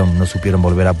no supieron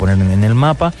volver a poner en el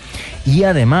mapa. Y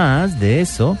además de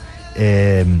eso,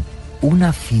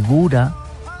 una figura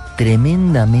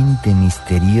tremendamente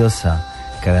misteriosa,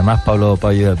 que además Pablo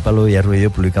Villarrubia y yo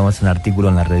publicamos un artículo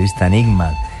en la revista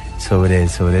Enigma sobre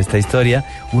esta historia,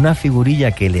 una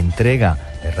figurilla que le entrega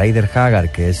Rider Haggard,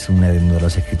 que es uno de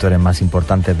los escritores más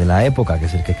importantes de la época, que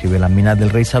es el que escribe Las minas del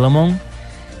rey Salomón,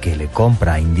 que le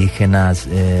compra a indígenas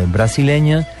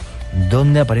brasileños,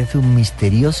 donde aparece un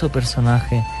misterioso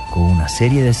personaje con una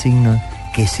serie de signos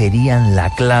que serían la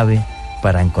clave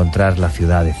para encontrar la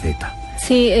ciudad de Zeta.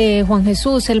 Sí, Juan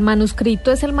Jesús, el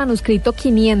manuscrito es el manuscrito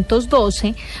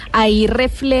 512. Ahí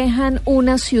reflejan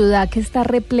una ciudad que está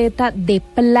repleta de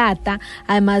plata,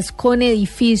 además con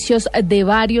edificios de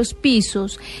varios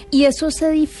pisos, y esos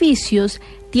edificios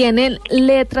tienen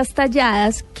letras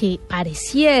talladas que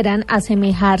parecieran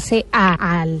asemejarse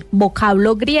al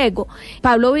vocablo griego.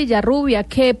 Pablo Villarrubia,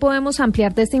 ¿qué podemos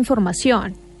ampliar de esta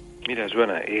información? Mira,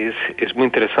 Joana, es muy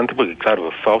interesante porque, claro,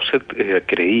 Fawcett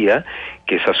creía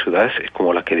que esas ciudades,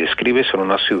 como la que describe, son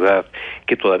una ciudad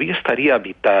que todavía estaría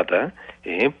habitada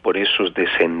por esos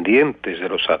descendientes de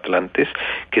los atlantes,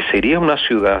 que sería una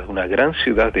ciudad, una gran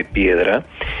ciudad de piedra,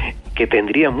 que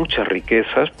tendría muchas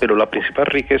riquezas, pero la principal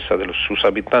riqueza de sus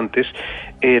habitantes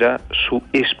era su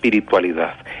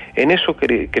espiritualidad. En eso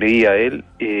creía él,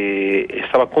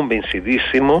 estaba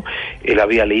convencidísimo. Él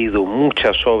había leído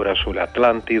muchas obras sobre la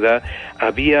Atlántida,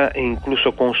 había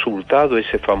incluso consultado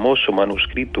ese famoso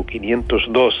manuscrito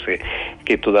 512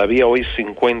 que todavía hoy se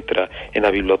encuentra en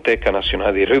la Biblioteca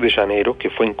Nacional de Río de Janeiro, que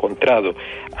fue encontrado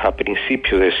a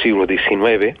principios del siglo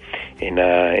XIX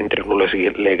entre los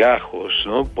legajos,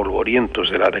 ¿no?,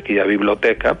 polvorientos de aquella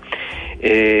biblioteca.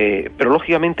 Pero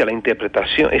lógicamente la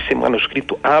interpretación, ese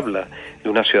manuscrito habla de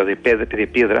una ciudad de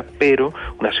piedra, pero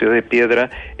una ciudad de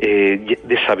piedra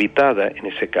deshabitada en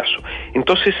ese caso.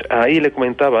 Entonces ahí le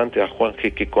comentaba antes a Juan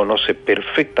que conoce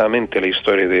perfectamente la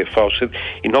historia de Fawcett,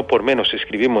 y no por menos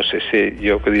escribimos ese,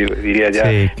 yo diría ya,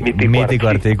 mítico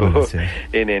artículo sí,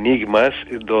 en Enigmas,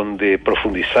 donde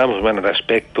profundizamos al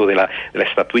respecto de la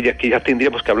estatuilla, que ya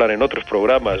tendríamos que hablar en otros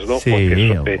programas, ¿no?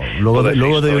 Sí,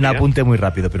 luego doy un apunte muy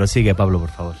rápido, pero sigue, Pablo, por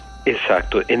favor.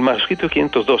 Exacto. El manuscrito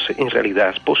 512 en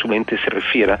realidad posiblemente se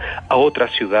refiera a otra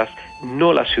ciudad,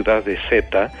 no la ciudad de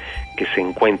Zeta, que se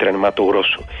encuentra en Mato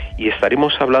Grosso, y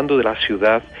estaremos hablando de la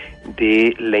ciudad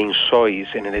de Lençóis,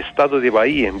 en el estado de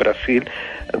Bahía, en Brasil,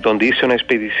 donde hice una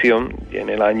expedición en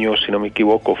el año, si no me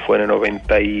equivoco, fue en el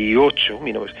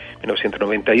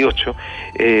 1998,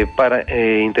 para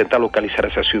intentar localizar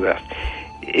esa ciudad.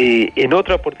 En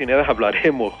otra oportunidad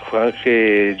hablaremos,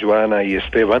 Juanje, Joana y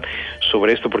Esteban,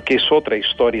 sobre esto, porque es otra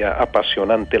historia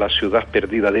apasionante, la ciudad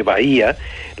perdida de Bahía,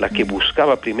 la que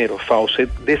buscaba primero Fawcett.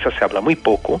 De esa se habla muy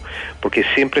poco, porque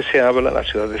siempre se habla de la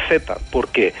ciudad de Zeta. ¿Por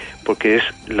qué? Porque es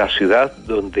la ciudad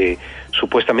donde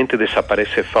supuestamente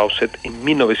desaparece Fawcett en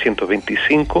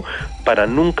 1925 para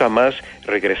nunca más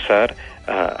regresar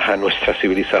a nuestra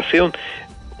civilización.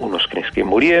 Unos creen que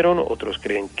murieron, otros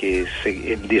creen que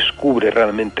él descubre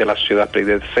realmente la ciudad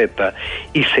perdida de Zeta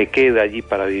y se queda allí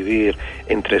para vivir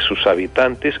entre sus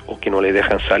habitantes, o que no le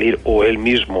dejan salir, o él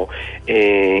mismo,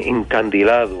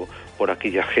 encandilado por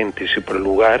aquella gente y por el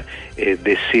lugar,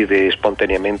 decide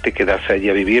espontáneamente quedarse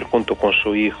allí a vivir junto con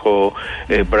su hijo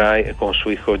Brian, con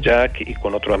su hijo Jack y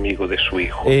con otro amigo de su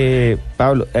hijo.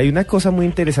 Pablo, hay una cosa muy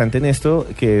interesante en esto,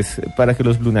 que es para que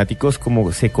los blunáticos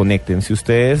como se conecten. Si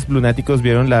ustedes blunáticos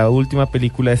vieron la última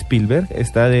película de Spielberg,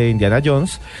 esta de Indiana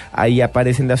Jones, ahí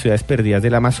aparecen las ciudades perdidas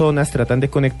del Amazonas, tratan de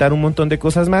conectar un montón de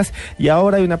cosas más, y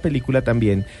ahora hay una película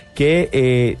también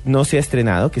que no se ha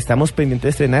estrenado, que estamos pendientes de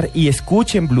estrenar, y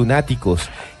escuchen, blunáticos,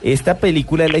 esta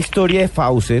película es la historia de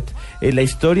Fawcett. La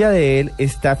historia de él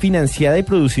está financiada y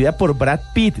producida por Brad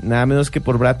Pitt, nada menos que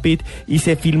por Brad Pitt, y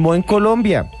se filmó en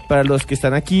Colombia. Para los que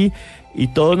están aquí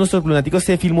y todos nuestros lunáticos,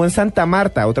 se filmó en Santa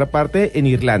Marta, otra parte en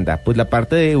Irlanda, pues la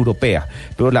parte europea,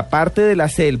 pero la parte de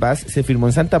las selvas se filmó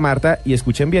en Santa Marta. Y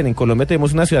escuchen bien, en Colombia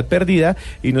tenemos una ciudad perdida,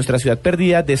 y nuestra ciudad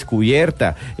perdida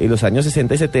descubierta en los años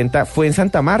 60 y 70 fue en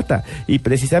Santa Marta, y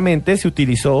precisamente se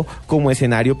utilizó como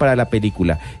escenario para la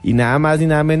película, y nada más ni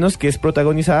nada menos que es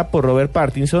protagonizada por Robert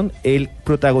Pattinson, el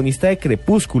protagonista de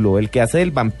Crepúsculo, el que hace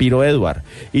del vampiro Edward.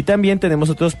 Y también tenemos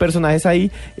otros personajes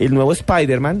ahí. El nuevo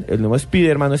Spider-Man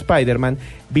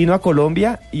vino a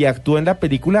Colombia y actuó en la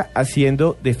película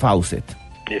haciendo de Fawcett.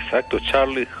 Exacto,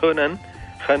 Charlie Hunnam,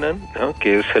 ¿no?,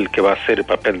 que es el que va a hacer el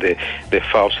papel de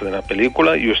Fawcett en la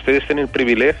película, y ustedes tienen el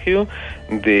privilegio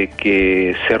de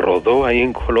que se rodó ahí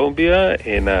en Colombia,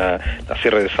 en la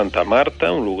Sierra de Santa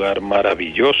Marta, un lugar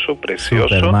maravilloso, precioso.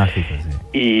 Súper mágico, sí.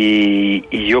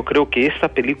 Y yo creo que esta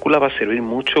película va a servir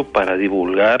mucho para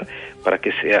divulgar, para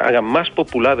que se haga más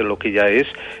popular de lo que ya es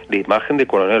la imagen de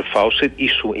Coronel Fawcett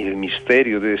y el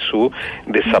misterio de su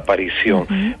desaparición.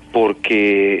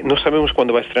 Porque no sabemos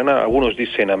cuándo va a estrenar. Algunos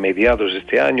dicen a mediados de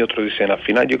este año, otros dicen a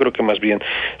final. Yo creo que más bien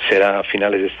será a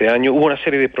finales de este año. Hubo una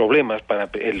serie de problemas para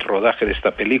el rodaje de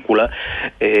esta película.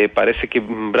 Parece que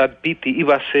Brad Pitt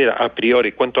iba a ser, a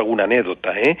priori, cuento alguna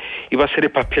anécdota, iba a ser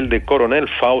el papel de Coronel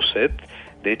Fawcett.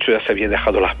 De hecho, ya se había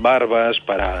dejado las barbas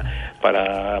para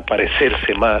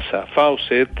parecerse más a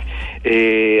Fawcett.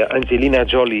 Angelina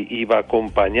Jolie iba a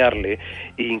acompañarle,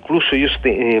 e incluso ellos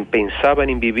pensaban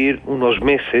en vivir unos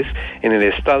meses en el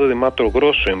estado de Mato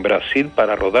Grosso, en Brasil,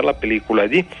 para rodar la película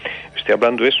allí. Estoy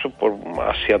hablando de eso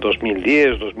hacia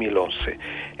 2010, 2011.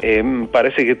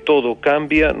 Parece que todo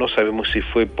cambia. No sabemos si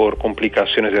fue por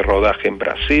complicaciones de rodaje en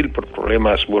Brasil, por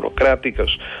problemas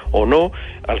burocráticos o no.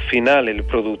 Al final, el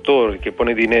productor, el que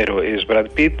pone dinero, es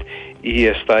Brad Pitt, y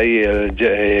está ahí,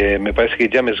 me parece que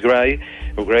James Gray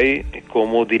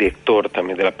como director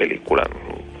también de la película.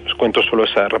 Os cuento solo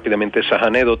rápidamente esas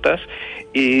anécdotas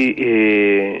y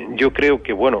yo creo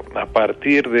que, bueno, a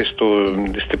partir de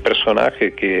este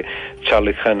personaje que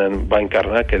Charlie Hunnam va a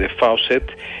encarnar, que de Fawcett,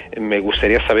 me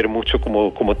gustaría saber mucho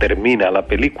cómo termina la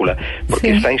película,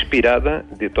 porque está inspirada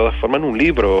de todas formas en un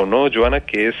libro, ¿no, Joana?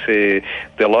 Que es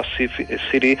The Lost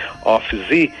City of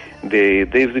Z, de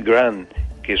David Grant,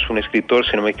 que es un escritor,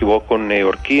 si no me equivoco,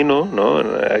 neoyorquino, ¿no?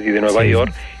 Allí de Nueva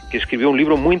York, que escribió un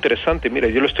libro muy interesante. Mira,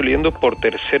 yo lo estoy leyendo por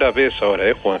tercera vez ahora,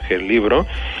 Juanje, el libro,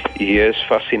 y es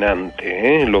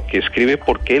fascinante, lo que escribe,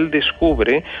 porque él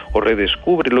descubre o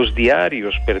redescubre los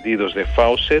diarios perdidos de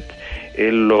Fawcett.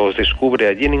 Él los descubre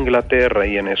allí en Inglaterra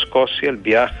y en Escocia. Él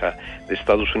viaja de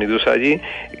Estados Unidos allí,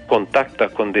 contacta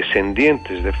con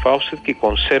descendientes de Fawcett que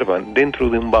conservan dentro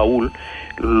de un baúl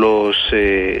los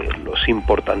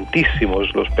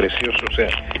importantísimos, los preciosos,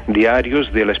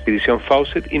 diarios de la expedición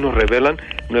Fawcett, y nos revelan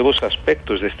nuevos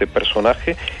aspectos de este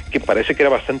personaje que parece que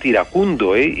era bastante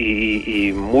iracundo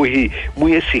y muy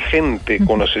exigente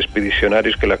con los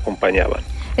expedicionarios que le acompañaban.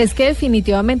 Es que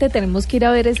definitivamente tenemos que ir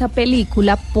a ver esa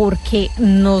película porque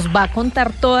nos va a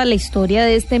contar toda la historia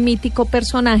de este mítico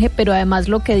personaje, pero además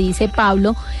lo que dice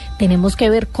Pablo, tenemos que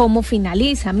ver cómo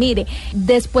finaliza. Mire,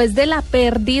 después de la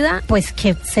pérdida, pues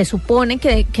que se supone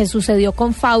que sucedió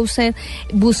con Fawcett,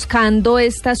 buscando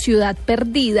esta ciudad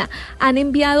perdida, han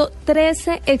enviado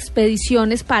 13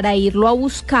 expediciones para irlo a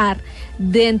buscar,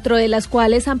 dentro de las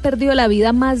cuales han perdido la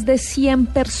vida más de 100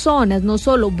 personas, no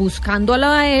solo buscándolo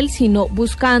a él, sino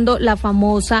buscando la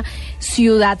famosa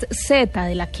ciudad Z,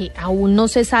 de la que aún no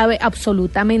se sabe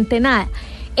absolutamente nada.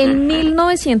 En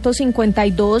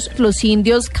 1952, los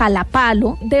indios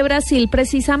Calapalo de Brasil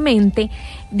precisamente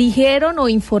dijeron o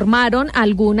informaron a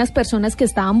algunas personas que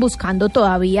estaban buscando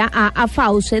todavía a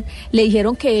Fawcett, le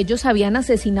dijeron que ellos habían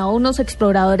asesinado a unos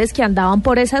exploradores que andaban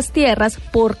por esas tierras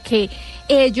porque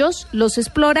ellos, los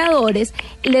exploradores,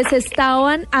 les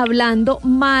estaban hablando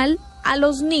mal a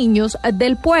los niños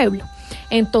del pueblo.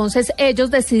 Entonces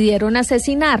ellos decidieron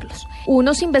asesinarlos.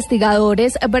 Unos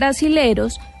investigadores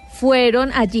brasileros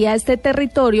fueron allí a este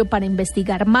territorio para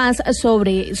investigar más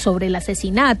sobre el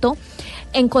asesinato.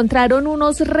 Encontraron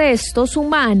unos restos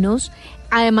humanos,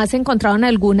 además encontraron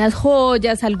algunas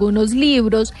joyas, algunos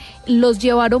libros, los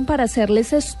llevaron para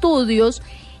hacerles estudios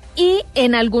y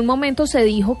en algún momento se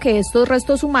dijo que estos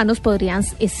restos humanos podrían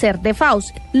ser de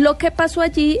Fawcett. Lo que pasó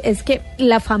allí es que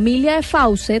la familia de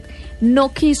Fawcett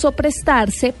no quiso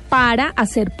prestarse para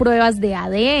hacer pruebas de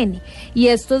ADN y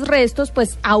estos restos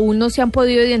pues aún no se han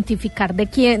podido identificar de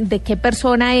qué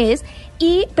persona es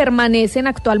y permanecen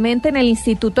actualmente en el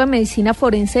Instituto de Medicina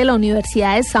Forense de la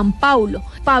Universidad de San Paulo.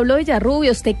 Pablo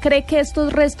Villarrubio, ¿usted cree que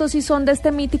estos restos sí son de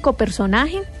este mítico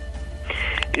personaje?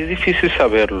 Es difícil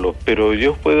saberlo, pero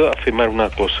yo puedo afirmar una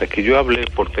cosa, que yo hablé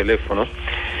por teléfono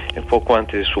un poco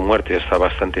antes de su muerte, estaba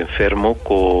bastante enfermo,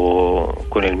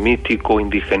 con el mítico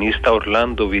indigenista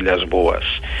Orlando Villas-Boas.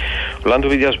 Orlando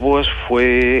Villas-Boas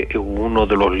fue uno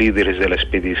de los líderes de la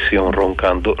expedición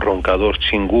Roncador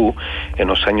Xingu en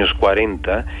los años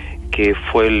 40, que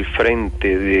fue el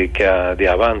frente de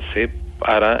avance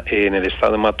en el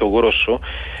estado de Mato Grosso,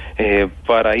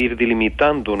 para ir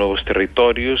delimitando nuevos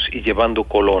territorios y llevando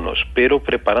colonos, pero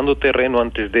preparando terreno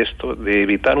antes de esto, de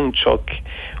evitar un choque,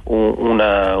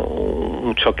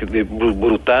 un choque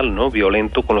brutal, ¿no?,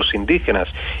 violento con los indígenas,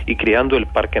 y creando el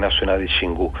Parque Nacional de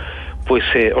Xingu. Pues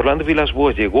Orlando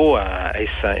Villas-Boas llegó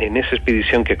en esa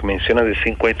expedición que menciona de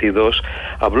 52,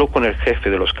 habló con el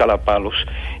jefe de los Calapalos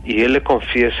y él le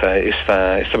confiesa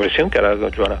esta versión que ahora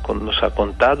Joana nos ha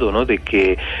contado, ¿no?, de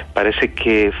que parece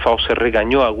que Fawcett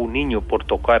regañó a algún niño por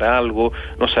tocar algo,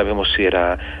 no sabemos si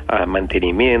era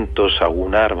mantenimientos,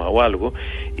 algún arma o algo,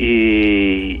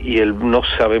 y él, no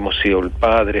sabemos si el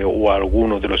padre o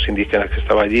alguno de los indígenas que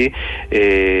estaba allí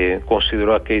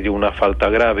consideró aquello una falta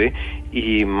grave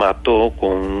y mató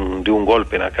de un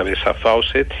golpe en la cabeza a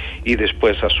Fawcett y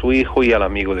después a su hijo y al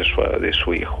amigo de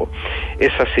su hijo.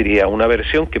 Esa sería una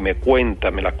versión que me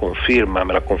la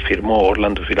confirmó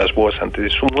Orlando Villas-Boas antes de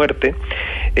su muerte.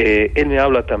 Él me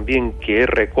habla también que él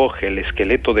recoge el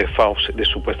esqueleto de Fawcett,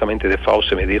 supuestamente de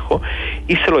Fawcett, me dijo,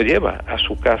 y se lo lleva a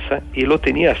su casa y lo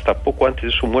tenía hasta poco antes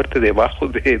de su muerte debajo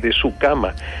de su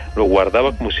cama, lo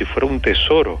guardaba como si fuera un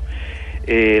tesoro.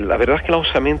 La verdad es que la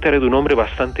osamenta era de un hombre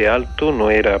bastante alto, no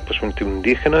era pues un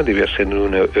indígena, debía ser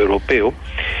un europeo.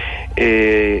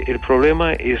 El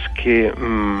problema es que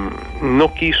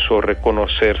no quiso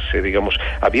reconocerse, digamos,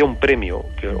 había un premio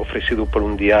ofrecido por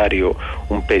un diario,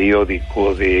 un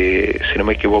periódico si no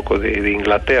me equivoco, de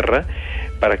Inglaterra,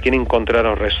 para quien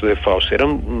encontrara el resto de Fawcett. Era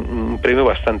un premio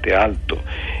bastante alto,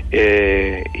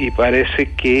 y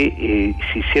parece que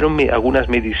se hicieron algunas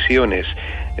mediciones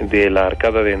de la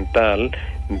arcada dental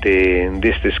de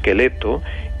este esqueleto,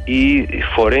 y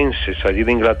forenses allí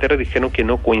de Inglaterra dijeron que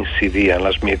no coincidían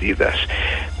las medidas.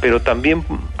 Pero también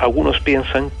algunos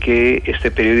piensan que este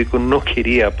periódico no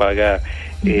quería pagar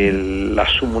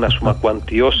una suma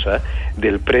cuantiosa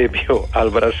del premio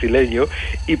al brasileño,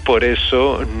 y por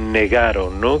eso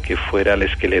negaron, ¿no?, que fuera el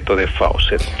esqueleto de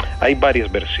Fawcett. Hay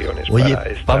varias versiones. Oye, para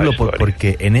esta Pablo, historia.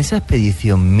 porque en esa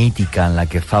expedición mítica en la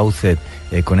que Fawcett,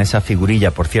 con esa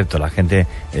figurilla, por cierto, la gente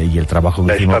y el trabajo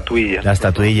que hicimos... La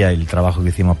estatuilla, el trabajo que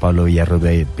hicimos Pablo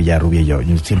Villarrubia y yo.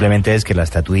 Simplemente es que la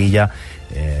estatuilla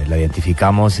la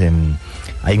identificamos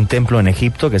Hay un templo en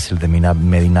Egipto, que es el de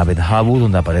Medina Bedhabu,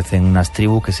 donde aparecen unas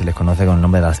tribus que se les conoce con el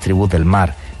nombre de las tribus del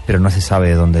mar, pero no se sabe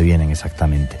de dónde vienen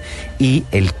exactamente. Y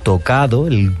el tocado,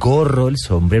 el gorro, el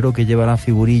sombrero que lleva la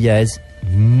figurilla es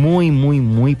muy, muy,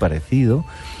 muy parecido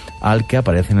al que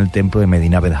aparece en el templo de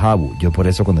Medina Bedhabu. Yo por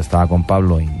eso, cuando estaba con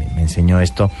Pablo y me enseñó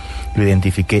esto, lo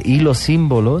identifiqué. Y los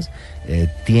símbolos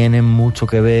tienen mucho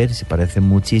que ver, se parecen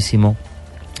muchísimo.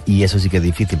 Y eso sí que es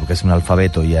difícil, porque es un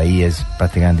alfabeto y ahí es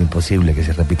prácticamente imposible que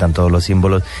se repitan todos los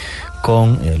símbolos,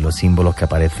 con los símbolos que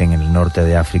aparecen en el norte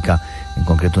de África, en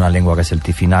concreto una lengua que es el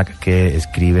Tifinagh, que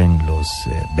escriben los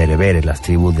bereberes, las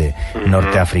tribus de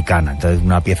norteafricanas. Entonces,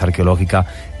 una pieza arqueológica,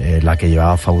 la que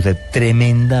llevaba Fawcett,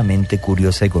 tremendamente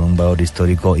curiosa y con un valor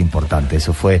histórico importante.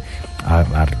 Eso fue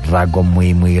a rasgos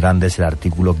muy, muy grandes el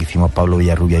artículo que hicimos Pablo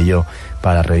Villarrubia y yo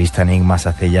para la revista Enigmas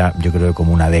hace ya, yo creo,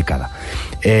 como una década.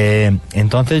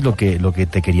 Entonces, lo que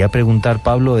te quería preguntar,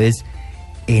 Pablo, es: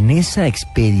 en esa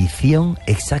expedición,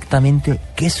 exactamente,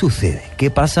 ¿qué sucede?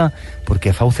 ¿Qué pasa?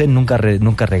 Porque Fawcett nunca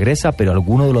regresa, pero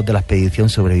alguno de los de la expedición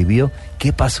sobrevivió.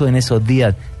 ¿Qué pasó en esos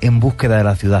días en búsqueda de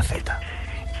la ciudad Z?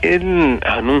 Él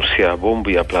anuncia a bombo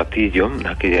y a platillo, en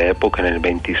aquella época, en el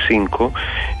 25,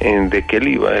 de que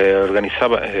él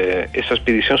organizaba esa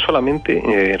expedición solamente,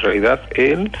 en realidad,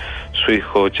 él, su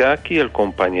hijo Jack y el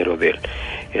compañero de él.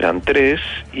 Eran 3,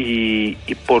 y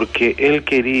porque él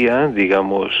quería,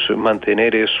 digamos,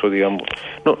 mantener eso, digamos,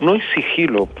 no en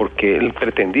sigilo, porque él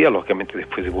pretendía, lógicamente,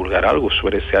 después divulgar algo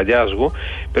sobre ese hallazgo,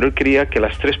 pero él quería que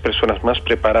las 3 personas más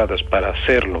preparadas para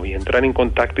hacerlo y entrar en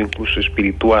contacto incluso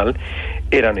espiritual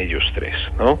eran ellos 3,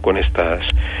 ¿no? Con estos,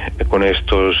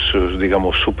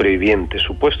 digamos,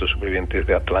 supuestos supervivientes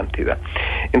de Atlántida.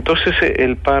 Entonces,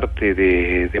 él parte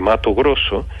de Mato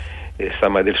Grosso,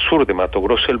 del sur de Mato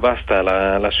Grosso. Él va hasta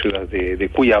la ciudad de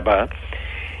Cuiabá,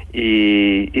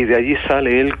 y de allí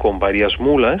sale él con varias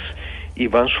mulas, y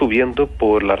van subiendo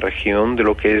por la región de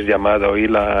lo que es llamada hoy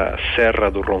la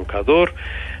Serra do Roncador.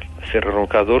 Serra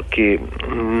Roncador, que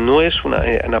no es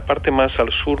en la parte más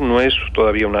al sur no es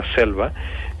todavía una selva,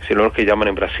 sino lo que llaman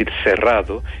en Brasil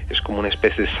cerrado, es como una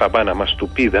especie de sabana más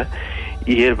tupida,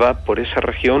 y él va por esa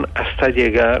región hasta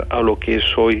llegar a lo que es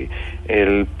hoy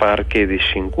el parque de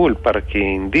Xingu, el parque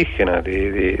indígena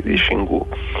de Xingu.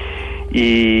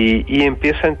 Y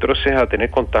empieza entonces a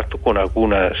tener contacto con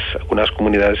algunas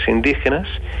comunidades indígenas,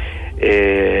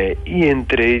 y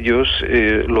entre ellos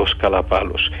los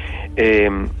calapalos.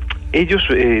 Ellos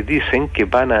dicen que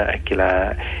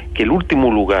que el último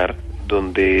lugar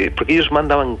porque ellos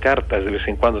mandaban cartas de vez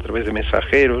en cuando a través de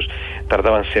mensajeros,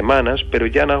 tardaban semanas, pero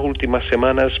ya en las últimas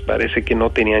semanas parece que no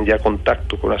tenían ya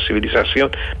contacto con la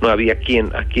civilización, no había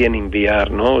a quién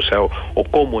enviar, ¿no? O sea, o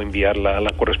cómo enviar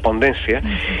la correspondencia,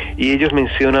 y ellos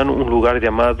mencionan un lugar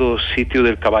llamado Sitio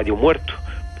del Caballo Muerto,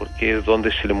 porque es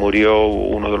donde se le murió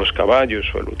uno de los caballos,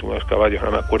 o el último de los caballos,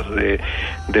 no me acuerdo, de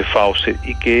Fawcett,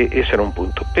 y que ese era un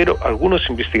punto. Pero algunos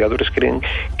investigadores creen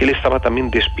que él estaba también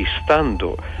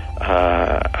despistando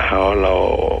a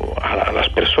las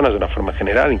personas de una forma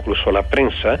general, incluso a la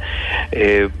prensa,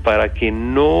 para que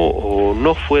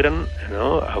no fueran,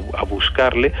 ¿no?, a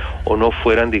buscarle, o no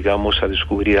fueran, digamos, a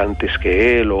descubrir antes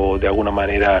que él, o de alguna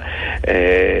manera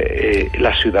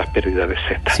la ciudad perdida de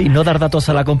Z. Sí, no dar datos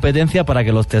a la competencia para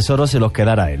que los tesoros se los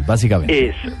quedara él,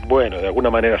 básicamente. Bueno, de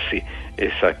alguna manera sí,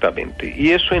 exactamente.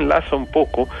 Y eso enlaza un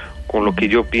poco con lo que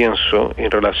yo pienso en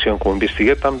relación, como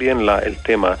investigué también el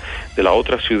tema de la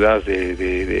otra ciudad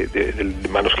del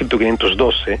manuscrito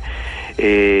 512,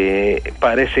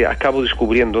 acabo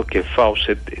descubriendo que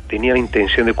Fawcett tenía la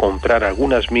intención de comprar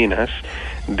algunas minas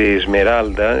de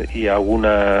esmeralda y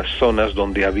algunas zonas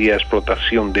donde había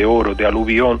explotación de oro, de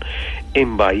aluvión,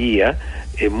 en Bahía,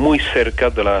 muy cerca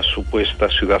de la supuesta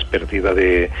ciudad perdida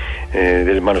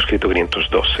del manuscrito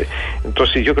 512.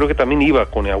 Entonces yo creo que también iba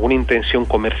con alguna intención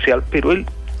comercial, pero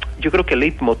yo creo que el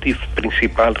leitmotiv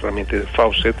principal realmente de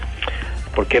Fawcett,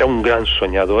 porque era un gran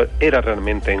soñador, era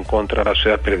realmente en contra de la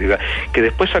ciudad perdida. Que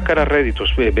después sacara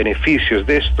réditos, beneficios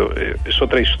de esto, es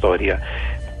otra historia.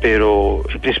 Pero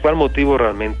el principal motivo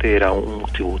realmente era un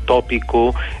motivo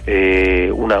utópico,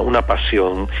 una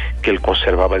pasión que él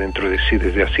conservaba dentro de sí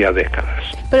desde hacía décadas.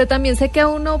 Pero también se queda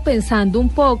uno pensando un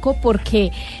poco porque,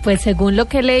 pues según lo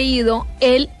que he leído,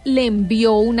 él le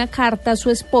envió una carta a su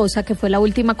esposa, que fue la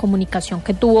última comunicación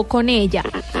que tuvo con ella.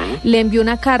 Le envió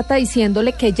una carta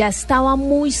diciéndole que ya estaba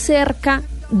muy cerca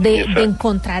de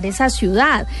encontrar esa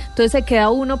ciudad. Entonces se queda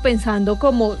uno pensando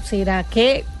como, ¿será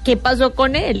que qué pasó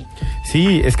con él?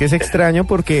 Sí, es que es extraño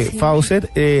porque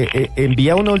Fawcett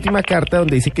envía una última carta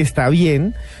donde dice que está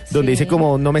bien, donde dice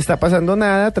como no me está pasando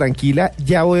nada, tranquila,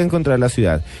 ya voy a encontrar la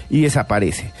ciudad, y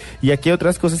desaparece. Y aquí hay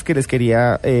otras cosas que les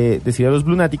quería decir a los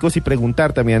blunáticos y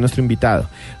preguntar también a nuestro invitado.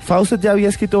 Fawcett ya había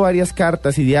escrito varias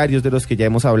cartas y diarios de los que ya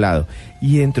hemos hablado,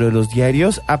 y dentro de los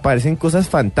diarios aparecen cosas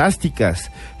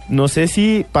fantásticas. No sé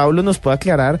si Pablo nos puede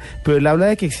aclarar, pero él habla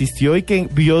de que existió y que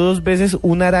vio 2 veces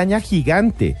una araña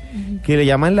gigante, que le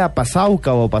llaman la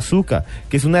pasauca o bazuca,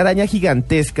 que es una araña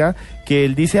gigantesca que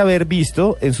él dice haber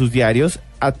visto en sus diarios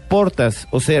a portas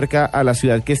o cerca a la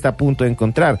ciudad que está a punto de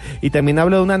encontrar. Y también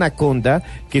habla de una anaconda,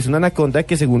 que es una anaconda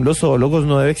que según los zoólogos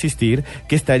no debe existir,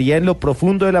 que estaría en lo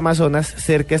profundo del Amazonas,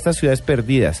 cerca de estas ciudades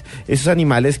perdidas. Esos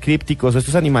animales crípticos,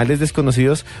 estos animales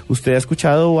desconocidos, ¿usted ha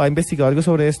escuchado o ha investigado algo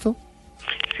sobre esto?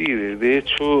 Sí, de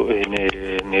hecho,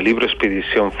 en el libro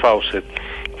Expedición Fawcett,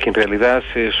 que en realidad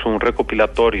es un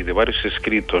recopilatorio de varios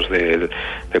escritos del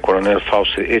coronel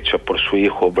Fawcett hecho por su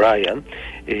hijo Brian,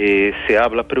 se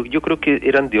habla, pero yo creo que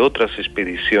eran de otras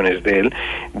expediciones de él,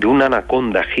 de una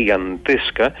anaconda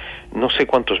gigantesca, no sé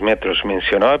cuántos metros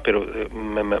mencionaba, pero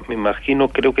me imagino,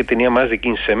 creo que tenía más de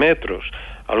 15 metros,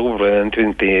 algo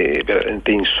verdaderamente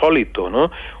insólito, ¿no?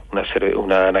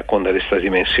 Una anaconda de estas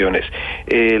dimensiones.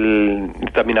 Él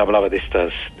también hablaba de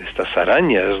estas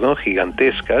arañas, ¿no?,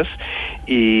 gigantescas,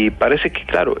 y parece que,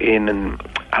 claro, en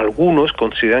algunos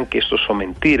consideran que estos son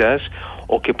mentiras,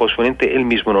 o que posiblemente él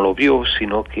mismo no lo vio,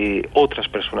 sino que otras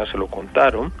personas se lo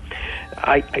contaron.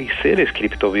 Hay seres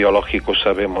criptobiológicos,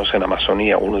 sabemos, en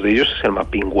Amazonía. Uno de ellos es el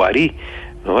mapinguarí,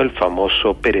 ¿no?, el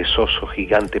famoso perezoso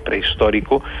gigante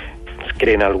prehistórico.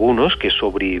 Creen algunos que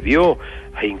sobrevivió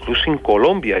incluso en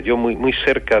Colombia. Yo muy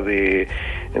cerca de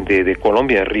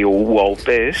Colombia, en Río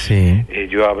Huaupés,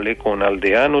 yo hablé con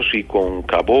aldeanos y con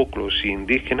caboclos y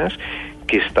indígenas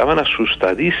que estaban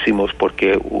asustadísimos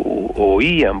porque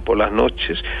oían por las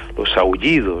noches los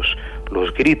aullidos,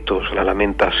 los gritos, las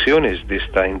lamentaciones de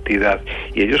esta entidad,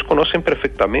 y ellos conocen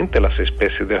perfectamente las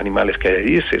especies de animales que hay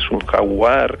allí, si es un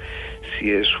jaguar, si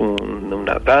es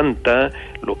una danta,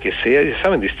 lo que sea, ya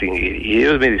saben distinguir. Y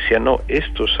ellos me decían, no,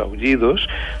 estos aullidos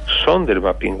son del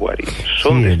mapinguarí,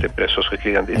 son de este perezoso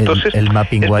gigante. Entonces, el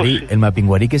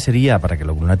mapinguarí, que sería, para que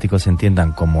los lunáticos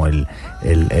entiendan, como el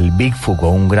Bigfoot o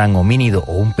un gran homínido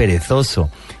o un perezoso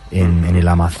en el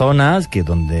Amazonas, que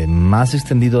donde más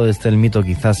extendido está el mito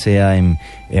quizás sea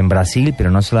en Brasil,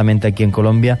 pero no solamente aquí en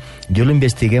Colombia. Yo lo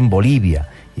investigué en Bolivia.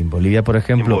 Y en Bolivia, por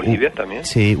ejemplo, ¿en Bolivia también?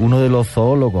 Sí, uno de los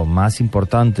zoólogos más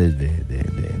importantes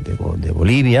de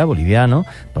Bolivia, boliviano,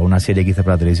 para una serie que hice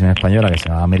para la televisión española que se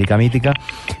llama América Mítica,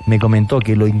 me comentó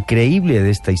que lo increíble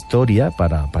de esta historia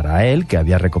para él, que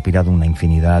había recopilado una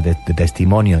infinidad de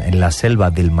testimonios en la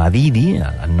selva del Madidi,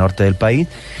 al norte del país,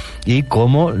 y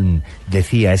como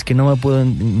decía, es que no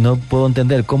puedo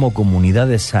entender cómo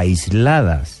comunidades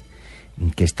aisladas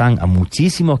que están a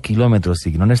muchísimos kilómetros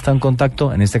y que no están en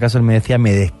contacto, en este caso él me decía,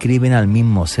 me describen al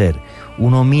mismo ser,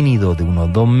 un homínido de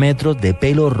unos 2 metros, de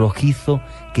pelo rojizo,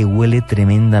 que huele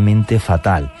tremendamente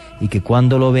fatal, y que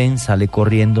cuando lo ven sale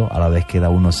corriendo a la vez que da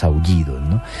unos aullidos,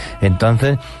 ¿no?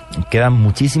 Entonces quedan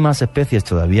muchísimas especies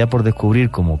todavía por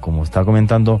descubrir, como está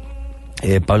comentando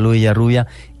Pablo Villarrubia,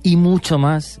 y mucho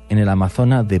más en el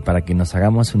Amazonas, para que nos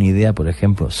hagamos una idea. Por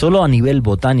ejemplo, solo a nivel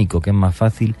botánico, que es más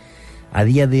fácil, a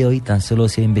día de hoy tan solo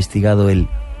se ha investigado el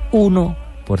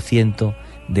 1%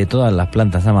 de todas las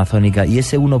plantas amazónicas, y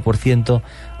ese 1%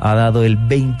 ha dado el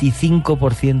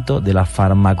 25% de la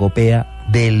farmacopea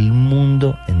del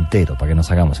mundo entero, para que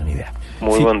nos hagamos una idea.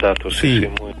 Muy buen dato, sí,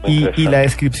 muy y la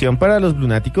descripción para los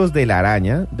lunáticos de la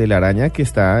araña que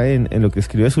está en lo que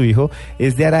escribe su hijo,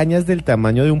 es de arañas del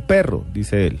tamaño de un perro,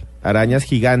 dice él. Arañas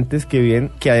gigantes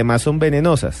que además son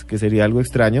venenosas, que sería algo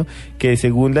extraño, que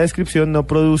según la descripción no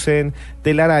producen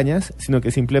telarañas, sino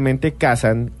que simplemente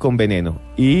cazan con veneno.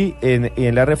 Y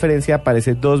en la referencia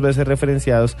aparece 2 veces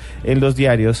referenciados en los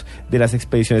diarios de las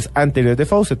expediciones anteriores de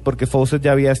Fawcett, porque Fawcett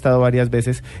ya había estado varias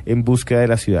veces en búsqueda de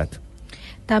la ciudad.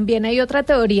 También hay otra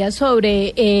teoría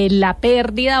sobre la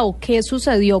pérdida o qué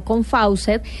sucedió con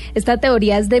Fawcett. Esta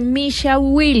teoría es de Misha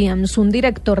Williams, un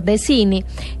director de cine,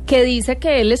 que dice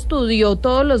que él estudió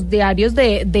todos los diarios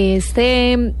de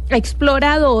este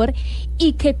explorador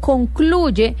y que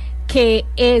concluye que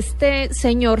este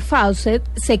señor Fawcett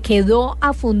se quedó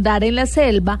a fundar en la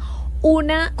selva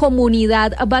una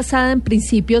comunidad basada en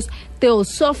principios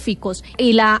teosóficos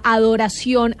y la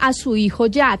adoración a su hijo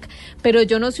Jack. Pero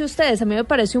yo no sé ustedes, a mí me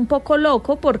parece un poco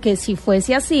loco, porque si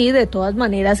fuese así, de todas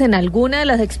maneras, en alguna de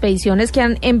las expediciones que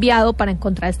han enviado para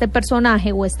encontrar este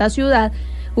personaje o esta ciudad,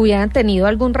 hubieran tenido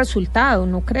algún resultado,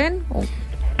 ¿no creen?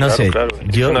 No sé, claro.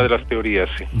 Es una de las teorías,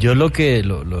 sí. Yo lo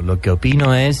que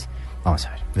opino es, vamos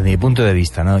a ver, desde mi punto de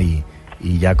vista, ¿no? Y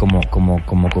ya como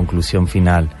conclusión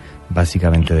final,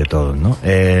 básicamente de todo, ¿no?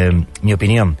 Mi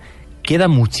opinión, queda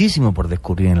muchísimo por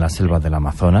descubrir en las selvas del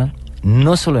Amazonas,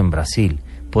 no solo en Brasil,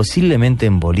 posiblemente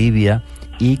en Bolivia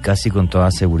y casi con toda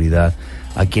seguridad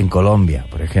aquí en Colombia.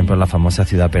 Por ejemplo, la famosa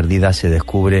ciudad perdida se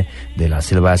descubre de la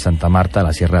selva de Santa Marta,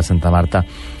 la Sierra de Santa Marta,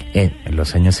 en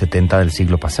los años 70 del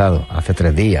siglo pasado, hace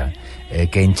 3 días.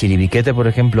 Que en Chiribiquete, por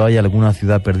ejemplo, hay alguna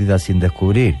ciudad perdida sin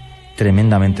descubrir,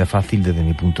 tremendamente fácil desde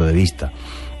mi punto de vista.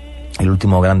 El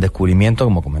último gran descubrimiento,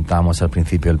 como comentábamos al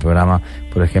principio del programa,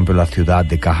 por ejemplo, la ciudad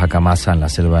de Cajacamasa, en la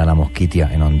selva de la Mosquitia,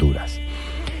 en Honduras.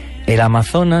 El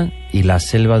Amazonas y las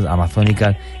selvas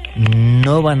amazónicas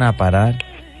no van a parar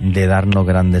de darnos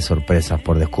grandes sorpresas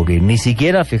por descubrir. Ni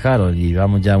siquiera, fijaros, y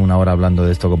llevamos ya 1 hora hablando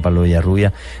de esto con Pablo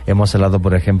Villarrubia, hemos hablado,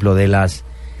 por ejemplo, de las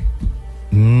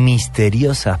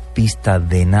misteriosas pistas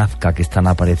de Nazca que están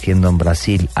apareciendo en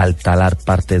Brasil al talar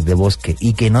partes de bosque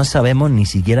y que no sabemos ni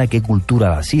siquiera qué cultura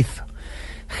las hizo.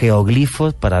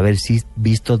 Geoglifos para haber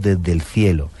vistos desde el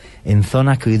cielo, en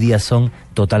zonas que hoy día son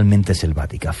totalmente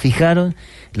selváticas. Fijaros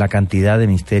la cantidad de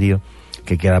misterio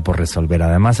que queda por resolver.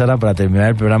 Además, ahora, para terminar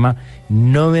el programa,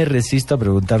 no me resisto a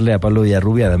preguntarle a Pablo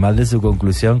Villarrubia, además de su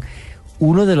conclusión,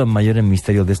 uno de los mayores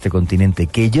misterios de este continente,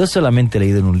 que yo solamente he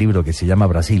leído en un libro que se llama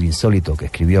Brasil Insólito, que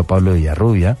escribió Pablo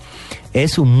Villarrubia,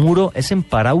 es un muro, es en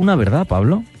Paraúna, ¿verdad,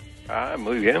 Pablo? Ah,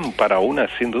 muy bien, Paraúna,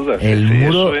 sin duda. El sí,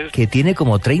 muro que tiene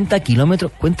como 30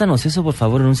 kilómetros. Cuéntanos eso, por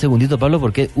favor, en un segundito, Pablo,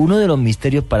 porque es uno de los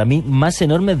misterios para mí más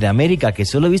enormes de América, que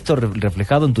solo he visto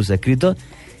reflejado en tus escritos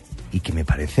y que me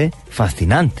parece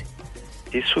fascinante.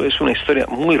 Eso es una historia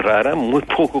muy rara, muy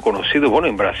poco conocido. Bueno,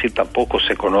 en Brasil tampoco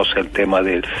se conoce el tema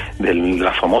de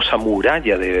la famosa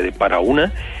muralla de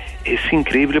Paraúna. Es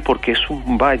increíble porque es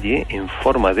un valle en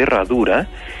forma de herradura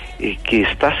que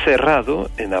está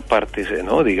cerrado en la parte,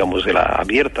 ¿no?, digamos, de la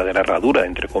abierta de la herradura,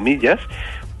 entre comillas,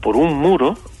 por un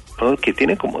muro, ¿no?, que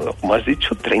tiene, como has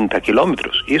dicho, 30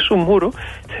 kilómetros. Y es un muro,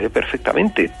 se ve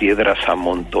perfectamente, piedras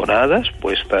amontonadas,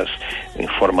 puestas en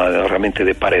forma realmente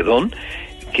de paredón,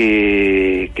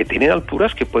 que tienen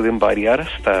alturas que pueden variar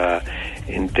hasta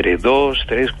entre 2,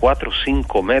 3, 4,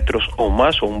 5 metros o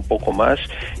más, o un poco más,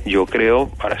 yo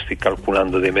creo, ahora estoy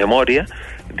calculando de memoria,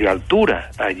 de altura,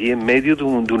 allí en medio de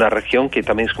una región que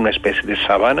también es una especie de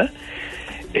sabana,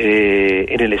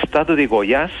 en el estado de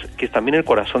Goiás, que es también el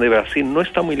corazón de Brasil, no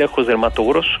está muy lejos del Mato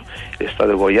Grosso. El estado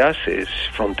de Goiás es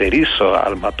fronterizo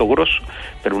al Mato Grosso,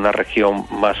 pero una región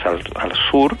más al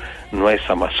sur, no es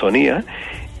Amazonía,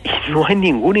 y no hay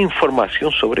ninguna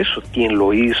información sobre eso, quién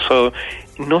lo hizo,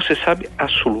 no se sabe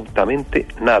absolutamente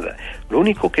nada. Lo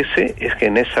único que sé es que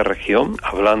en esa región,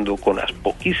 hablando con las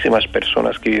poquísimas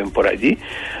personas que viven por allí,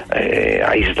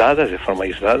 aisladas, de forma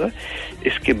aislada,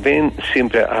 es que ven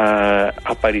siempre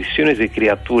apariciones de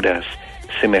criaturas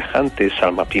semejantes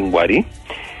al mapinguari,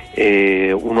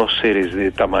 unos seres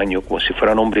de tamaño como si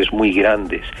fueran hombres muy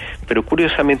grandes, pero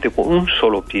curiosamente con un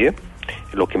solo pie,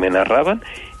 lo que me narraban,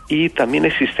 y también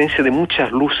existencia de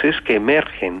muchas luces que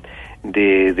emergen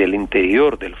del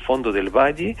interior, del fondo del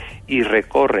valle, y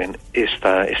recorren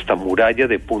esta muralla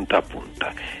de punta a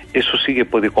punta. Eso sí que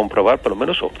puede comprobar, por lo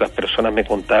menos otras personas me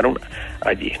contaron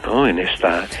allí, ¿no?,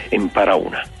 en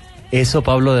Paraúna. Eso,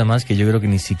 Pablo, además, que yo creo que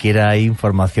ni siquiera hay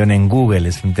información en Google,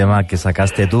 es un tema que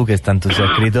sacaste tú, que está en tus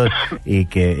escritos, y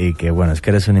que bueno, es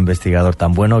que eres un investigador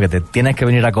tan bueno que te tienes que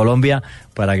venir a Colombia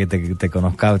para que te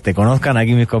conozcan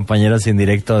aquí mis compañeros en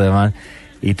directo, además,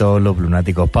 y todos los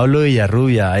lunáticos. Pablo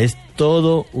Villarrubia, es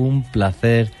todo un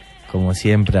placer, como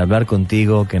siempre, hablar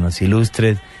contigo, que nos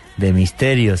ilustres de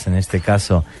misterios, en este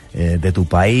caso, de tu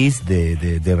país,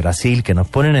 de Brasil, que nos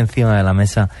ponen encima de la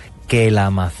mesa que el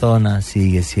Amazonas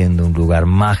sigue siendo un lugar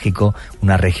mágico,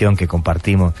 una región que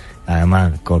compartimos,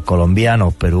 además, con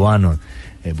colombianos, peruanos,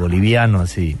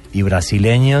 bolivianos y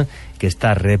brasileños, que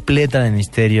está repleta de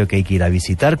misterio, que hay que ir a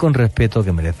visitar con respeto,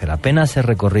 que merece la pena ser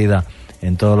recorrida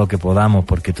en todo lo que podamos,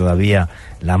 porque todavía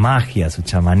la magia, su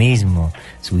chamanismo,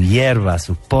 su hierba,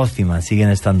 sus pócimas siguen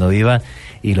estando vivas.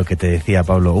 Y lo que te decía,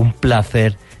 Pablo, un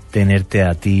placer tenerte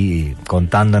a ti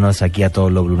contándonos aquí a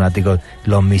todos los lunáticos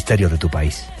los misterios de tu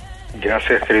país.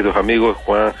 Gracias, queridos amigos,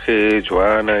 Juanje,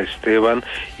 Joana, Esteban,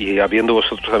 y habiendo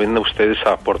ustedes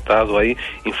aportado ahí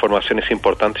informaciones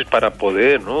importantes para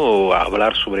poder, ¿no?,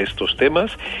 hablar sobre estos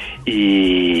temas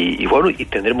y bueno, y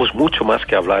tendremos mucho más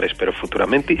que hablar, espero,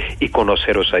 futuramente, y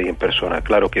conoceros ahí en persona.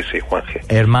 Claro que sí, Juanje.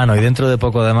 Hermano, y dentro de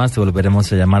poco además te volveremos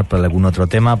a llamar para algún otro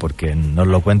tema, porque nos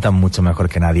lo cuentan mucho mejor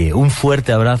que nadie. Un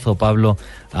fuerte abrazo, Pablo,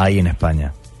 ahí en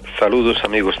España. Saludos,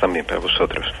 amigos, también para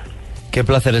vosotros. Qué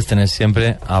placer es tener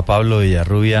siempre a Pablo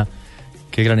Villarrubia,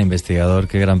 qué gran investigador,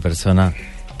 qué gran persona,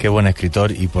 qué buen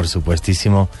escritor, y por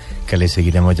supuestísimo que le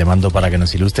seguiremos llamando para que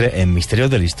nos ilustre en misterios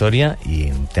de la historia y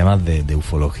en temas de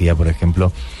ufología, por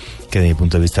ejemplo, que desde mi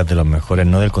punto de vista es de los mejores,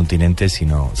 no del continente,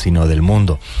 sino del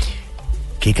mundo.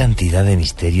 Qué cantidad de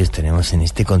misterios tenemos en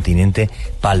este continente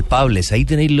palpables. Ahí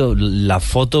tenéis la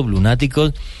foto,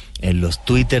 lunáticos, en los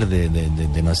Twitter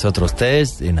de nosotros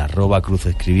tres, en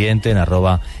 @cruzescribiente, en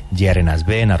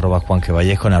 @yarenasb, en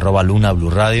 @juangevallejo, en @Luna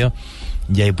BLU Radio.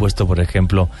 Ya he puesto, por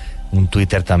ejemplo, un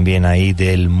Twitter también ahí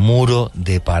del muro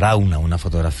de Parauna, una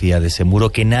fotografía de ese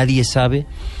muro que nadie sabe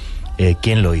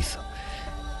quién lo hizo.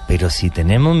 Pero si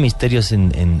tenemos misterios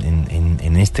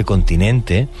en este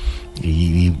continente,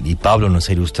 y Pablo nos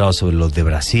ha ilustrado sobre los de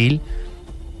Brasil,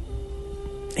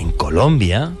 en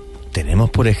Colombia tenemos,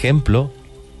 por ejemplo,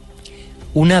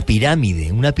 una pirámide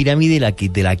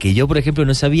de la que yo, por ejemplo,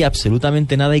 no sabía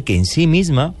absolutamente nada y que en sí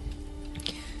misma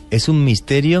es un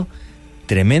misterio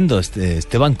tremendo,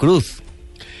 Esteban Cruz.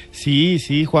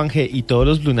 Sí, Juanje, y todos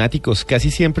los lunáticos, casi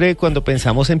siempre cuando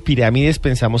pensamos en pirámides,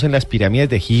 pensamos en las pirámides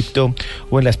de Egipto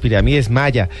o en las pirámides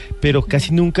maya, pero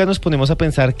casi nunca nos ponemos a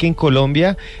pensar que en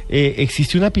Colombia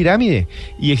existe una pirámide,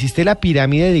 y existe la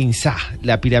pirámide de Insá,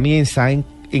 la pirámide de Insá en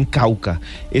Cauca.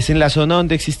 Es en la zona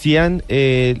donde existen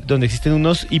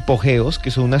unos hipogeos,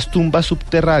 que son unas tumbas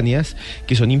subterráneas,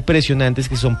 que son impresionantes,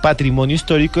 que son patrimonio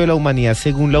histórico de la humanidad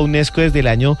según la UNESCO desde el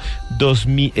año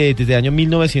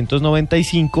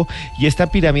 1995, y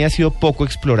esta pirámide ha sido poco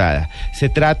explorada. Se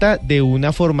trata de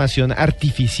una formación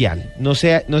artificial. No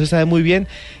se sabe muy bien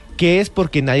qué es,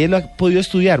 porque nadie lo ha podido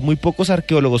estudiar. Muy pocos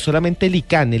arqueólogos, solamente el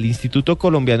ICANN, el Instituto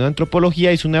Colombiano de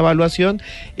Antropología, hizo una evaluación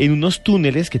en unos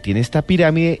túneles que tiene esta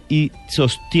pirámide y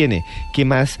sostiene que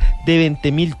más de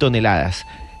 20.000 toneladas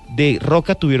de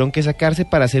roca tuvieron que sacarse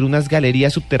para hacer unas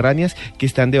galerías subterráneas que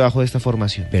están debajo de esta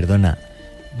formación. Perdona,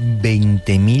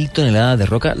 20.000 toneladas de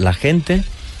roca. La gente,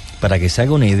 para que se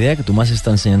haga una idea, que tú me has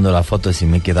estado enseñando la foto, y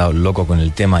me he quedado loco con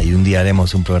el tema, y un día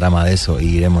haremos un programa de eso y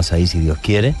iremos ahí si Dios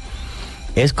quiere.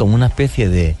 Es como una especie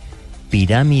de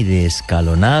pirámide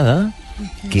escalonada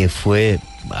que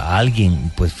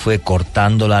alguien fue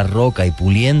cortando la roca y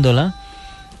puliéndola,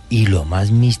 y lo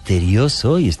más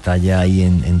misterioso, y está ya ahí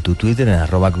en tu Twitter, en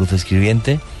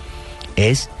 @cruzescribiente,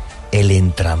 es el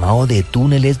entramado de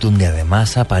túneles donde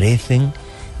además aparecen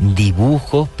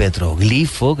dibujos,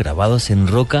 petroglifos grabados en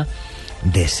roca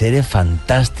de seres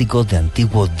fantásticos, de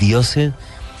antiguos dioses.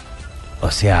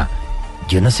 O sea,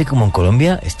 yo no sé cómo en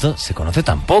Colombia esto se conoce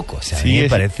tan poco. O sea, sí, a mí me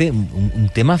parece un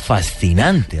tema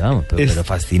fascinante, vamos, pero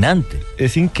fascinante.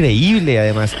 Es increíble,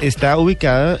 además. Está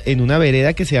ubicada en una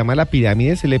vereda que se llama La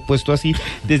Pirámide, se le ha puesto así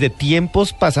desde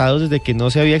tiempos pasados, desde que no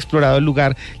se había explorado el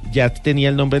lugar, ya tenía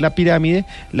el nombre de La Pirámide,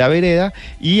 la vereda,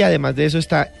 y además de eso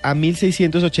está a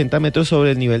 1.680 metros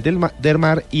sobre el nivel del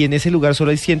mar, y en ese lugar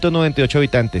solo hay 198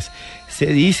 habitantes. Se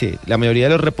dice, la mayoría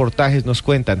de los reportajes nos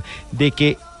cuentan, de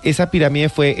que esa pirámide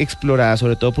fue explorada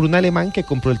sobre todo por un alemán que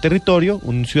compró el territorio,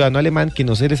 un ciudadano alemán que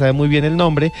no se le sabe muy bien el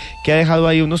nombre, que ha dejado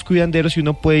ahí unos cuidanderos, y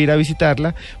uno puede ir a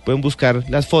visitarla. Pueden buscar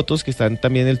las fotos que están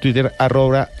también en el Twitter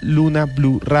 @Luna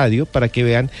BLU Radio, para que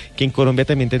vean que en Colombia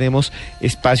también tenemos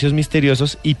espacios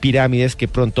misteriosos y pirámides, que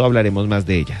pronto hablaremos más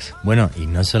de ellas. Bueno, y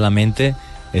no solamente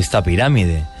esta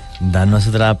pirámide, danos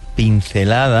otra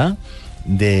pincelada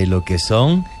de lo que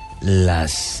son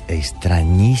las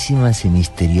extrañísimas y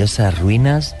misteriosas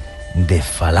ruinas de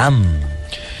Falam.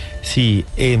 Sí,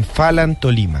 en Falan,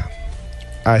 Tolima,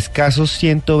 a escasos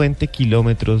 120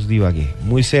 kilómetros de Ibagué,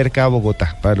 muy cerca a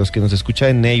Bogotá, para los que nos escuchan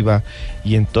en Neiva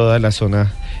y en toda la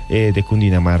zona de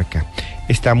Cundinamarca.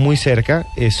 Está muy cerca,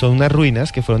 son unas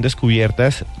ruinas que fueron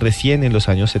descubiertas recién en los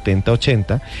años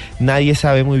 70-80. Nadie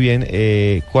sabe muy bien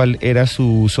cuál era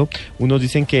su uso. Unos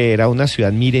dicen que era una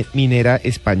ciudad minera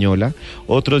española,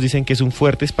 otros dicen que es un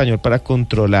fuerte español para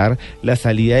controlar la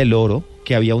salida del oro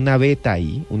que había una veta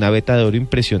ahí, una veta de oro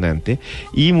impresionante,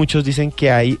 y muchos dicen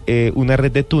que hay una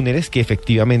red de túneles que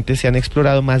efectivamente se han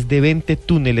explorado, más de 20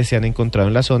 túneles se han encontrado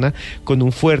en la zona con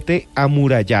un fuerte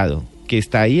amurallado que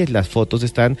está ahí. Las fotos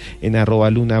están en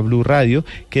 @Luna BLU Radio,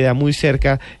 queda muy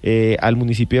cerca al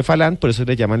municipio de Falan, por eso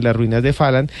le llaman las ruinas de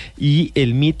Falan, y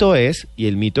el mito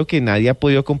que nadie ha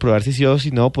podido comprobar si sí o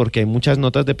si no, porque hay muchas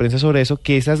notas de prensa sobre eso,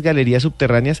 que esas galerías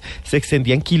subterráneas se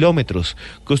extendían kilómetros,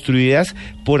 construidas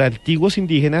por antiguos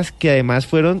indígenas que además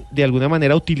fueron de alguna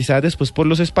manera utilizadas después por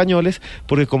los españoles,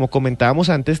 porque como comentábamos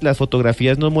antes, las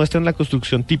fotografías nos muestran la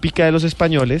construcción típica de los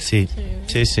españoles. Sí.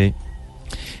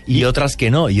 Y otras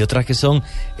que no, y otras que son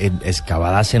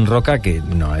excavadas en roca, que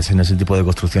no, ese no es el tipo de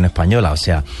construcción española. O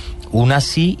sea, unas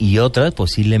sí y otras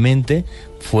posiblemente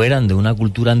fueran de una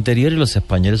cultura anterior y los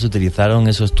españoles utilizaron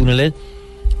esos túneles.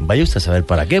 Vaya usted a saber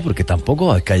para qué, porque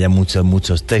tampoco es que haya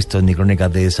muchos textos ni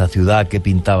crónicas de esa ciudad que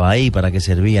pintaba ahí, para qué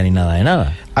servía, ni nada de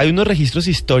nada. Hay unos registros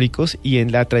históricos y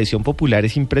en la tradición popular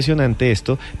es impresionante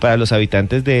esto. Para los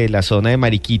habitantes de la zona de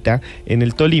Mariquita, en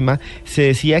el Tolima, se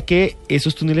decía que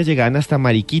esos túneles llegaban hasta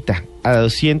Mariquita, a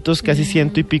 200, casi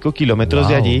 100 y pico kilómetros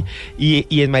de allí,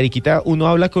 y en Mariquita uno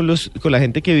habla con la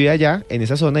gente que vive allá, en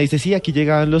esa zona, y dice, sí, aquí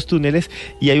llegaban los túneles,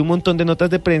 y hay un montón de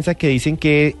notas de prensa que dicen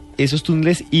que esos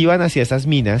túneles iban hacia esas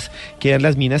minas, que eran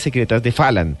las minas secretas de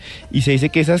Falan, y se dice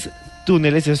que esas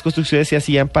túneles, esas construcciones se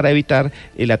hacían para evitar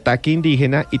el ataque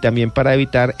indígena y también para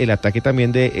evitar el ataque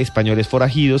también de españoles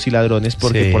forajidos y ladrones,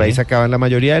 porque por ahí sacaban la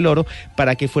mayoría del oro,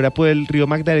 para que fuera por el río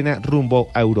Magdalena rumbo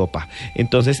a Europa.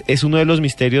 Entonces es uno de los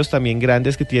misterios también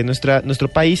grandes que tiene nuestro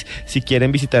país. Si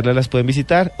quieren visitarlas, las pueden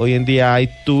visitar. Hoy en día hay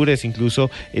tours incluso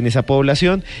en esa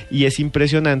población, y es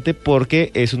impresionante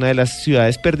porque es una de las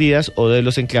ciudades perdidas o de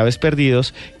los enclaves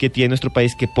perdidos que tiene nuestro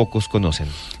país que pocos conocen.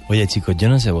 Oye, chicos, yo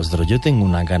no sé vosotros, yo tengo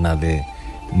una gana de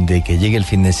que llegue el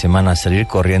fin de semana, salir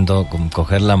corriendo,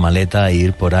 coger la maleta e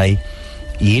ir por ahí.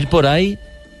 Y ir por ahí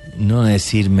no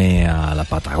es irme a la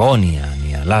Patagonia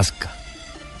ni a Alaska.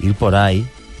 Ir por ahí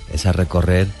es a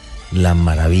recorrer las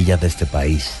maravillas de este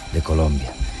país, de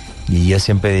Colombia. Y yo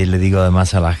siempre le digo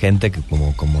además a la gente que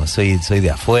como soy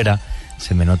de afuera,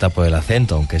 se me nota por el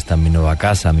acento, aunque está en mi nueva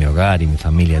casa, mi hogar y mi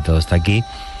familia, todo está aquí,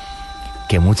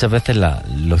 que muchas veces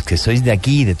los que sois de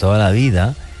aquí de toda la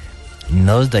vida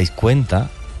no os dais cuenta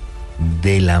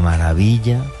de la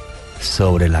maravilla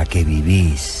sobre la que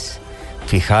vivís.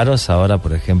 Fijaros ahora,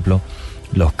 por ejemplo,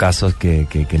 los casos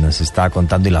que nos está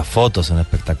contando, y las fotos son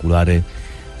espectaculares,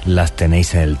 las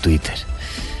tenéis en el Twitter.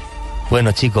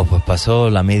 Bueno, chicos, pues pasó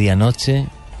la medianoche,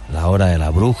 la hora de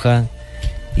la bruja,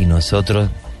 y nosotros,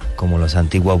 como los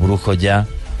antiguos brujos ya,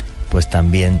 pues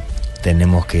también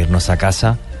tenemos que irnos a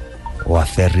casa o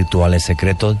hacer rituales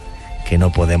secretos que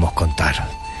no podemos contar.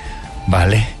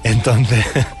 Vale, entonces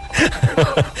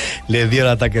les dio el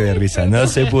ataque de risa, no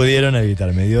se pudieron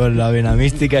evitar, me dio la vena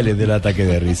mística y les dio el ataque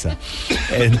de risa.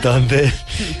 Entonces,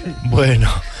 bueno,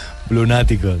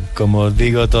 lunáticos, como os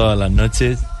digo todas las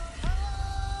noches,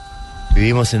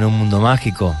 vivimos en un mundo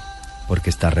mágico porque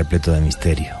está repleto de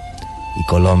misterio, y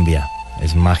Colombia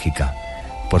es mágica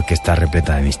porque está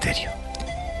repleta de misterio.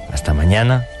 Hasta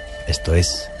mañana, esto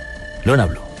es Luna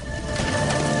BLU.